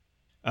game.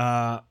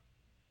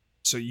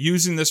 So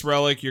using this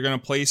relic, you're going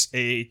to place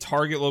a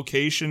target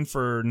location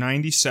for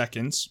 90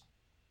 seconds.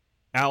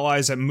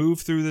 Allies that move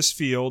through this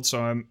field,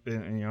 so I'm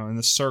in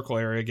the circle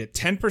area, get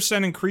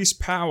 10% increased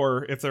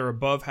power if they're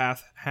above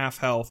half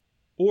health,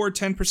 or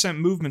 10%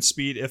 movement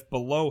speed if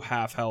below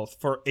half health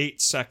for 8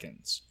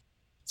 seconds.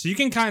 So you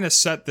can kind of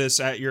set this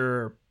at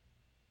your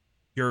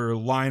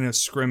line of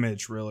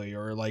scrimmage, really,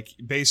 or like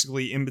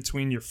basically in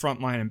between your front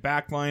line and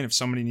back line. If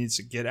somebody needs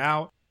to get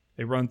out,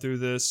 they run through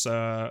this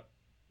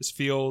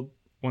field.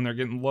 When they're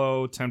getting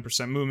low,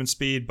 10% movement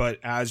speed, but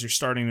as you're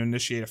starting to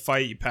initiate a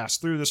fight, you pass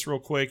through this real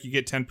quick, you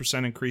get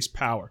 10% increased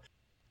power.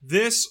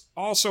 This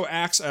also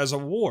acts as a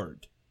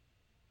ward.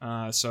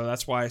 So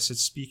that's why I said,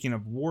 speaking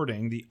of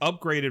warding, the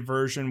upgraded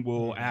version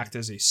will act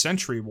as a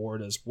sentry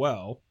ward as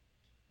well.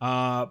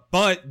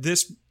 But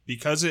this,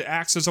 because it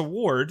acts as a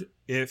ward,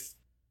 if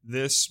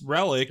this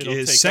relic it'll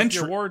is take sentry...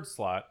 up your ward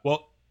slot.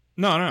 Well,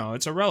 no,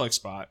 it's a relic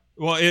spot.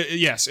 Well,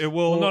 yes, it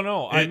will. Well,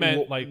 no, I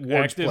meant like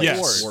active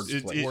wards.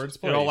 Wards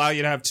it'll allow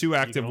you to have 2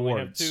 active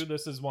wards. Have 2.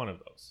 This is one of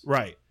those.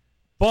 Right.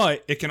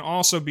 But it can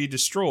also be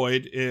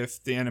destroyed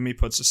if the enemy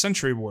puts a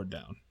sentry ward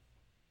down.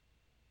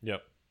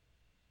 Yep.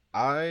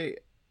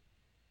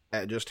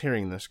 Just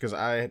hearing this, because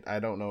I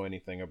don't know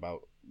anything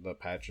about the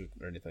patches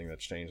or anything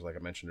that's changed, like I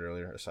mentioned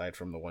earlier, aside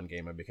from the one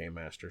game I became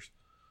Masters.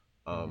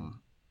 I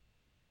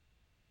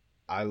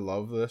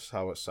love this,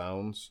 how it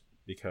sounds,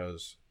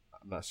 because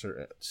I'm not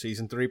certain.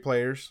 Season 3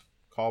 players,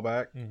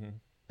 callback,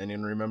 And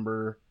then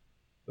remember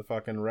the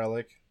fucking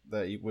relic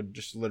that you would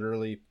just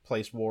literally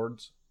place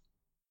wards?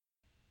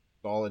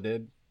 That's all it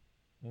did.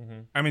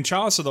 Mm-hmm. I mean,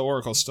 Chalice of the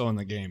Oracle is still in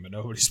the game, but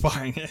nobody's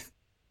buying it.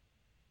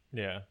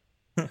 Yeah.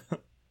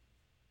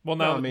 Well,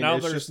 now, No, I mean, now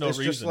it's there's just, no it's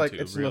reason just like to,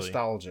 it's really.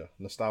 nostalgia.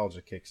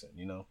 Nostalgia kicks in,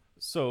 you know.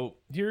 So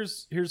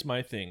here's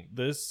my thing.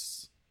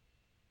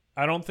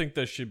 I don't think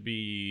this should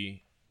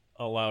be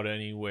allowed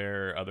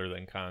anywhere other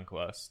than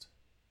Conquest.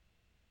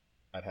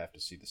 I'd have to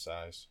see the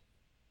size.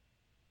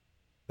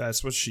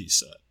 That's what she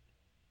said.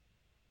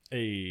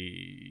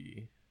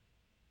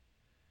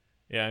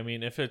 Yeah, I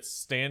mean, if it's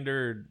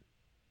standard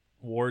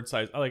ward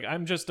size, like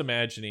I'm just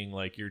imagining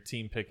like your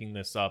team picking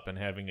this up and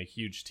having a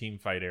huge team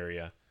fight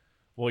area.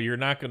 Well, you're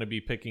not going to be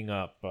picking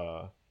up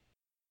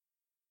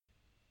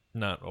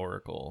not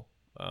Oracle,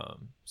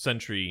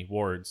 Sentry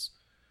wards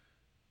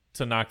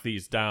to knock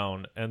these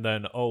down, and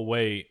then oh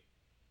wait,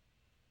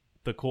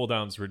 the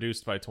cooldown's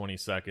reduced by 20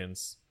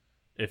 seconds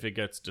if it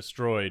gets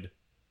destroyed,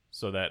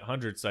 so that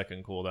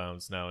 100-second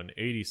cooldown's now an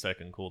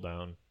 80-second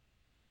cooldown.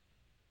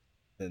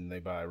 Then they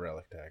buy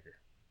Relic Dagger.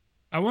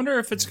 I wonder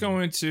if it's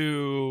going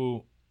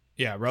to...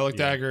 Yeah, Relic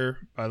Yeah.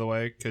 Dagger, by the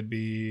way, could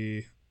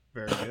be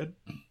very good.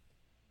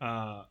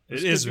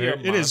 This It is could be a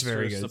very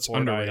monstrous good. It's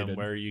support item underrated.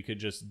 where you could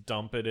just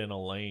dump it in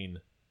a lane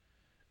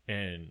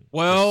and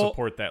Well- just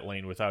support that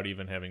lane without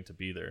even having to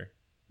be there.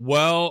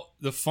 Well,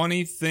 the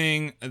funny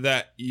thing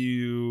about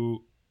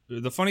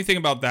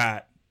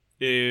that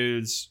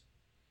is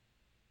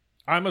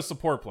I'm a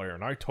support player,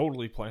 and I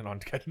totally plan on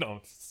getting on.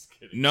 Just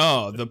kidding.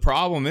 no. The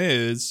problem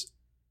is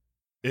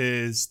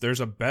there's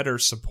a better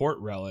support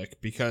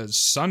relic because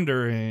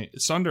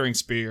Sundering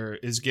Spear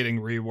is getting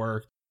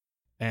reworked,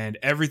 and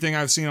everything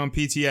I've seen on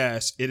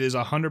PTS, it is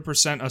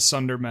 100% a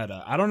Sunder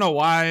meta. I don't know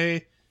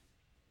why.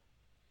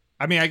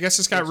 I mean, I guess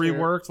it's got Let's hear it.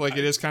 reworked. Like,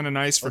 it is kind of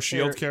nice for Let's hear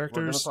shield it. characters.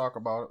 We're gonna talk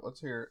about it. Let's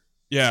hear it.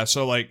 Yeah,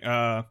 so like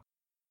yeah,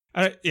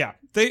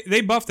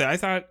 they buffed it. I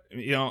thought,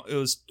 you know, it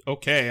was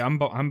okay. I'm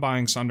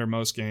buying Sunder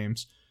most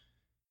games.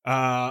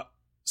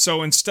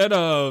 So instead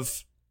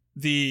of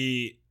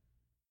the,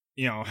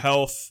 you know,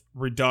 health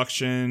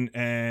reduction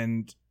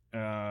and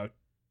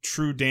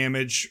true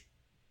damage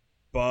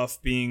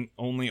buff being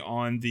only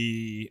on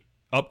the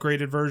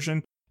upgraded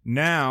version,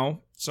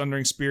 now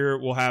Sundering Spear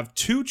will have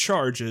 2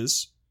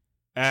 charges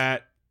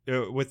at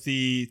with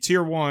the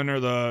tier 1 or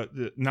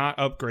the not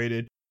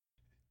upgraded.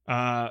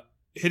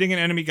 Hitting an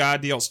enemy god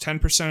deals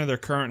 10% of their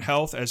current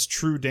health as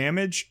true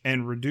damage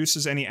and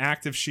reduces any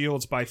active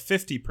shields by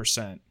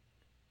 50%,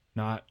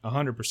 not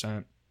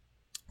 100%.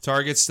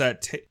 Targets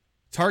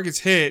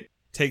hit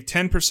take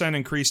 10%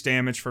 increased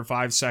damage for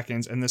 5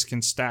 seconds, and this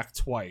can stack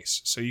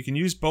twice. So you can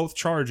use both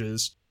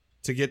charges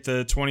to get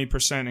the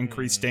 20%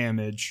 increased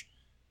damage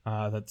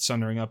that the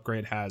Sundering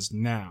upgrade has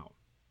now.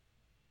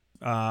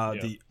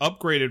 The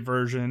upgraded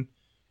version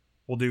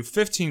will do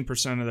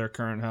 15% of their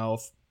current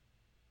health,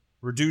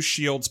 reduce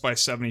shields by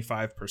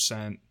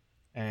 75%,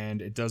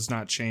 and it does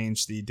not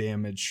change the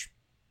damage,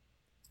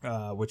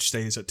 which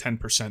stays at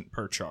 10%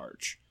 per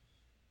charge.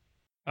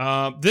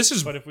 This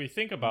is But if we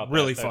think about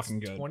really that, that's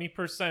fucking good.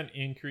 20%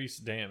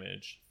 increased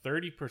damage,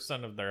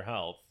 30% of their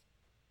health,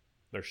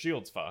 their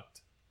shield's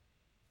fucked.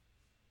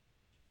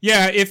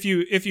 Yeah, if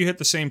you hit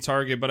the same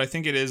target, but I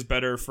think it is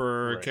better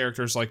for Right.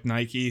 characters like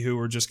Nike who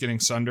are just getting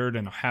sundered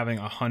and having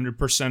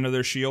 100% of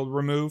their shield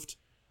removed.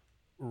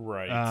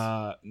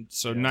 Right.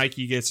 So Yeah.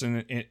 Nike gets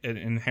an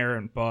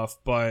inherent buff,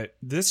 but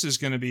this is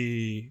going to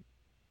be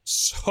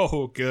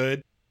so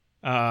good.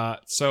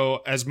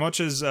 So as much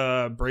as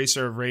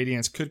Bracer of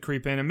Radiance could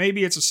creep in, and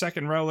maybe it's a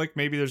second relic,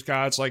 maybe there's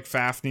gods like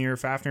Fafnir.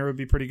 Fafnir would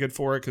be pretty good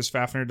for it because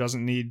Fafnir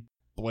doesn't need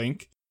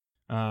Blink.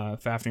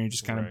 Fafnir, you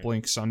just kind of Right.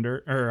 blink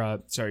Sunder,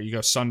 or you go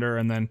Sunder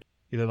and then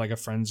either like a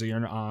Frenzy or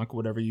an Ankh,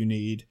 whatever you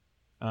need.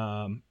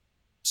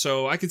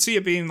 So I could see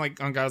it being like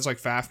on gods like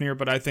Fafnir,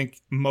 but I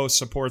think most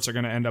supports are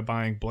going to end up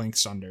buying Blink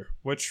Sunder,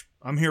 which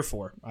I'm here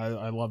for.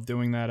 I love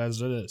doing that as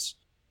it is.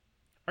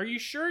 Are you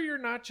sure you're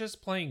not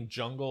just playing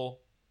jungle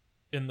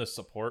in the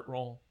support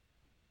role?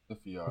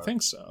 If you I are.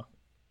 think so.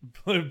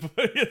 But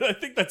I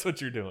think that's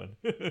what you're doing.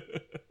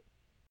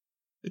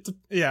 It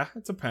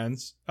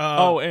depends.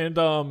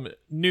 And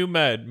new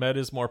med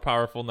is more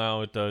powerful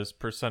now. It does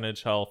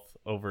percentage health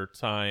over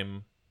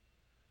time,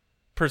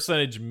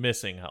 percentage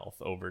missing health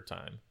over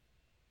time.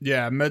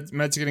 Yeah,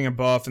 Med's getting a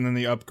buff, and then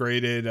the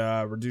upgraded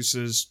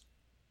reduces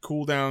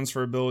cooldowns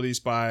for abilities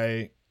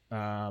by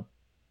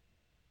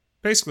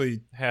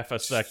basically Half a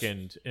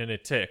second, and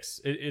it ticks.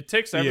 It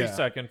ticks every Yeah.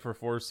 second for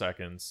 4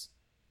 seconds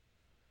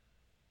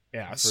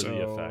yeah. for So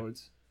the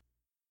effect.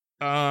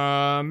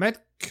 Med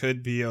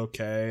could be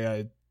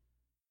okay.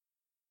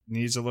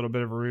 Needs a little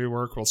bit of a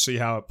rework. We'll see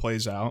how it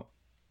plays out.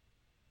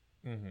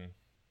 Mm-hmm.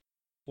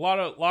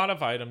 Lot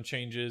of item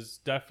changes.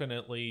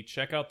 Definitely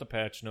check out the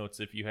patch notes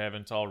if you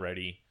haven't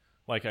already.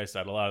 Like I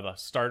said, a lot of the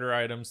starter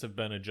items have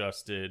been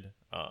adjusted.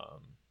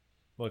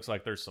 Looks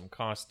like there's some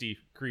cost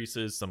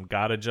decreases, some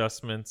god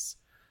adjustments.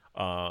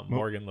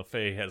 Morgan Le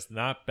Fay has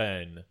not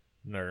been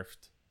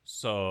nerfed,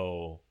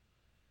 so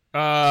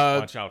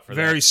Watch out for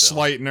very that still.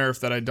 slight nerf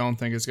that I don't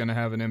think is going to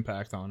have an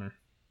impact on her.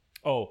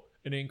 Oh,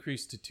 an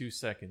increase to 2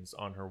 seconds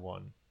on her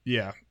one.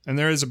 Yeah, and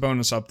there is a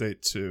bonus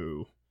update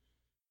too.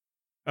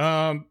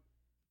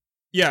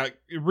 Yeah,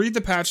 read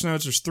the patch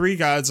notes. There's 3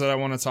 guides that I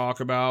want to talk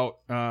about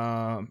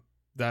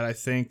that I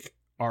think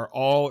are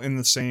all in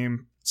the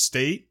same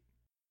state.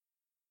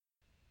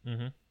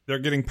 Mm-hmm. They're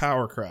getting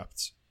power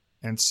crept,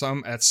 and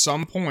at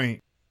some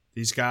point,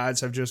 these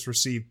guides have just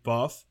received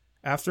buff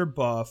after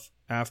buff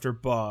after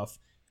buff,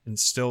 and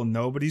still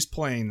nobody's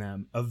playing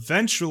them.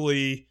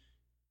 Eventually,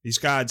 these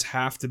guides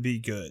have to be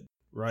good,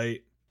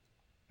 right?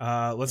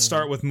 Let's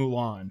start with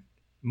Mulan.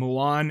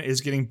 Mulan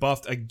is getting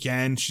buffed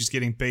again. She's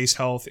getting base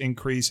health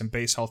increase and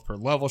base health per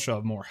level. She'll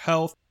have more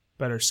health,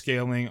 better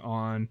scaling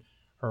on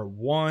her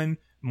 1,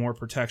 more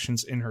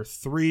protections in her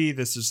 3.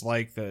 This is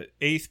like the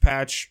 8th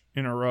patch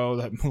in a row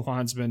that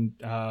Mulan's been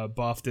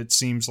buffed, it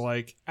seems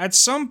like. At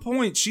some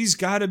point, she's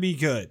got to be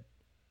good.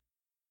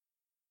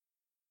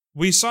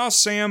 We saw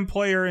Sam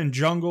play her in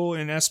Jungle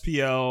in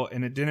SPL,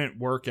 and it didn't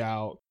work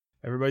out.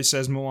 Everybody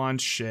says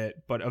Mulan's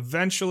shit, but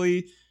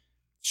eventually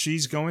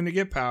she's going to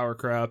get power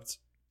crept,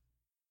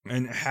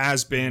 and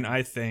has been,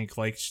 I think.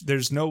 Like,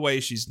 there's no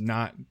way she's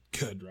not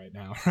good right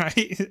now,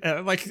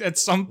 right? Like, at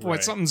some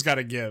point, something's got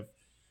to give.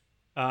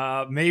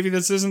 Maybe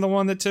this isn't the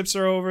one that tips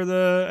her over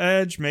the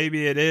edge.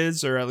 Maybe it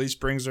is, or at least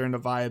brings her into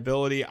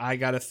viability. I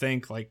got to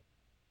think, like,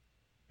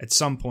 at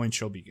some point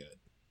she'll be good.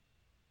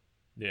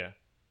 Yeah.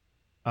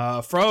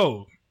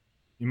 Fro,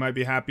 you might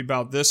be happy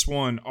about this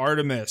one.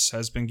 Artemis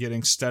has been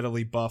getting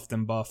steadily buffed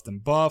and buffed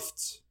and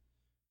buffed.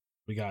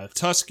 We got a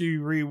Tusky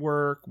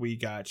rework. We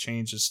got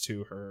changes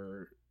to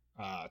her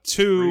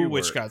 2,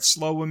 which got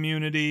slow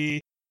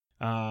immunity.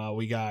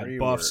 We got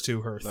buffs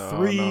to her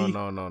 3.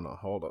 No.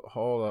 Hold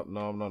up.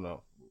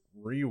 No.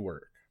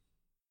 Rework.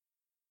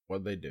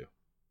 What'd they do?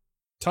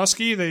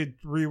 Tusky, they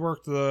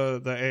reworked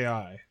the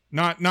AI.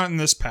 Not in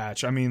this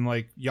patch. I mean,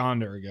 like,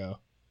 yonder ago.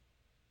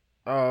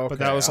 Oh, okay. But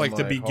that was like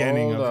the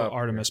beginning of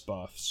Artemis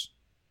buffs.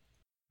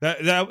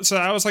 That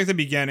was like the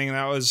beginning.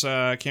 That was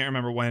I can't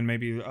remember when.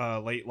 Maybe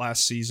late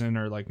last season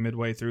or like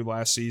midway through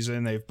last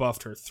season. They've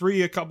buffed her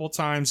 3 a couple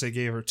times. They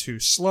gave her 2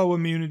 slow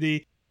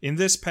immunity. In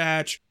this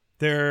patch,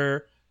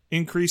 they're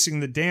increasing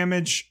the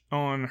damage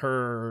on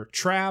her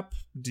trap,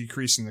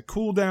 decreasing the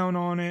cooldown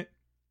on it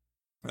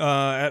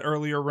at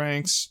earlier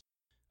ranks.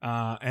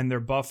 And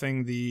they're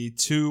buffing the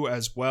 2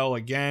 as well.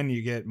 Again,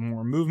 you get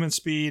more movement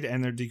speed,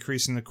 and they're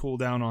decreasing the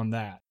cooldown on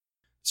that.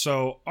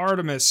 So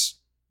Artemis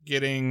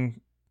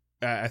getting,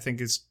 I think,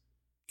 is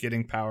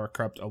getting power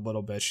crept a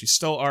little bit. She's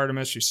still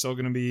Artemis. She's still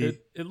going to be...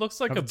 It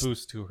looks like a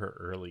boost to her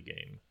early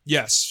game.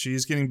 Yes,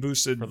 she's getting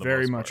boosted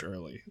very much part.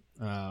 early.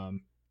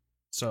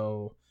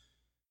 So...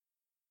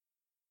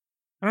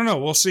 I don't know.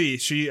 We'll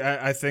see.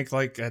 I think,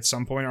 like, at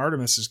some point,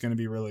 Artemis is going to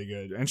be really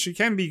good. And she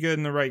can be good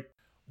in the right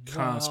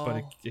comps,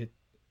 but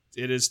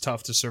it is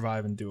tough to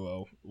survive in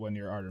duo when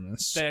you're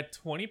Artemis. That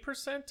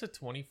 20% to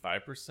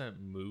 25%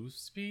 move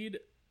speed,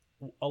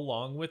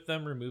 along with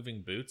them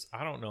removing boots,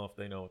 I don't know if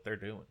they know what they're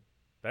doing.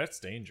 That's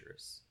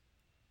dangerous.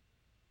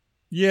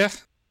 Yeah.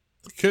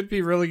 It could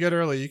be really good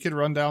early. You could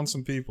run down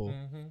some people.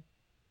 Mm-hmm.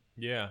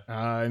 Yeah.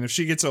 And if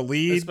she gets a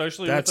lead...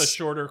 Especially with a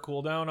shorter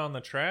cooldown on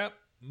the trap.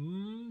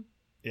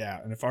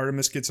 Yeah, and if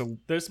Artemis gets a...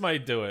 This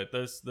might do it.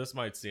 This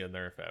might see a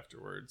nerf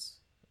afterwards.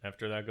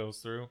 After that goes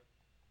through.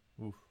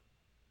 Oof.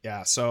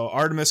 Yeah, so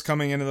Artemis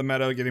coming into the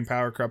meta, getting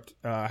power crept,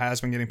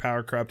 has been getting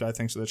power crept, I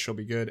think, so that she'll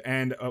be good.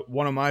 And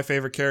one of my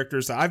favorite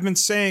characters that I've been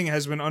saying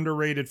has been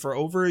underrated for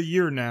over a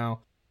year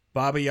now,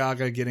 Baba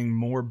Yaga getting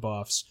more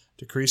buffs,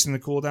 decreasing the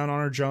cooldown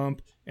on her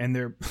jump, and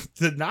the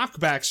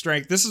knockback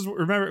strength. This is,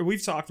 remember,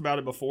 we've talked about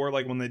it before,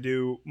 like when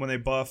they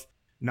buff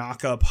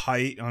knock up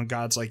height on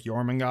gods like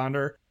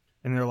Jormungandr,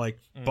 and they're like,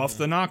 buff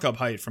the knock up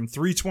height from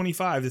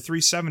 325 to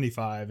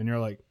 375, and you're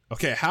like,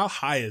 okay, how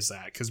high is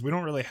that? Because we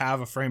don't really have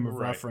a frame of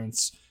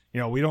reference. You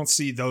know, we don't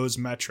see those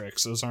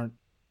metrics. Those aren't,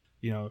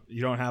 you know,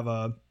 you don't have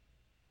a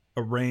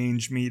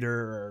range meter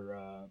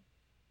or,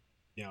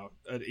 you know,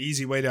 an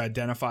easy way to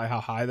identify how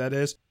high that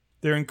is.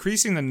 They're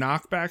increasing the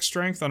knockback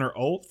strength on her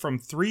ult from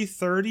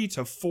 330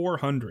 to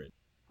 400.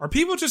 Are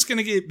people just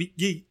going to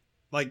get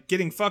like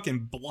getting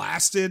fucking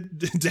blasted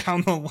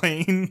down the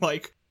lane?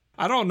 Like,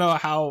 I don't know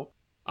how.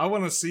 I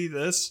want to see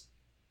this.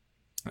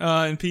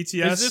 In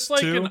PTS, is this like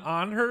too. an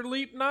on her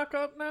leap knock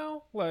up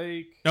now?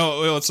 Like,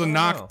 no, well, it's a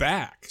knock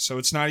back, so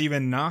it's not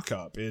even knock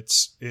up.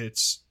 It's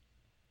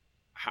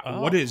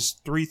what is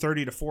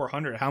 330 to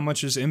 400? How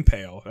much is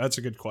impale? That's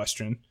a good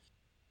question.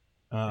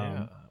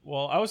 Yeah.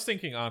 Well, I was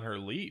thinking on her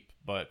leap,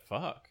 but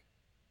fuck.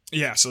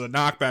 Yeah, so the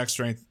knockback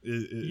strength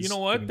is you know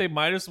what? They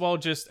might as well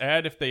just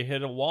add, if they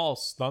hit a wall,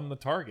 stun the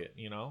target.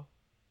 You know.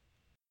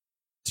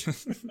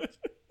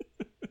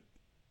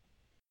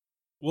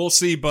 We'll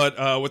see,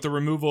 but with the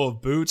removal of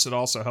boots, it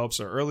also helps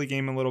our early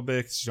game a little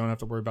bit, because you don't have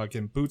to worry about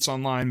getting boots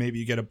online. Maybe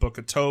you get a Book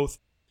of Thoth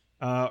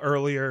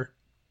earlier,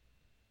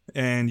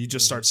 and you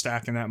just start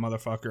stacking that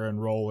motherfucker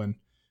and rolling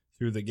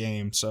through the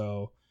game.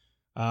 So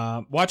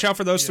watch out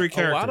for those 3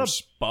 characters. A lot of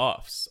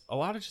buffs. A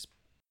lot of just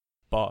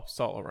buffs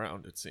all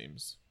around, it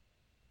seems.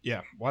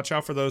 Yeah, watch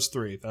out for those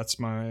 3.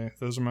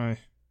 Those are my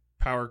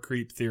power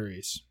creep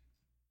theories.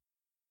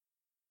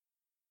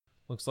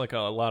 Looks like a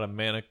lot of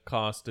mana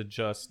cost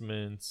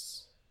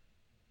adjustments.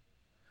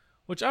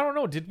 Which, I don't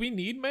know, did we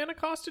need mana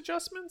cost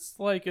adjustments?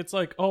 Like, it's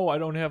like, oh, I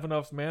don't have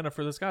enough mana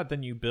for this god,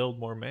 then you build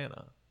more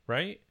mana,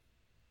 right?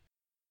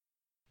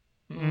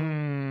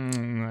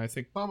 I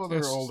think some of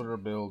their older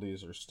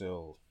abilities are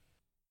still...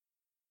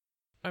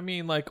 I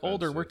mean, like,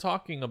 older, we're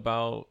talking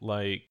about,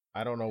 like...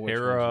 I don't know which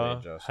Hera,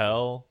 ones they adjusted.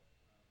 Hell.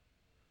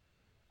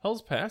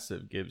 Hell's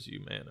passive gives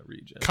you mana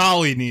regen.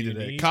 Kali needed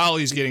it.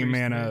 Kali's getting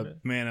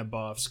mana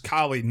buffs.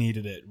 Kali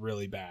needed it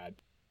really bad.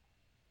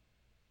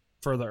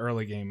 For the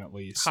early game, at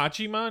least.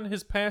 Hachiman,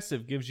 his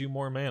passive gives you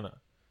more mana.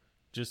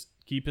 Just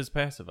keep his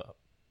passive up.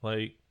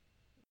 Like,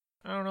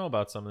 I don't know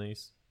about some of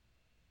these.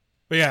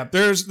 But yeah,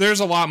 there's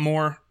a lot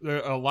more.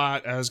 A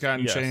lot has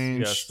gotten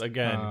changed. Yes,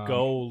 again,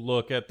 go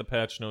look at the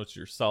patch notes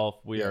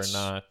yourself. We are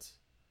not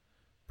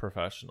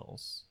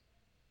professionals.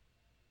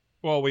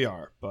 Well, we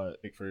are, but...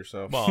 Speak for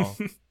yourself. Well,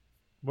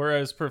 we're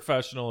as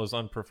professional as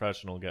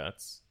unprofessional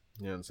gets.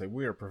 Yeah, and say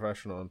we are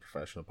professional and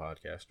professional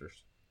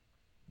podcasters.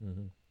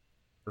 Mm-hmm.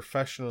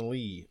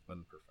 Professionally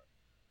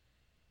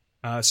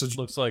unprofessional. So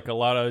looks like a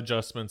lot of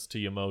adjustments to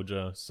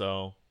Umoja,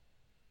 so...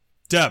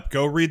 Depp,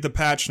 go read the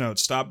patch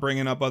notes. Stop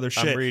bringing up other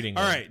shit. I'm reading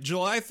All them. right,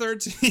 July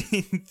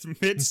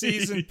 13th,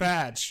 mid-season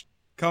patch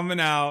coming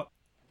out.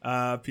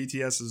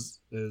 PTS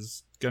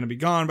is going to be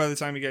gone by the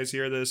time you guys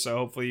hear this, so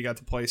hopefully you got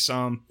to play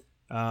some.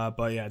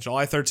 But yeah,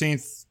 July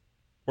 13th,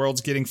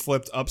 world's getting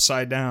flipped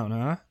upside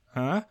down,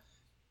 huh?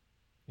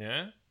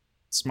 Yeah?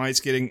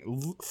 Smite's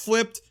getting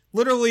flipped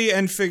literally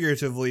and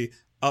figuratively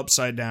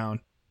upside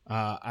down.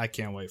 I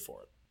can't wait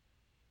for it.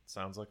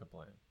 Sounds like a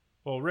plan.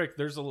 Well, Rick,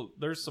 there's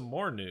some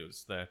more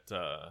news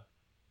that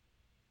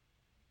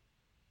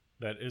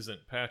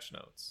isn't patch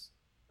notes.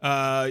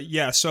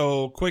 Yeah,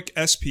 so quick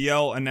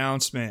SPL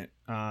announcement.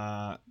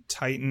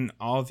 Titan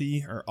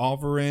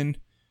Alvarin,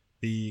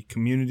 the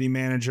community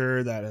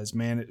manager that has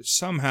managed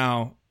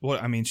somehow.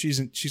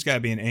 She's got to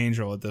be an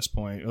angel at this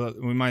point.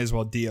 We might as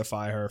well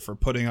deify her for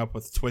putting up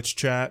with Twitch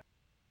chat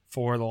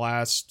for the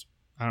last,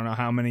 I don't know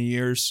how many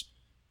years.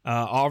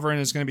 Alvarin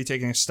is going to be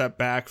taking a step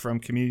back from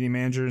community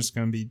manager. It's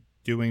going to be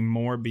doing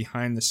more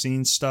behind the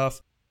scenes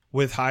stuff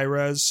with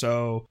Hi-Rez.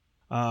 So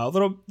a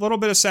little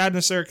bit of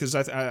sadness there, because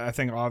I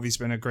think Avi's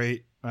been a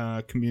great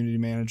community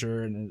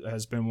manager and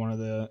has been one of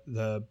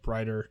the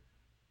brighter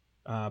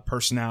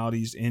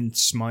personalities in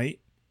Smite.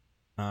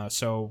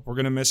 So we're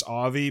going to miss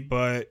Avi,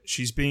 but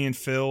she's being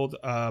filled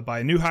by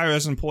a new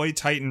Hi-Rez employee,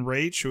 Titan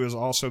Rach, who has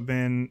also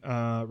been,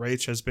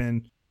 Rach has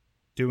been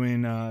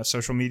doing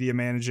social media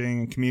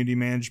managing and community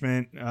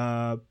management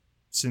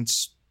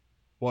since,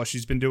 well,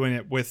 she's been doing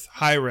it with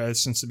Hi-Rez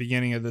since the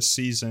beginning of this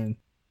season.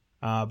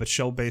 But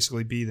she'll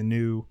basically be the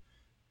new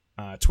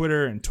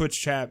Twitter and Twitch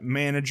chat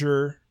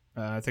manager.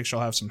 I think she'll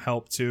have some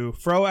help too.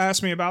 Fro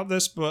asked me about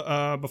this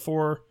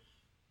before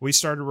we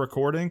started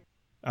recording.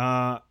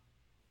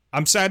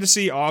 I'm sad to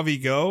see Avi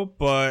go,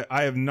 but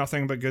I have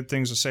nothing but good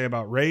things to say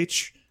about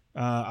Rach.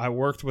 I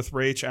worked with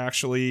Rach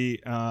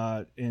actually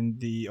in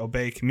the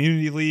Obey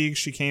Community League.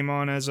 She came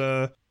on as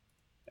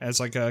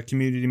like a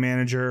community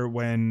manager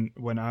when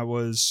I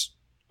was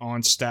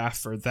on staff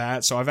for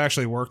that. So I've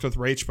actually worked with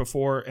Rach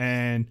before,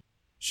 and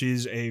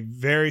she's a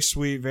very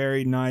sweet,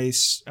 very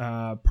nice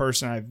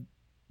person. I have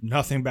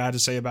nothing bad to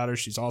say about her.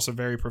 She's also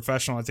very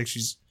professional. I think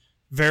she's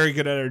very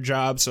good at her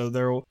job. So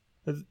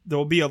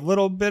there'll be a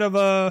little bit of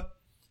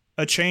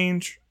a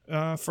change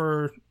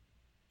for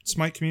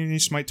Smite community,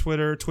 Smite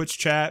Twitter, Twitch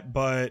chat,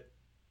 but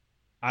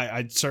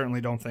I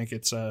certainly don't think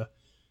it's a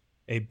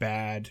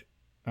bad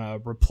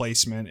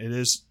replacement.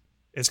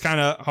 It's kind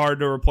of hard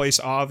to replace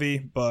Avi,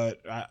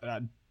 but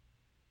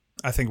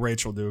I think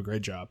Rach will do a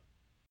great job.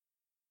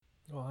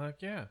 Well,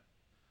 heck yeah.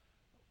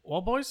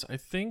 Well, boys, I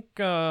think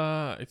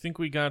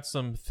we got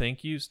some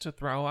thank yous to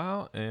throw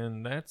out,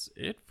 and that's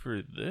it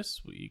for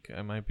this week.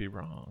 I might be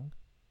wrong,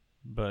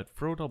 but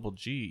Fro Double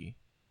G,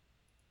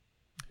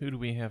 who do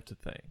we have to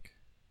thank?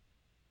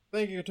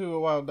 Thank you to A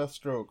Wild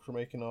Deathstroke for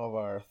making all of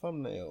our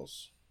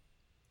thumbnails.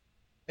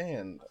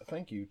 And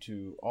thank you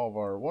to all of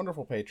our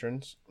wonderful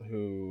patrons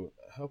who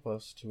help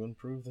us to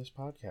improve this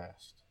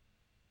podcast.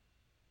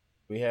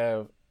 We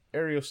have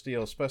Ariel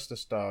Steel,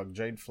 Asbestos Dog,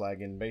 Jade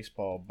Flagon,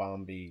 Baseball,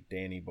 Bombi,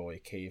 Danny Boy,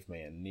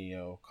 Caveman,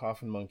 Neo,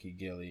 Coffin Monkey,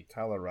 Gilly,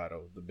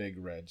 Colorado, The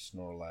Big Red,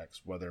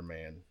 Snorlax,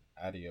 Weatherman,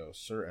 Adios,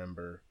 Sir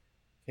Ember,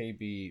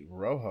 KB,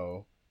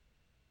 Rojo,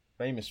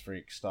 Famous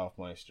Freak,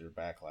 Stoffmeister,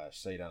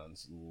 Backlash,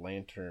 Sadons,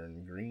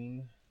 Lantern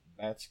Green,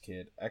 Bats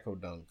Kid, Echo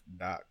Dunk,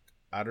 Doc,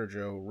 Otter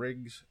Joe,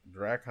 Riggs,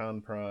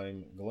 Dracon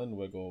Prime, Glen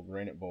Wiggle,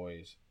 Granite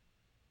Boys,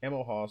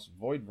 Camel Hoss,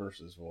 Void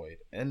vs. Void,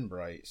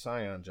 Enbright,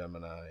 Scion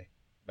Gemini,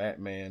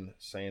 Batman,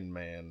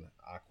 Sandman,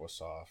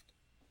 Aquasoft.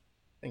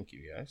 Thank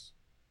you, guys.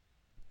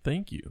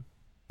 Thank you.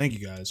 Thank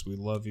you, guys. We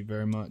love you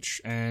very much.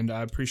 And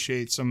I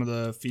appreciate some of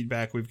the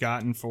feedback we've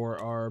gotten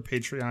for our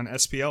Patreon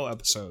SPL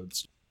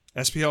episodes.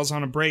 SPL's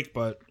on a break,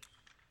 but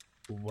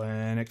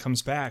when it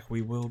comes back,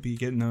 we will be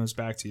getting those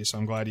back to you. So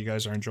I'm glad you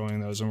guys are enjoying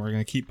those, and we're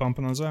going to keep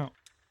pumping those out.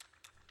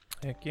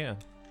 Heck yeah.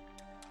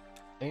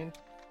 And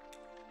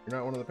you're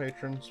not one of the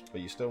patrons,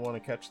 but you still want to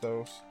catch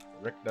those.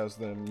 Rick does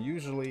them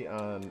usually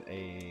on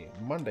a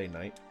Monday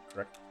night,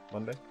 correct?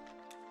 Monday?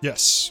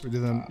 Yes, we do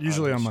them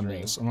usually on on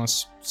Mondays,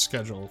 unless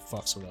schedule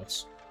fucks with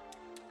us.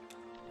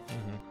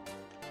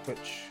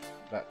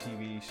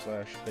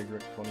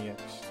 Twitch.tv/BigRick20X,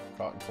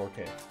 caught in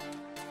 4K.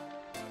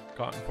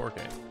 Caught in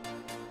 4K.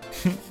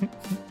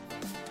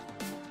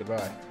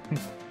 Goodbye.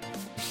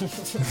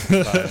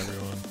 Bye,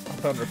 everyone. I'm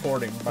done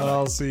recording. Bye.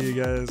 I'll see you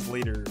guys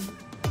later.